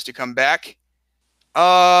Brands to come back,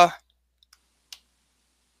 I'm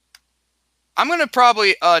going to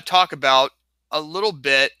probably talk about a little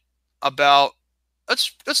bit about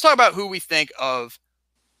let's talk about who we think of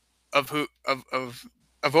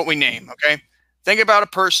what we name, okay? Think about a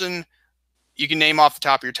person you can name off the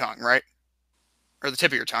top of your tongue, right? Or the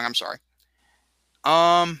tip of your tongue, I'm sorry.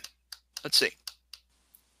 Let's see.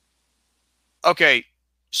 Okay,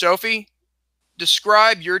 Sophie,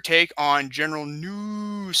 describe your take on General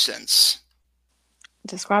Nuisance.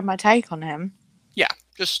 Describe my take on him? Yeah,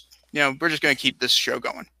 just, we're just going to keep this show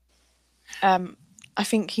going. I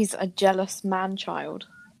think he's a jealous man-child.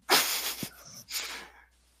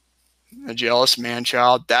 A jealous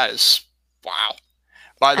man-child? That is, wow.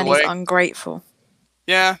 By the way, he's ungrateful.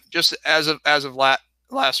 Yeah, just as of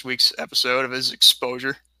last week's episode of his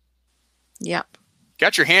exposure. Yep.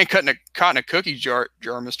 Got your hand caught in a cookie jar,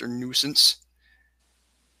 Mr. Nuisance.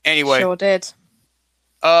 Anyway. Sure did.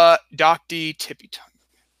 Doc D Tippy Tongue.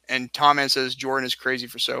 And Tom Man says Jordan is crazy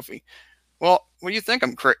for Sophie. Well, what do you think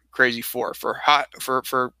I'm crazy for?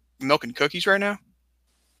 For milk and cookies right now?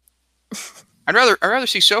 I'd rather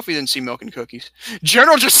see Sophie than see milk and cookies.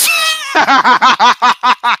 General just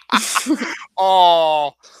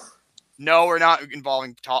Oh no, we're not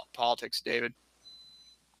involving politics, David.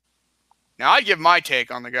 Now I'd give my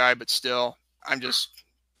take on the guy, but still, I'm just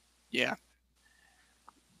yeah.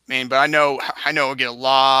 Man, but I know we'll get a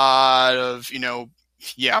lot of,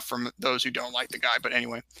 from those who don't like the guy. But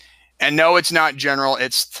anyway. And no, it's not general.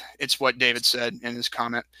 It's what David said in his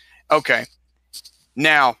comment. Okay.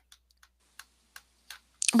 Now.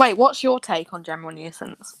 Wait, what's your take on General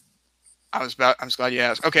Nuisance? I was glad you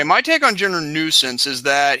asked. Okay, my take on General Nuisance is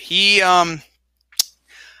that he's a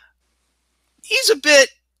bit,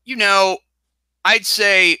 I'd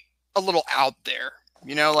say a little out there.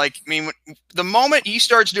 The moment he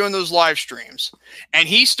starts doing those live streams and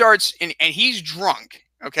he starts and he's drunk,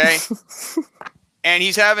 okay? And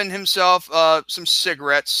he's having himself some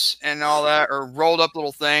cigarettes and all that, or rolled up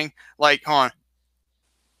little thing. Like, hold on.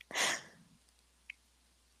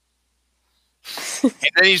 And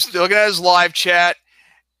then he's looking at his live chat.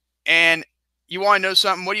 And you want to know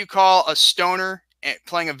something? What do you call a stoner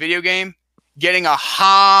playing a video game? Getting a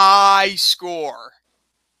high score.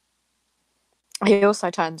 He also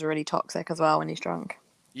turns really toxic as well when he's drunk.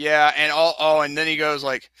 Yeah, and and then he goes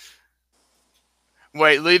like,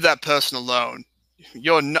 "Wait, leave that person alone.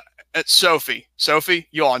 You're Sophie,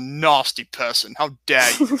 you're a nasty person. How dare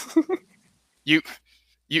you?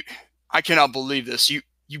 I cannot believe this. You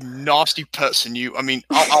nasty person.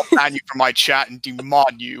 I'll ban you from my chat and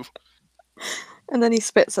demod you." And then he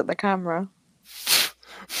spits at the camera.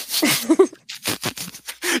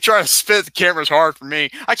 Trying to spit at the camera's hard for me.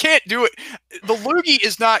 I can't do it. The loogie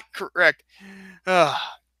is not correct.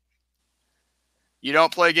 You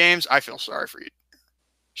don't play games? I feel sorry for you.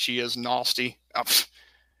 She is nasty. Oh,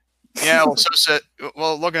 yeah,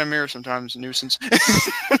 well, look in a mirror sometimes, a nuisance.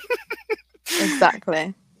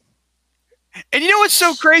 Exactly. And you know what's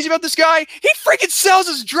so crazy about this guy? He freaking sells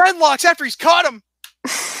his dreadlocks after he's caught them.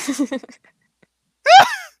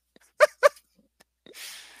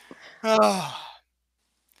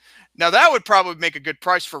 Now that would probably make a good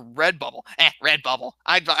price for Redbubble. Redbubble.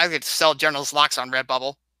 I could sell General's locks on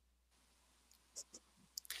Redbubble.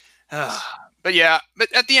 But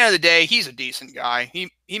at the end of the day, he's a decent guy.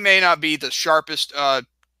 He may not be the sharpest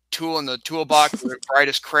tool in the toolbox, or the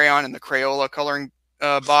brightest crayon in the Crayola coloring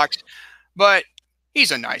box, but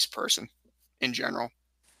he's a nice person in general.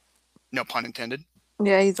 No pun intended.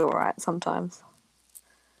 Yeah, he's all right sometimes.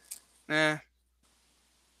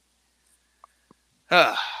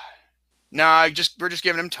 Nah, we're just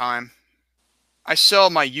giving him time. I sell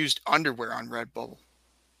my used underwear on Redbubble.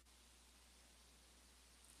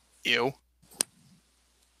 Ew.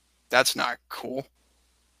 That's not cool.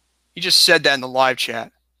 He just said that in the live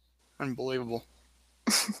chat. Unbelievable.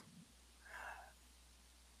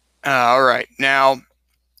 All right. Now,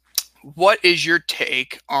 what is your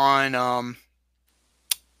take on...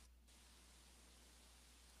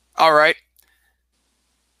 All right.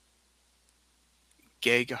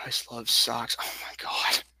 Gay guys love socks. Oh, my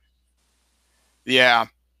God. Yeah.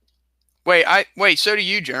 Wait, so do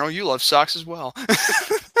you, General. You love socks as well.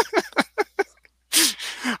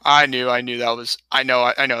 I knew that was... I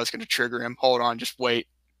know it's going to trigger him. Hold on. Just wait.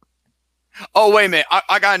 Oh, wait a minute.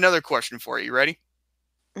 I got another question for you. You ready?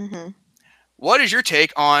 Mm-hmm. What is your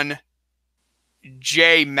take on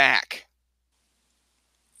J Mac?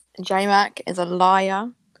 J Mac is a liar,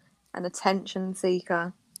 an attention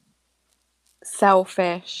seeker,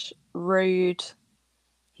 selfish, rude.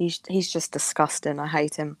 He's just disgusting. I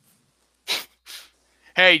hate him.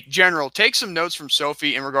 Hey, General, take some notes from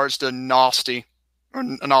Sophie in regards to nasty, or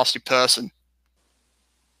a nasty person.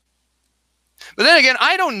 But then again,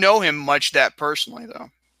 I don't know him much that personally, though.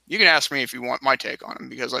 You can ask me if you want my take on him,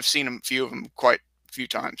 because I've seen a few of them quite a few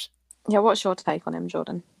times. Yeah, what's your take on him,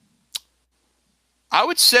 Jordan? I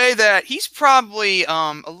would say that he's probably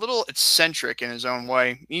a little eccentric in his own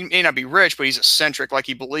way. He may not be rich, but he's eccentric, like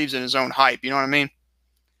he believes in his own hype. You know what I mean?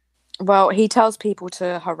 Well, he tells people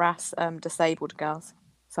to harass disabled girls,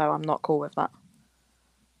 so I'm not cool with that.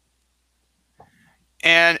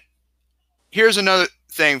 And here's another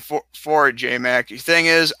thing for J-Mac. The thing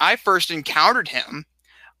is, I first encountered him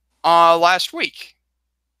last week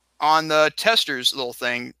on the Testers little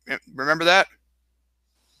thing. Remember that?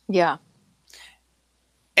 Yeah.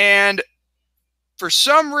 And for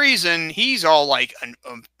some reason, he's all like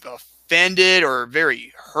offended or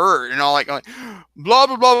very hurt and all like blah,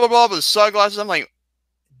 blah, blah, blah, blah, with sunglasses. I'm like,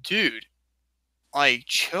 dude, Like,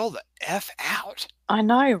 chill the F out. I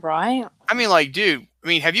know, right? I mean, like, dude,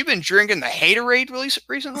 have you been drinking the Haterade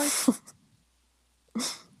recently?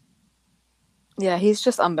 Yeah, he's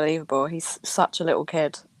just unbelievable. He's such a little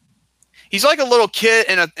kid. He's like a little kid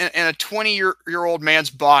in a 20-year-old man's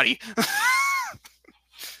body.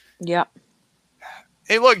 Yep.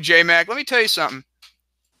 Hey, look, J-Mac, let me tell you something.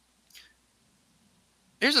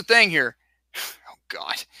 Here's the thing here. Oh,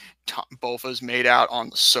 God. Tom Bofa's made out on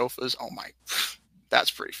the sofas. Oh, my.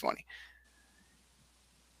 That's pretty funny.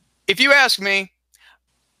 If you ask me,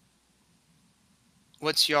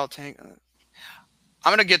 what's y'all think? I'm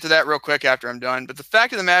going to get to that real quick after I'm done. But the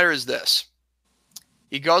fact of the matter is this.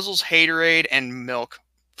 He guzzles Haterade and milk.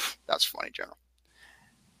 That's funny, General.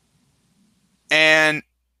 And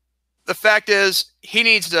the fact is, he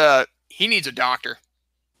needs a doctor.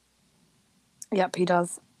 Yep, he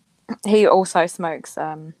does. He also smokes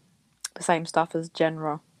the same stuff as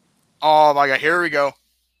General. Oh my God! Here we go.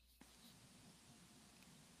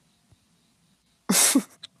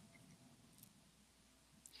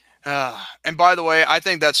 And by the way, I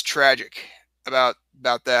think that's tragic about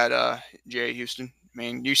that, Jay Houston. I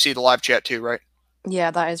mean, you see the live chat too, right?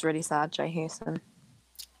 Yeah, that is really sad, Jay Houston.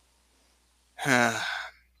 And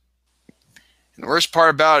the worst part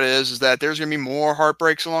about it is that there's going to be more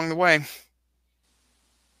heartbreaks along the way.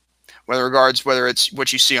 Whether it's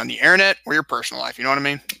what you see on the internet or your personal life, you know what I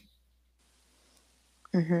mean?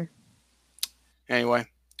 Mm-hmm. Anyway.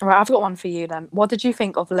 Right, I've got one for you then. What did you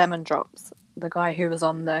think of Lemon Drops, the guy who was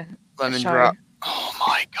on the Lemon show? Drop. Oh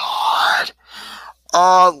my God.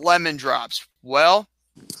 Lemon Drops. Well,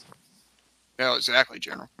 yeah, exactly,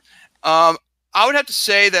 General. I would have to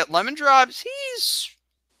say that Lemon Drops, he's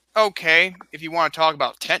okay if you want to talk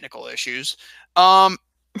about technical issues. You know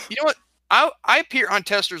what? I appear on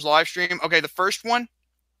Tester's live stream. Okay, the first one,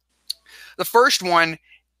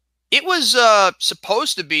 it was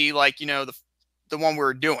supposed to be like, the one we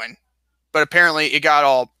were doing, but apparently it got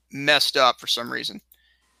all messed up for some reason.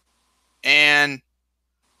 And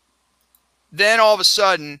then all of a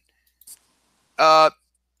sudden,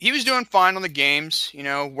 he was doing fine on the games,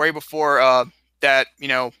 way before that,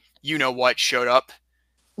 what showed up.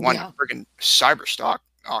 Wanted to freaking cyberstalk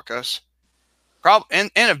us.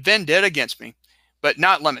 And a vendetta against me, but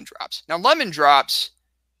not Lemon Drops. Now, Lemon Drops,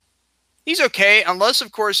 he's okay, unless,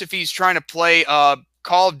 of course, if he's trying to play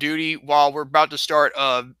Call of Duty while we're about to start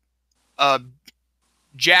a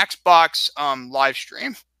Jaxbox live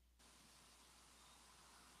stream.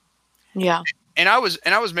 Yeah. And I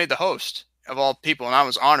was made the host of all people, and I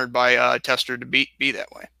was honored by Tester to be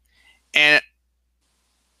that way. And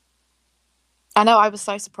I know, I was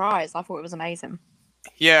so surprised. I thought it was amazing.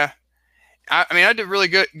 Yeah. I did really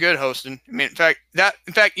good hosting. In fact,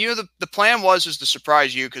 the plan was to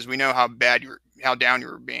surprise you because we know how down you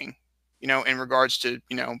were being, in regards to,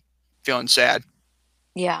 feeling sad.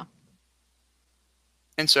 Yeah.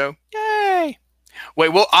 And so, yay. Wait,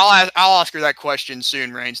 well, I'll ask her that question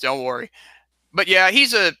soon, Reigns. Don't worry. But yeah,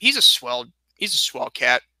 he's a swell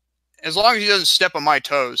cat. As long as he doesn't step on my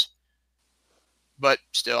toes. But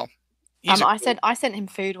still. I sent him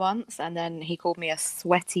food once, and then he called me a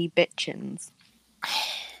sweaty bitchins.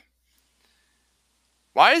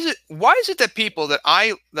 Why is it that people that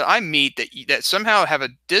I meet that somehow have a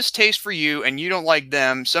distaste for you and you don't like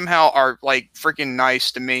them somehow are like freaking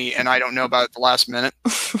nice to me and I don't know about it at the last minute?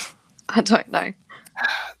 I don't know.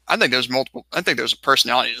 I think there's a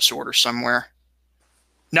personality disorder somewhere.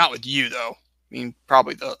 Not with you though.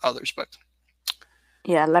 Probably the others, but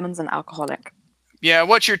yeah, Lemon's an alcoholic. Yeah,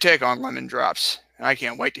 what's your take on Lemon Drops? I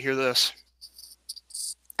can't wait to hear this.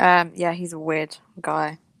 Yeah, he's a weird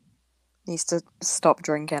guy. Needs to stop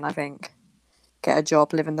drinking, I think. Get a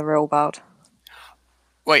job, live in the real world.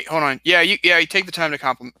 Wait, hold on. Yeah, you take the time to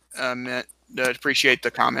compliment, to appreciate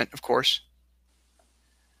the comment, of course.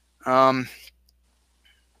 But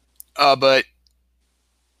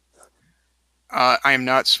I am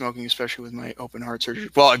not smoking, especially with my open heart surgery.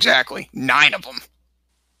 Well, exactly, 9 of them.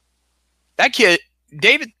 That kid,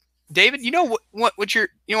 David, you know what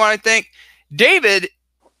I think? David,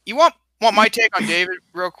 you want my take on David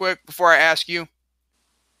real quick before I ask you?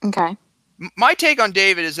 Okay. My take on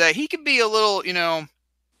David is that he could be a little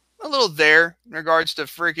there in regards to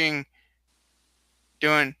freaking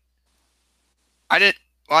doing. I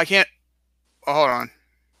can't. Oh, hold on.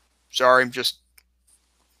 Sorry, I'm just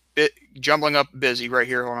jumbling up busy right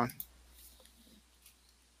here. Hold on.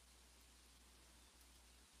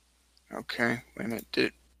 Okay, wait a minute.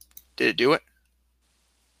 Did it do it?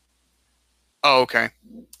 Oh, okay.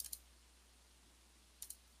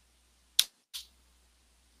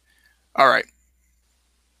 All right.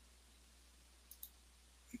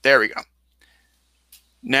 There we go.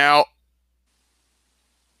 Now,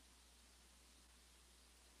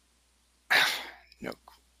 no.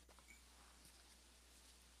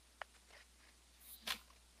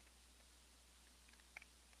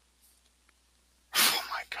 Oh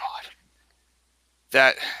my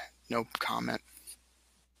God. No comment.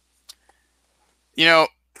 You know,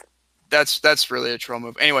 that's really a troll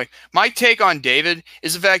move. Anyway, my take on David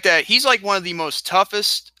is the fact that he's like one of the most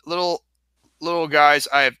toughest little guys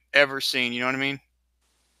I have ever seen. You know what I mean?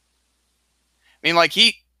 I mean, like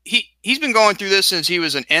he's been going through this since he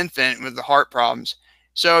was an infant with the heart problems.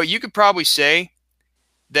 So you could probably say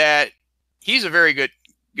that he's a very good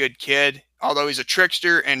kid, although he's a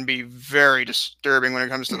trickster and be very disturbing when it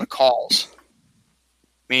comes to the calls.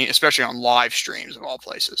 I mean, especially on live streams of all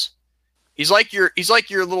places. He's like your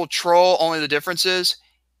little troll, only the difference is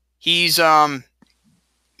he's not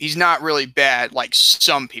really bad like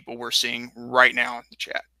some people we're seeing right now in the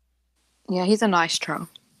chat. Yeah, he's a nice troll.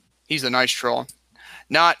 He's a nice troll.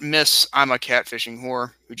 Not Miss I'm a catfishing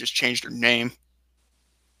whore who just changed her name.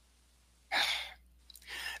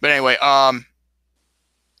 But anyway,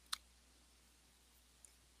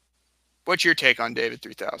 what's your take on David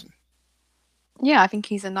 3000? Yeah, I think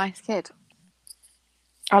he's a nice kid.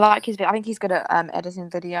 I like his. I think he's good at editing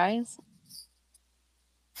videos,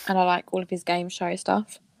 and I like all of his game show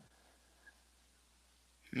stuff.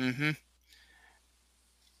 Mm-hmm.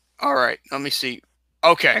 All right, let me see.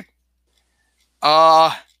 Okay.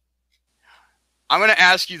 I'm gonna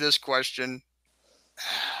ask you this question,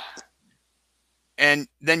 and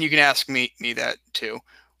then you can ask me that too.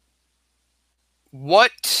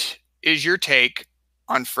 What is your take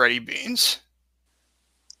on Freddie Beans?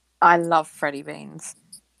 I love Freddie Beans.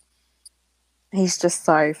 He's just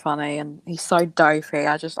so funny and he's so dopey.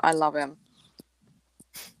 I love him.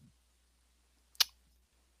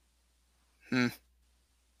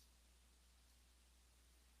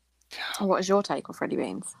 What is your take on Freddie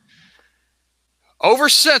Beans?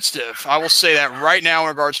 Oversensitive. I will say that right now in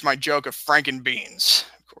regards to my joke of Franken Beans,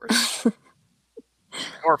 of course.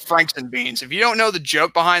 Or Franks and Beans. If you don't know the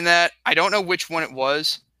joke behind that, I don't know which one it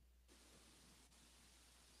was.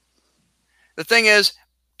 The thing is,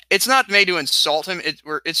 it's not made to insult him.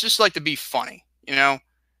 It's just like to be funny, you know? I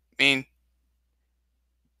mean,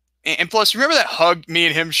 and plus, remember that hug me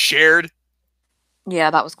and him shared?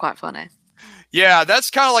 Yeah, that was quite funny. Yeah,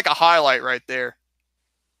 that's kind of like a highlight right there.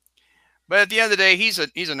 But at the end of the day, he's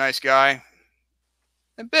a nice guy.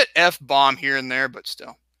 A bit F-bomb here and there, but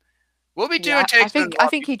still. We'll be doing takes. I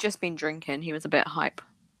think he'd just been drinking. He was a bit hype.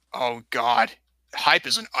 Oh God, hype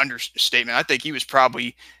is an understatement. I think he was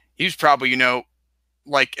probably, you know,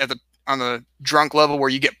 like on the drunk level where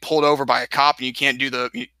you get pulled over by a cop and you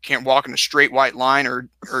can't walk in a straight white line or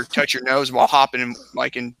touch your nose while hopping in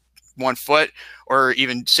 1 foot or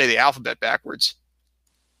even say the alphabet backwards.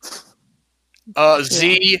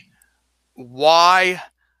 Z Y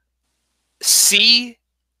C.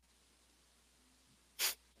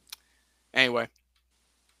 Anyway.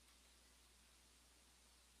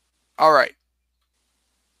 All right.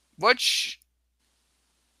 What's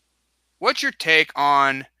your take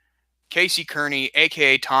on Casey Kearney,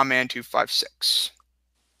 aka Tom Man 256?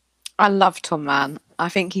 I love Tom Man. I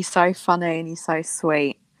think he's so funny and he's so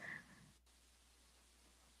sweet.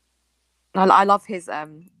 I love his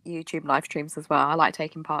YouTube live streams as well. I like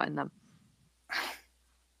taking part in them.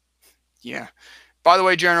 Yeah. By the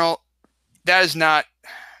way, General, that is not...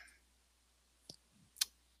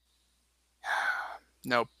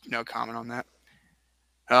 No comment on that.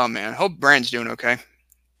 Oh, man. Hope Brand's doing okay.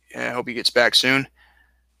 Yeah, I hope he gets back soon.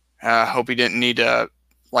 Hope he didn't need to,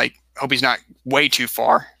 hope he's not way too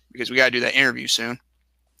far because we got to do that interview soon.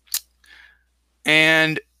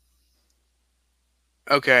 And,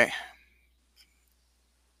 okay.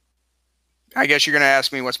 I guess you're going to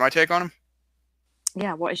ask me what's my take on him?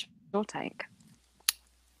 Yeah, what is your take?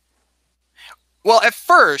 Well, at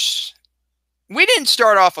first, we didn't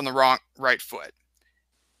start off on the right foot.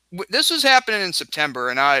 This was happening in September,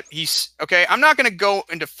 and he's okay. I'm not going to go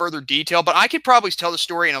into further detail, but I could probably tell the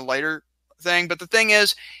story in a later thing. But the thing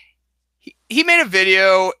is, he made a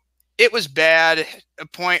video. It was bad, a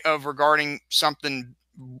point of regarding something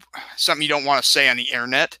you don't want to say on the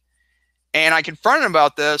internet. And I confronted him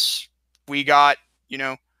about this. We got,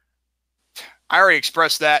 I already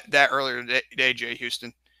expressed that earlier today, Jay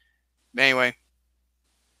Houston. Anyway,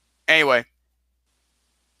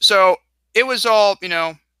 so it was all,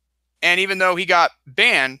 and even though he got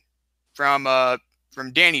banned from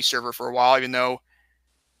Danny's server for a while, even though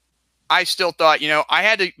I still thought, I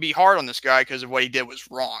had to be hard on this guy because of what he did was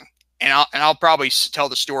wrong. And I'll probably tell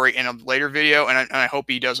the story in a later video, and I hope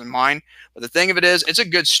he doesn't mind. But the thing of it is, it's a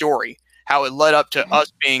good story. how it led up to us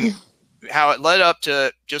being, how it led up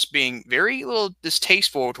to just being very little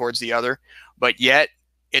distasteful towards the other, but yet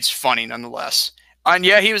it's funny nonetheless. And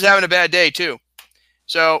yeah, he was having a bad day too.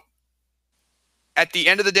 So at the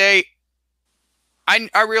end of the day,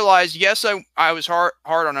 I realized, yes, I was hard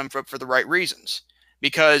on him for the right reasons,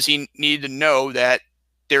 because he needed to know that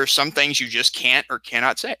there are some things you just can't or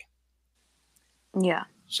cannot say. Yeah.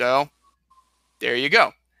 So there you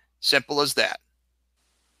go. Simple as that.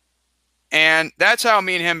 And that's how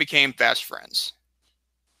me and him became fast friends.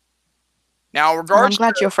 Now, regards I'm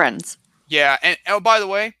glad you're friends. Yeah, and oh, by the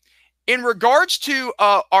way, in regards to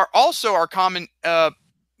our common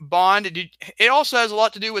bond, it also has a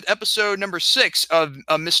lot to do with episode number 6 of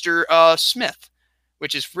Mr. Smith,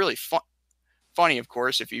 which is really funny, of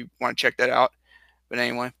course, if you want to check that out. But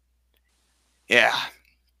anyway, yeah.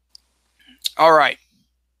 All right.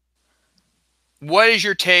 What is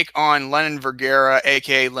your take on Lennon Vergara,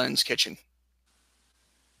 aka Lennon's Kitchen?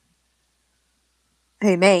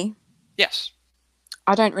 Who, me? Yes.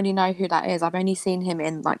 I don't really know who that is. I've only seen him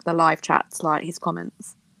in like the live chats, like his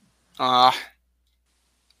comments. Well,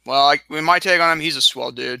 with my take on him, he's a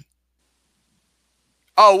swell dude.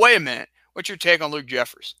 Oh, wait a minute. What's your take on Luke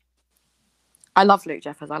Jeffers? I love Luke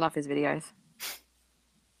Jeffers. I love his videos.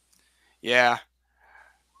 Yeah.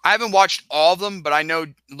 I haven't watched all of them, but I know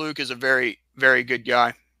Luke is a very, very good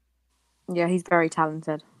guy. Yeah, he's very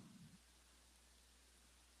talented.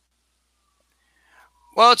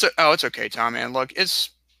 Well, it's okay, Tom, man. Look,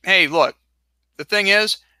 hey, look, the thing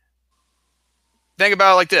is, think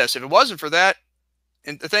about it like this. If it wasn't for that,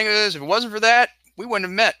 and the thing is, if it wasn't for that, we wouldn't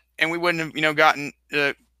have met, and we wouldn't have, gotten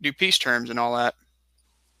to do peace terms and all that.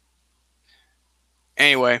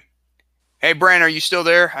 Anyway, hey, Brian, are you still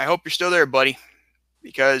there? I hope you're still there, buddy,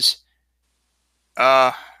 because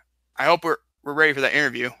I hope we're ready for that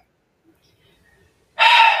interview.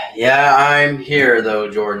 Yeah, I'm here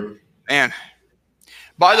though, Jordan. Man.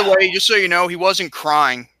 By the way, just so you know, he wasn't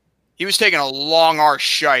crying. He was taking a long arse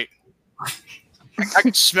shite. I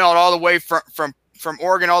could smell it all the way from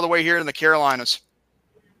Oregon all the way here in the Carolinas.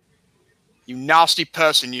 You nasty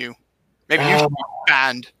person, you. Maybe you should be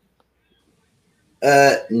banned.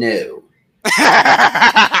 No.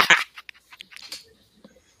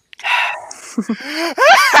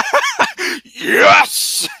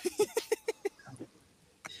 Yes!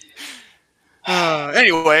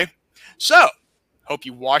 Anyway, so... Hope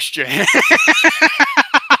you washed your hands.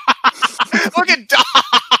 Look at Doc.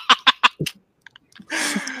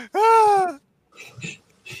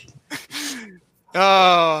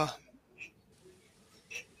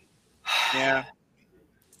 Yeah.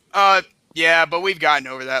 Yeah, but we've gotten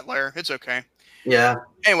over that layer. It's okay. Yeah.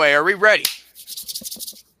 Anyway, are we ready?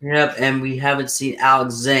 Yep, and we haven't seen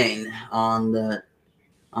Alex Zayne in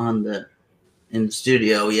the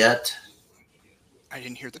studio yet. I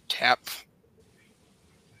didn't hear the tap.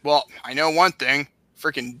 Well, I know one thing.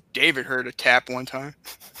 Freaking David heard a tap one time.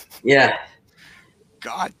 Yeah.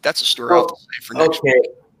 God, that's a story I'll have to say for next week. Okay.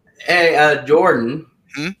 Hey, Jordan.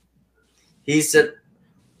 Hmm? He said,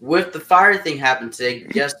 with the fire thing happened today,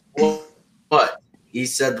 guess what? He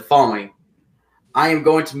said the following. I am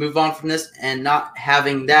going to move on from this and not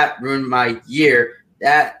having that ruin my year.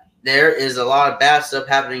 That there is a lot of bad stuff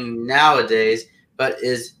happening nowadays, but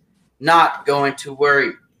is not going to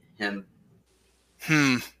worry him.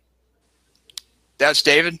 That's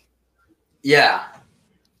David? Yeah.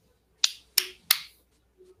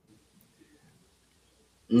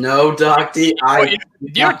 No, Doc D.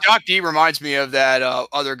 Doc D reminds me of that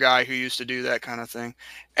other guy who used to do that kind of thing.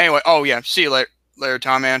 Anyway, oh yeah, see you later,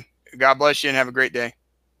 Tom, man. God bless you and have a great day.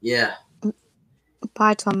 Yeah.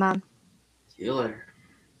 Bye, Tom, man. See you later.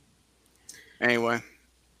 Anyway,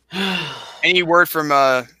 any word from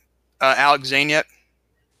Alex Zayne yet?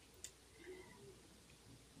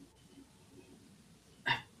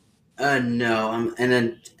 No. And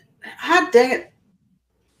then, dang it,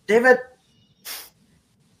 David.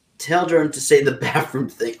 Tell Jordan to say the bathroom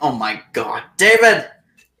thing. Oh my God, David.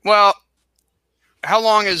 Well, how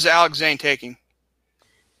long is Alex Zayne taking?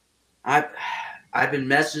 I've been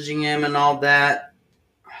messaging him and all that,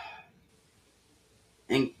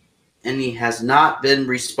 and he has not been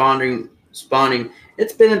responding.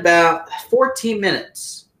 It's been about 14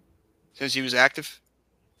 minutes Since he was active?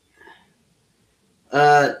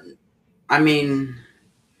 I mean,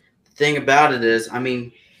 the thing about it is, I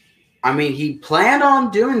mean, he planned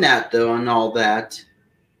on doing that, though, and all that.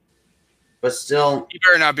 But still... You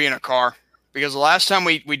better not be in a car. Because the last time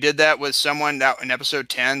we did that with someone that in episode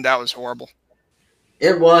 10, that was horrible.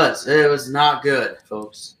 It was. It was not good,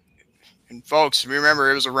 folks. And folks,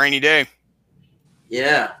 remember, it was a rainy day.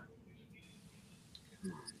 Yeah.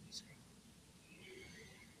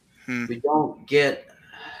 we don't get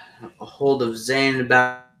a hold of Zayne in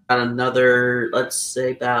about another, let's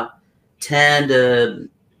say about 10 to,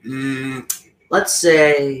 let's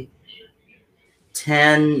say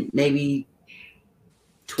 10, maybe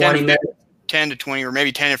 20 minutes. 10 to 20, or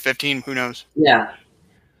maybe 10 or 15, who knows? Yeah.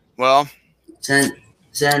 Well, send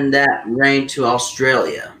that rain to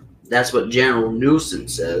Australia. That's what General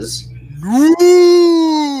Nuisance says.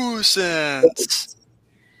 Nuisance.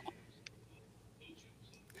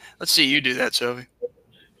 Let's see you do that, Sophie.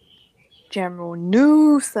 General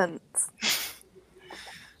Nuisance.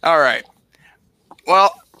 All right.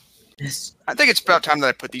 Well, Yes. I think it's about time that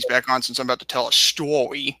I put these back on since I'm about to tell a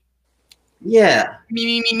story. Yeah.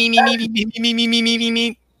 Me.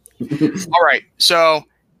 All right. So,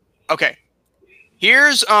 okay.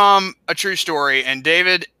 Here's a true story, and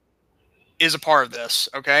David is a part of this,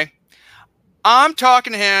 okay? I'm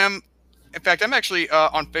talking to him. In fact, I'm actually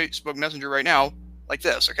on Facebook Messenger right now, like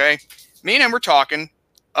this, okay? Me and him were talking,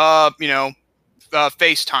 FaceTime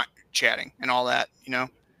chatting and all that,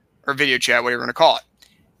 or video chat, whatever you want to call it.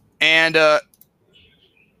 And,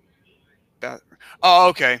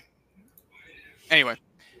 okay. Anyway.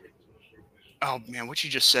 Oh, man, what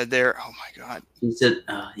you just said there. Oh, my God. He said,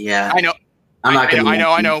 yeah. I know.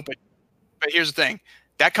 I know, but here's the thing.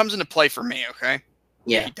 That comes into play for me, okay?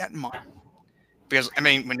 Yeah. Keep that in mind. Because, I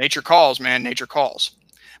mean, when nature calls, man, nature calls.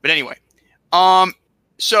 But anyway,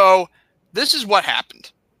 so this is what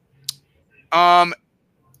happened. I'm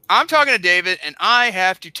talking to David, and I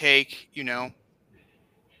have to take,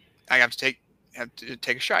 I have to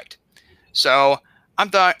take a shite. So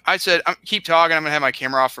I said, keep talking. I'm going to have my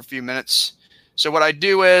camera off for a few minutes. So what I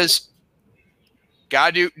do is,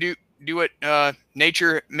 gotta do what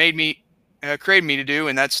nature made me, created me to do,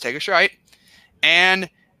 and that's take a shite. And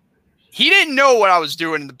he didn't know what I was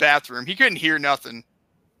doing in the bathroom. He couldn't hear nothing.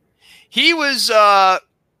 He was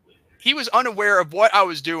unaware of what I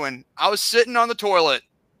was doing. I was sitting on the toilet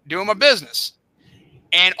doing my business.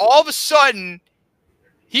 And all of a sudden,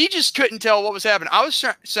 he just couldn't tell what was happening. I was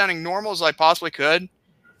sounding normal as I possibly could.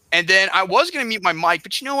 And then I was going to mute my mic,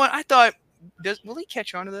 but you know what? I thought, will he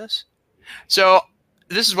catch on to this? So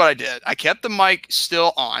this is what I did. I kept the mic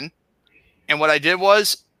still on. And what I did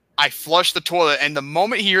was I flushed the toilet. And the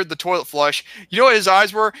moment he heard the toilet flush, you know what his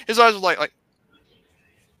eyes were? His eyes were like.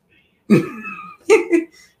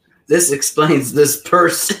 This explains this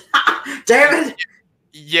person. Damn it.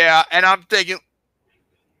 Yeah. And I'm thinking,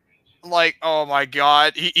 like, oh my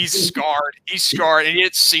God, he's scarred. He's scarred, and he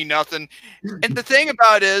didn't see nothing. And the thing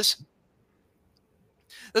about it is,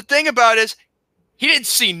 he didn't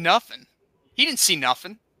see nothing. He didn't see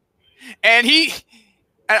nothing. And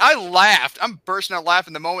I laughed. I'm bursting out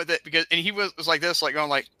laughing the moment that, and he was like this, like going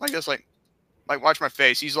like this, like watch my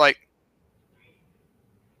face. He's like,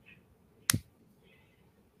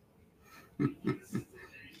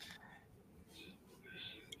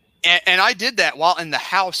 and I did that while in the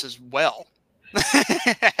house as well.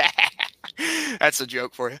 That's a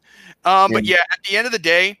joke for you. But yeah, at the end of the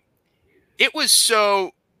day, it was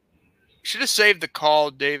so. Should have saved the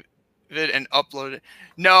call, David, and uploaded it.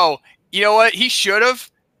 No, you know what? He should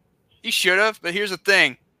have. But here's the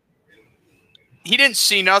thing. He didn't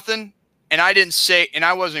see nothing, and I didn't say, and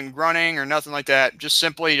I wasn't grunting or nothing like that. Just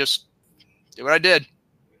simply did what I did.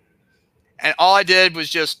 And all I did was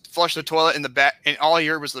just flush the toilet in the back, and all I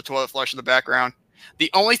heard was the toilet flush in the background.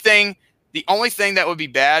 The only thing that would be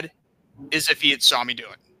bad is if he had saw me do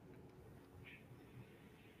it.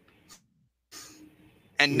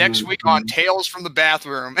 And next week on Tales from the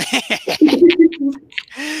Bathroom.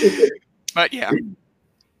 But yeah.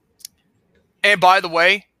 And by the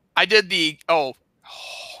way, I did the oh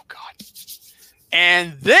God.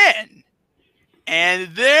 And then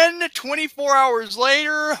 24 hours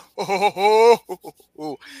later, you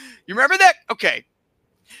remember that? Okay.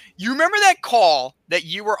 You remember that call that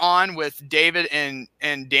you were on with David and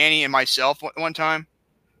Danny and myself one time?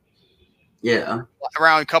 Yeah.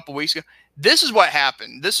 Around a couple weeks ago. This is what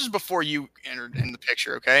happened. This is before you entered in the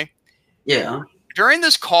picture, okay? Yeah. During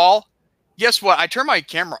this call, guess what? I turned my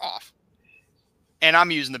camera off. And I'm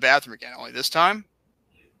using the bathroom again. Only this time,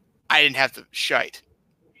 I didn't have to shite.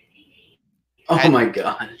 Oh my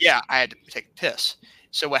God. Yeah, I had to take a piss.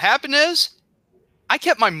 So what happened is, I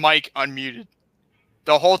kept my mic unmuted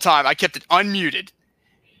the whole time. I kept it unmuted.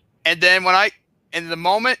 And then the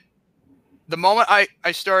moment I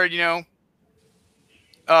started,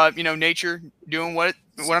 nature doing what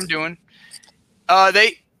I'm doing,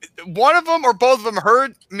 one of them or both of them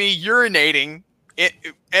heard me urinating, and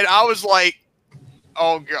I was like,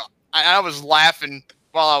 oh God, I was laughing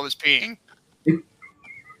while I was peeing. And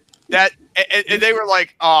they were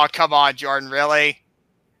like, oh, come on, Jordan, really?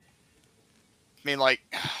 mean, like,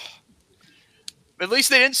 at least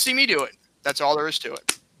they didn't see me do it. That's all there is to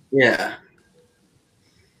it. Yeah.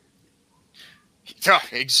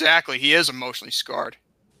 Exactly. He is emotionally scarred.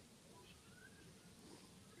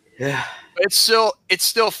 Yeah. It's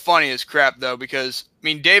still funny as crap, though, because, I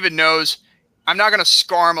mean, David knows I'm not going to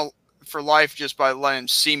scar him for life just by letting him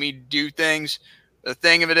see me do things. The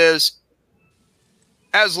thing of it is,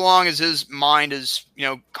 as long as his mind is,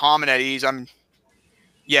 calm and at ease,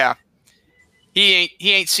 he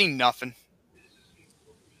ain't seen nothing.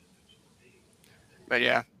 But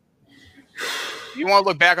yeah. If you want to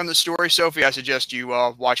look back on the story, Sophie, I suggest you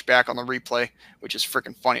watch back on the replay, which is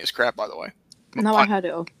freaking funny as crap, by the way. No, I heard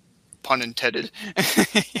it all. Pun intended.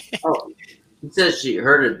 Oh, he says she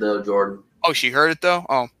heard it though, Jordan. Oh, she heard it though?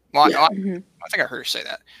 Oh, well, Yeah. I think I heard her say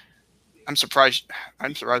that. I'm surprised I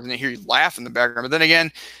didn't hear you laugh in the background. But then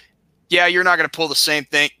again, yeah, you're not going to pull the same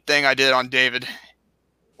thing I did on David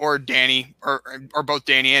or Danny or both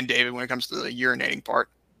Danny and David when it comes to the urinating part.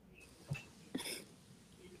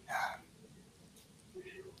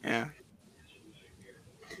 Yeah.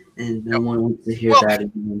 And no one wants to hear that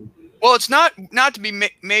again. Well, it's not to be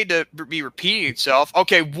made to be repeating itself.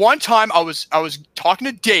 Okay, one time I was talking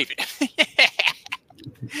to David.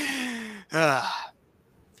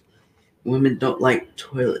 Women don't like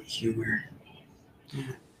toilet humor.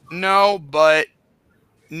 No, but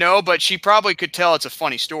she probably could tell it's a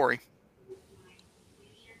funny story.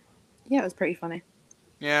 Yeah, it was pretty funny.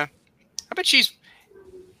 Yeah. I bet she's...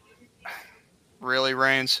 Really,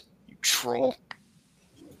 Reigns? You troll.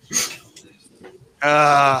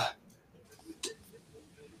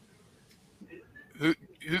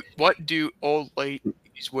 What do old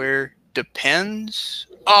ladies wear? Depends?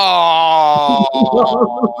 Oh!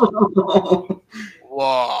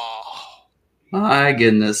 Whoa. My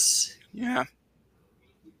goodness. Yeah.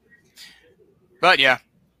 But yeah.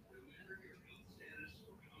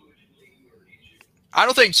 I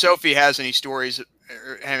don't think Sophie has any stories,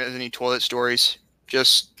 or has any toilet stories.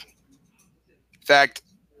 Just, in fact,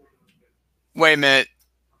 wait a minute.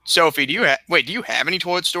 Sophie, do you have any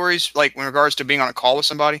toilet stories, like in regards to being on a call with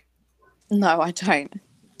somebody? No, I don't.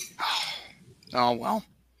 Oh, well.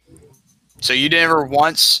 So you never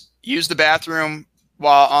once use the bathroom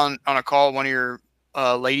while on a call with one of your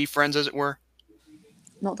lady friends, as it were?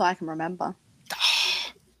 Not that I can remember.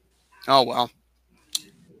 Oh, well.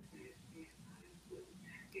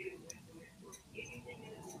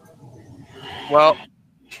 Well,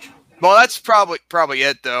 that's probably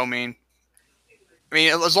it, though. I mean,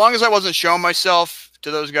 as long as I wasn't showing myself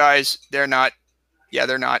to those guys, they're not,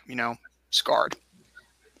 scarred.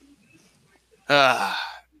 That's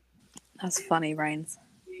funny, Reigns.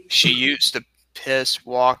 She used to piss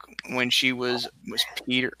walk when she was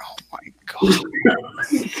Peter. Oh my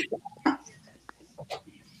God.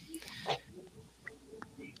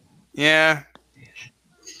 Yeah.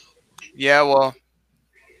 Yeah, well,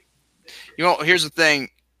 here's the thing.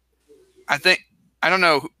 I don't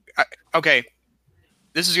know. Okay.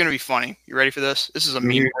 This is going to be funny. You ready for this? This is a meme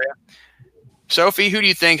for you. Sophie, who do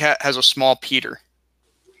you think has a small Peter?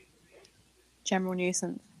 General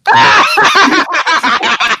nuisance.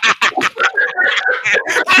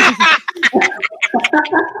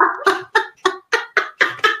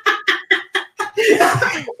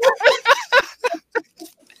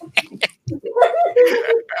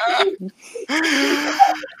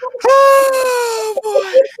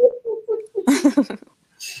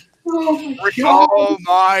 Oh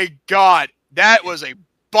my God. That was a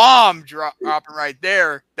bomb dropping right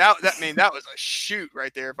there. That was a shoot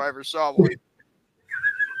right there if I ever saw one.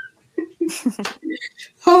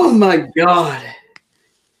 Oh my God.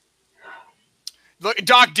 Look,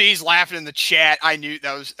 Doc D's laughing in the chat. I knew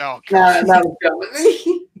that was, oh God. That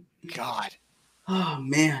was God. Oh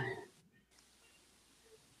man.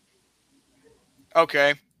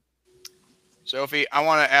 Okay. Sophie, I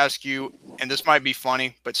want to ask you, and this might be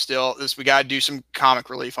funny, but still, we got to do some comic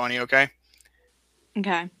relief on you, okay?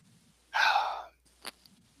 Okay.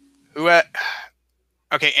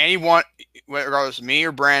 Okay, anyone, regardless of me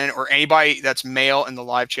or Brandon or anybody that's male in the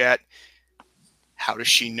live chat, how does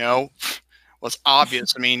she know? Well, it's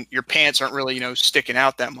obvious. I mean, your pants aren't really, sticking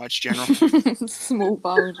out that much, General. Small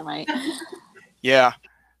bulge, mate. Yeah.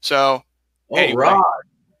 So, anyway.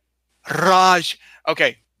 Raj.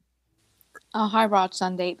 Okay. Oh, hi, Raj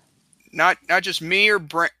Sandeep. Not just me or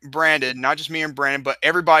Brandon, not just me and Brandon, but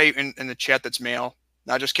everybody in the chat that's male.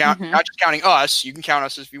 Not just counting us. You can count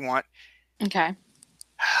us if you want. Okay.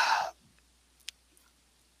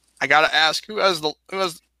 I gotta ask, who has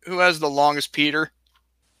the longest Peter?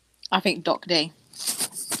 I think Doc D.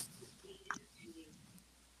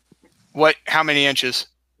 What? How many inches?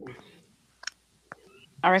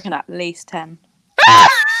 I reckon at least 10.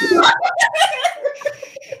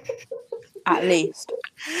 At least.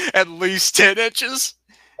 At least 10 inches.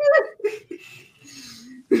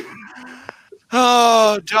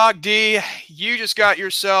 Oh, Doc D, you got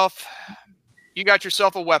yourself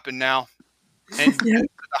a weapon now. And the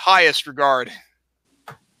highest regard.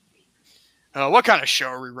 What kind of show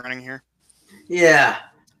are we running here? Yeah.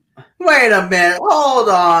 Wait a minute. Hold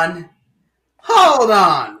on.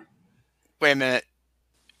 Wait a minute.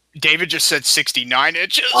 David just said 69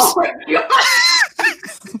 inches. Oh my God.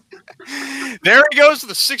 There he goes to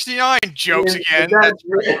the 69 jokes again.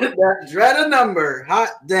 That dreaded number.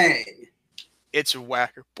 Hot dang. It's a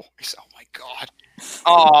whacker, boys. Oh my God.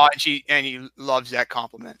 Oh, and he loves that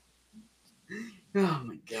compliment. Oh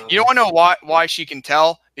my God. You don't want to know why she can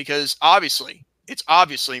tell? Because it's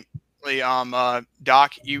obviously,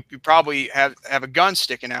 Doc, you probably have a gun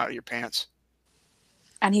sticking out of your pants.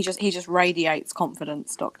 And he just radiates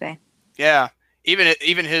confidence, Doc D. Yeah.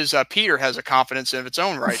 Even his Peter has a confidence of its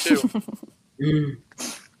own right too.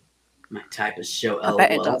 My type of show. I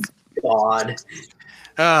bet it does. God.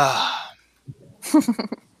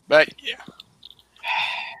 But yeah.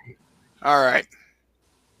 All right.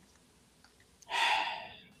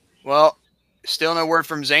 Well, still no word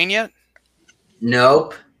from Zayne yet?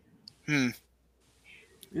 Nope. Well,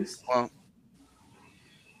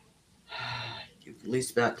 at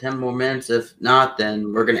least about 10 more minutes. If not,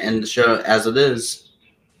 then we're going to end the show as it is.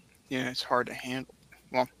 yeah, it's hard to handle.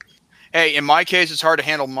 Well, hey, in my case, it's hard to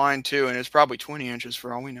handle mine too, and it's probably 20 inches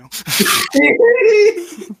for all we know.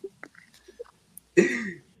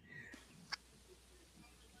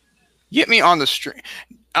 Get me on the stream.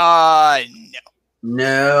 No.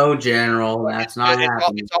 No, General. That's not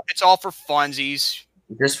happening. It's all for funsies.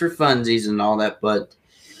 Just for funsies and all that, but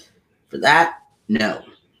for that, no.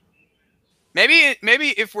 Maybe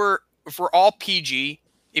if we're all PG,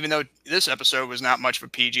 even though this episode was not much of a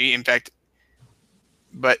PG, in fact,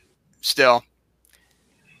 but still.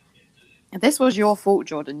 This was your fault,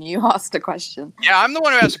 Jordan. You asked a question. Yeah, I'm the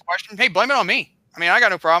one who asked the question. Hey, blame it on me. I mean, I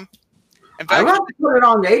got no problem. In fact, I'm going to put it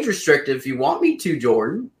on age restricted if you want me to,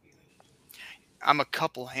 Jordan. I'm a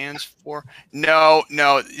couple hands for. No. You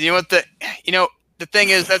know what the thing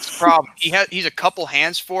is, that's the problem. He's a couple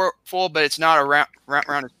hands full, but it's not around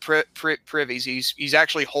his privies. He's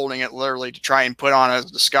actually holding it literally to try and put on a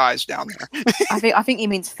disguise down there. I think he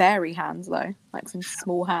means fairy hands though, like some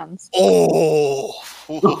small hands. Oh.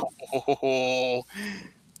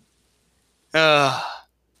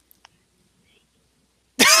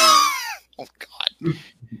 Oh God.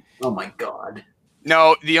 Oh my God.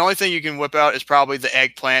 No, the only thing you can whip out is probably the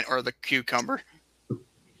eggplant or the cucumber.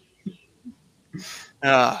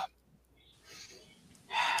 Oh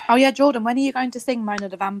yeah, Jordan, when are you going to sing Mona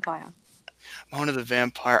the Vampire? Mona the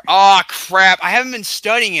Vampire. Oh crap. I haven't been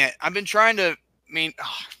studying it. I've been trying to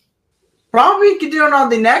Probably could do it on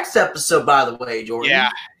the next episode, by the way,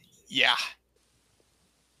 Jordan. Yeah.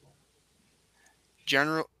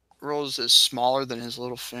 General's is smaller than his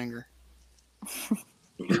little finger.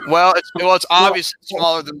 Well, it's obviously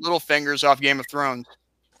smaller than Littlefingers off Game of Thrones.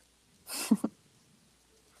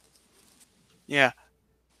 Yeah,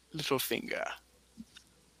 Littlefinger.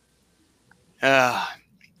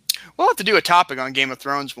 We'll have to do a topic on Game of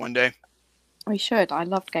Thrones one day. We should. I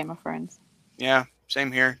love Game of Thrones. Yeah,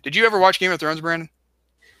 same here. Did you ever watch Game of Thrones, Brandon?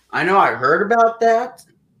 I know I heard about that.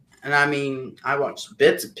 And I mean, I watched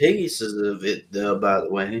bits and pieces of it, though, by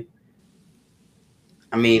the way.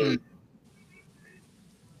 I mean...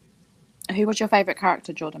 Who was your favorite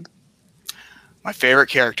character, Jordan? My favorite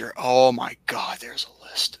character. Oh my God, there's a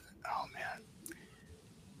list. Oh man,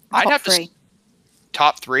 I'd have to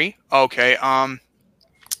top three. Okay. My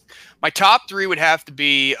top three would have to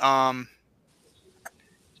be my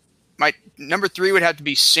number 3 would have to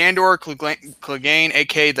be Sandor Clegane,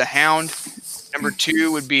 aka the Hound. Number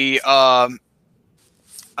 2 would be Jon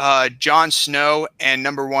Snow, and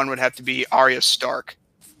number 1 would have to be Arya Stark.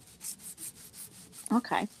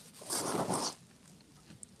 Okay.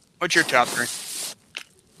 What's your top 3?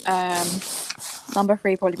 Number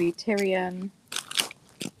 3 probably be Tyrion.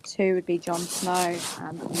 2 would be Jon Snow,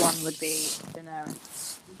 and 1 would be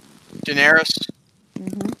Daenerys. Daenerys?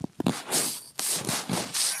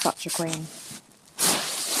 Such a queen.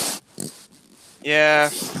 Yeah.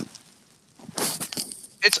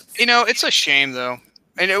 It's a shame though.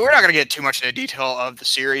 And we're not going to get too much into detail of the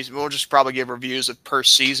series. We'll just probably give reviews of per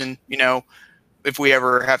season, if we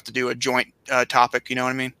ever have to do a joint topic, you know what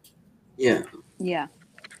I mean? Yeah. Yeah.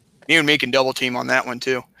 You and me can double team on that one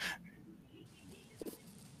too.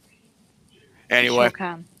 Anyway. Sure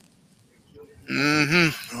can.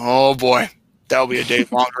 Oh boy. That'll be a day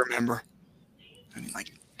long to remember. I mean,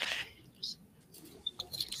 like,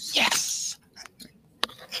 yes.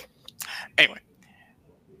 Anyway,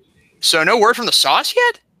 so no word from the sauce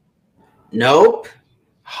yet? Nope.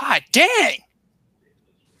 Hot dang.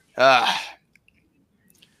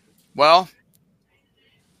 Well,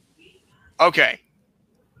 okay.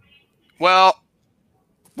 Well,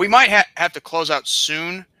 we might have to close out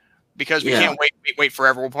soon because we can't wait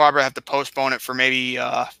forever. We'll probably have to postpone it for maybe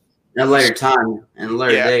a later time and a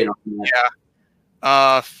later date.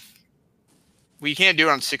 Yeah. We can't do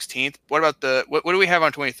it on 16th. What about what do we have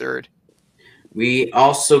on 23rd? We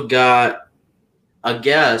also got a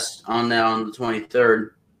guest on that on the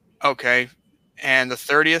 23rd. Okay. And the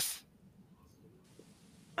 30th?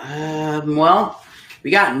 Well, we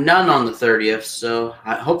got none on the 30th, so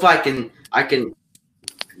hopefully I can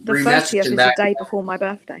the 30th is the day before my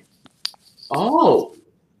birthday. Oh.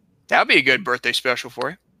 That would be a good birthday special for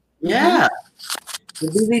you. Yeah.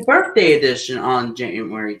 It'll be the birthday edition on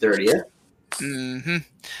January 30th. Mm-hmm.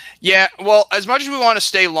 Yeah, well, as much as we want to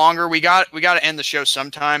stay longer, we got to end the show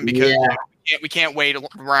sometime because we can't wait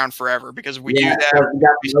around forever because if we do that,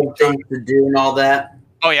 we got things to do and all that.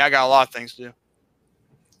 Oh yeah, I got a lot of things to do.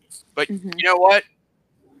 But you know what?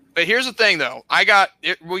 But here's the thing, though.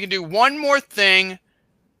 We can do one more thing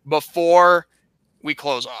before we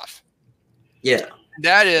close off. Yeah.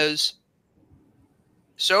 That is,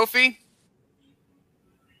 Sophie.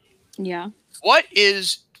 Yeah.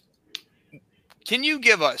 Can you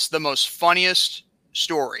give us the most funniest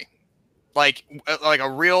story, like a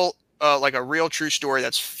real true story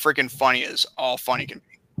that's freaking funny as all funny can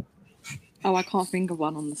be? Oh, I can't think of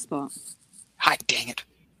one on the spot. Hot dang it.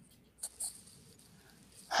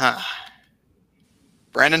 Huh.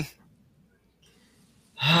 Brandon?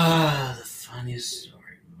 The funniest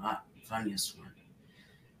story. My funniest one.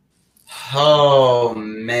 Oh,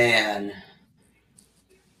 man.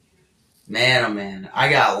 Man, oh, man. I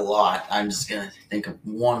got a lot. I'm just going to think of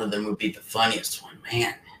one of them would be the funniest one.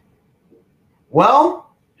 Man.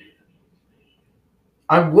 Well,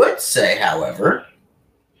 I would say, however,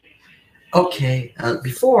 okay,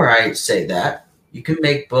 before I say that, you could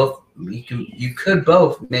both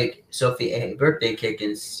make Sophie a birthday cake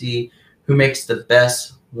and see who makes the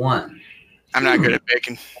best one. I'm not good at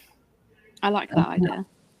baking. I like that idea.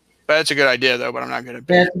 But that's a good idea, though, but I'm not good at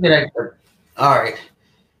baking. That's a good idea. All right.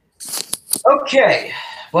 Okay.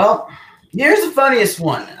 Well, here's the funniest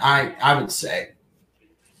one, I would say.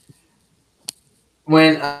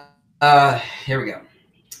 When, here we go.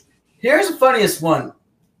 Here's the funniest one.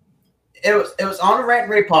 It was on the Rant N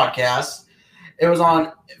Rave podcast. It was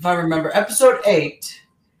on, if I remember, episode 8.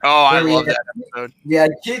 Oh, I love that episode. Yeah,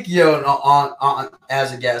 Kikyo on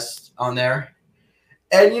as a guest on there.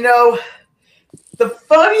 And you know, the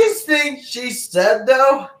funniest thing she said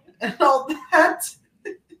though, and all that.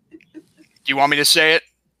 Do you want me to say it?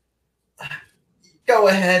 Go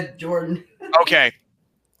ahead, Jordan. Okay.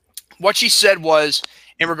 What she said was,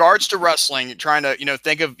 in regards to wrestling, trying to,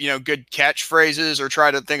 think of, good catchphrases or try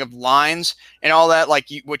to think of lines and all that, like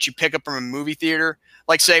what you pick up from a movie theater.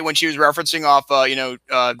 Like, say, when she was referencing off, wait,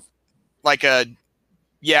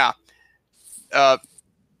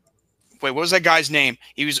 what was that guy's name?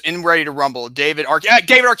 He was in Ready to Rumble. David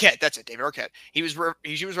Arquette. That's it, David Arquette. She was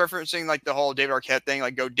referencing, like, the whole David Arquette thing,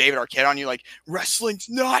 like, go David Arquette on you, like, wrestling's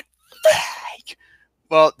not fake.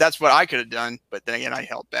 Well, that's what I could have done, but then again, I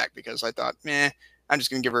held back because I thought, I'm just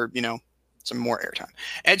going to give her, some more airtime.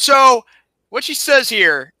 And so what she says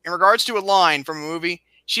here in regards to a line from a movie,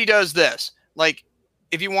 she does this. Like,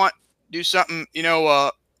 if you want to do something,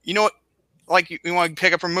 what, like you want to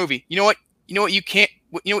pick up from a movie, you know what you can't,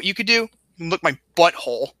 what you could do? You can look my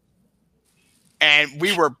butthole. And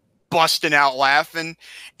we were busting out laughing.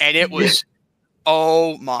 And it was,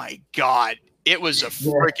 oh my God. It was a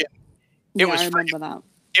freaking, I remember that.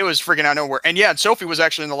 It was freaking out of nowhere. And yeah, Sophie was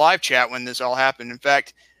actually in the live chat when this all happened. In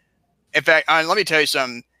fact, let me tell you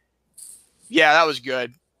something. Yeah, that was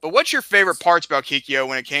good. But what's your favorite parts about Kikyo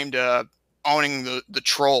when it came to owning the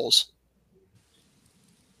trolls?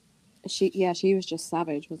 She was just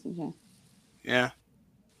savage, wasn't she? Yeah.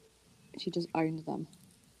 She just owned them.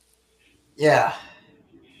 Yeah.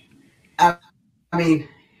 I mean,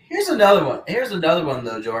 here's another one.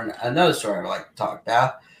 Though, Jordan. Another story I'd like to talk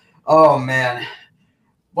about. Oh, man.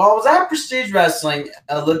 While I was at Prestige Wrestling,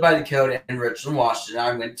 led by Dakota in Richland, Washington,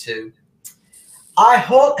 I went to.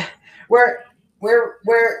 Where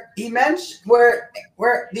he mentioned where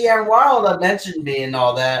the Aaron Wild mentioned me and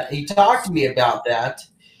all that. He talked to me about that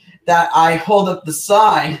I hold up the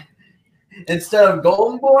sign instead of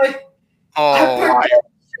Golden Boy. Oh, I put Golden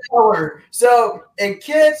Shower. So, and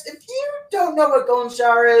kids, if you don't know what Golden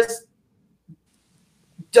Shower is,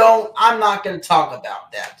 I'm not going to talk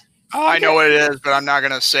about that. I know what it is, but I'm not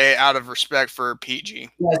going to say it out of respect for PG.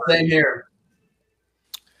 Yeah, same here.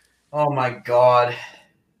 Oh, my God.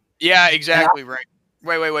 Yeah, exactly right.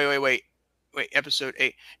 Wait. Episode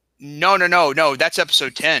 8. No. That's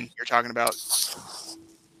episode 10 you're talking about.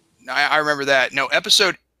 I remember that. No,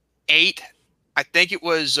 episode 8, I think it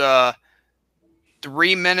was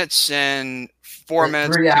 3 minutes and 4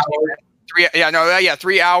 minutes. 3 hours.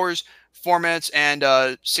 3 hours, 4 minutes,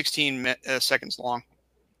 and 16 seconds long.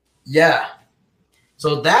 Yeah.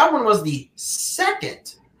 So that one was the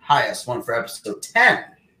second highest one for episode 10.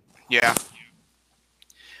 Yeah.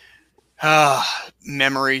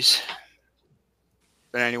 Memories.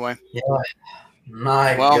 But anyway. Yeah.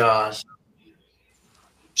 My gosh.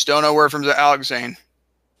 Still no word from Alex Zayne.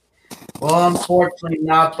 Well, unfortunately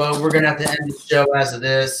not, but we're going to have to end the show as it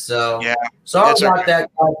is. So, yeah. Sorry about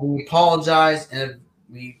that, guys. We apologize, and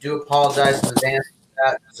we do apologize in advance for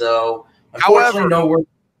that. So, unfortunately, no word.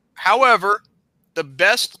 However, the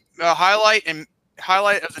best highlight of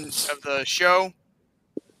the show,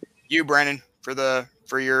 you, Brandon,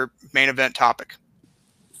 for your main event topic.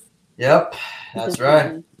 Yep, that's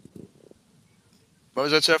right. What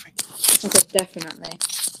was that, Sophie? Definitely.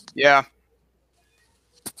 Yeah.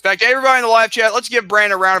 In fact, everybody in the live chat, let's give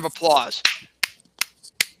Brandon a round of applause.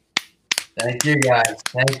 Thank you, guys.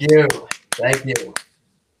 Thank you. Thank you.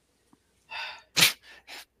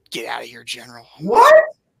 Get out of here, General. What?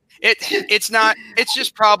 It's not. It's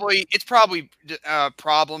just probably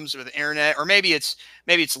problems with the internet, or maybe it's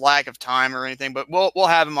lack of time or anything. But we'll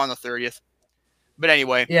have him on the 30th. But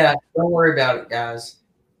anyway. Yeah, don't worry about it, guys.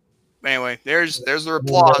 Anyway, there's the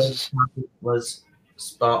applause. Was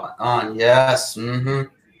spot on. Yes. Mm-hmm.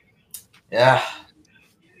 Yeah.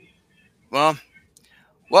 Well,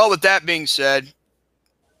 with that being said,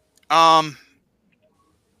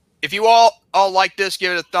 if you all like this,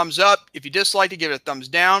 give it a thumbs up. If you dislike it, give it a thumbs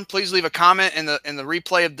down. Please leave a comment in the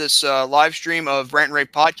replay of this live stream of Rant N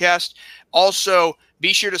Rave Podcast. Also,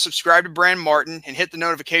 be sure to subscribe to Brandon Martin and hit the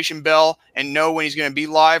notification bell and know when he's going to be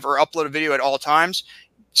live or upload a video at all times.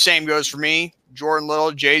 Same goes for me, Jordan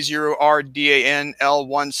Little,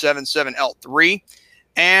 J0RDANL177L3.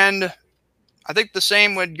 And I think the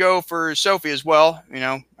same would go for Sophie as well. You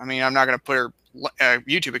know, I mean, I'm not going to put her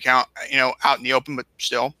YouTube account, out in the open, but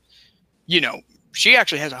still, she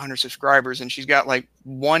actually has 100 subscribers, and she's got like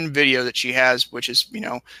one video that she has, which is,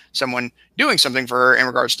 someone doing something for her in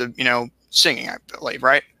regards to, singing, I believe,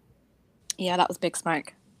 right? Yeah, that was Big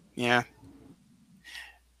Smoke. Yeah.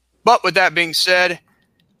 But with that being said,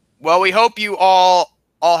 well, we hope you all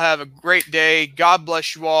have a great day. God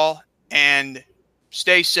bless you all, and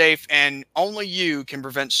stay safe. And only you can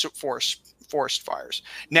prevent forest fires.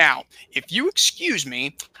 Now, if you excuse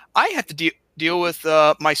me, I have to deal with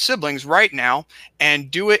my siblings right now and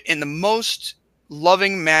do it in the most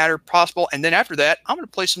loving manner possible. And then after that, I'm going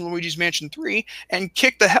to play some Luigi's Mansion 3 and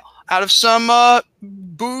kick the hell out of some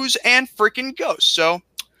booze and freaking ghosts. So,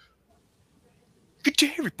 good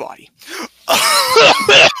day, everybody.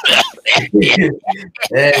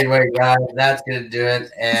 Anyway, guys, that's going to do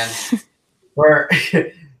it. And we're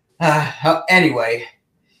anyway,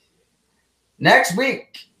 next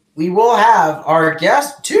week we will have our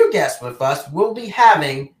two guests with us. We'll be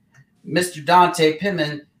having Mr. Dante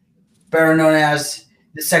Pittman, better known as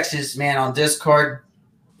the sexiest man on Discord,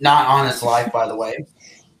 not on his life, by the way.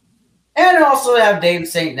 And also have David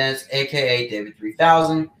St. Nez, a.k.a. David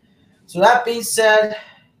 3000. So that being said,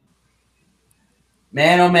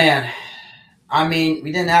 man, oh man. I mean,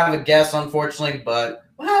 we didn't have a guest, unfortunately, but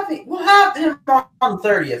we'll have him on the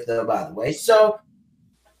 30th, though, by the way. So,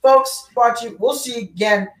 folks, we'll see you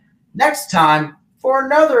again next time for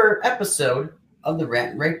another episode of the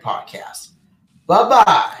Rant N Rave Podcast.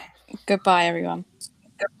 Bye-bye. Goodbye, everyone.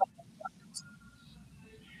 Goodbye.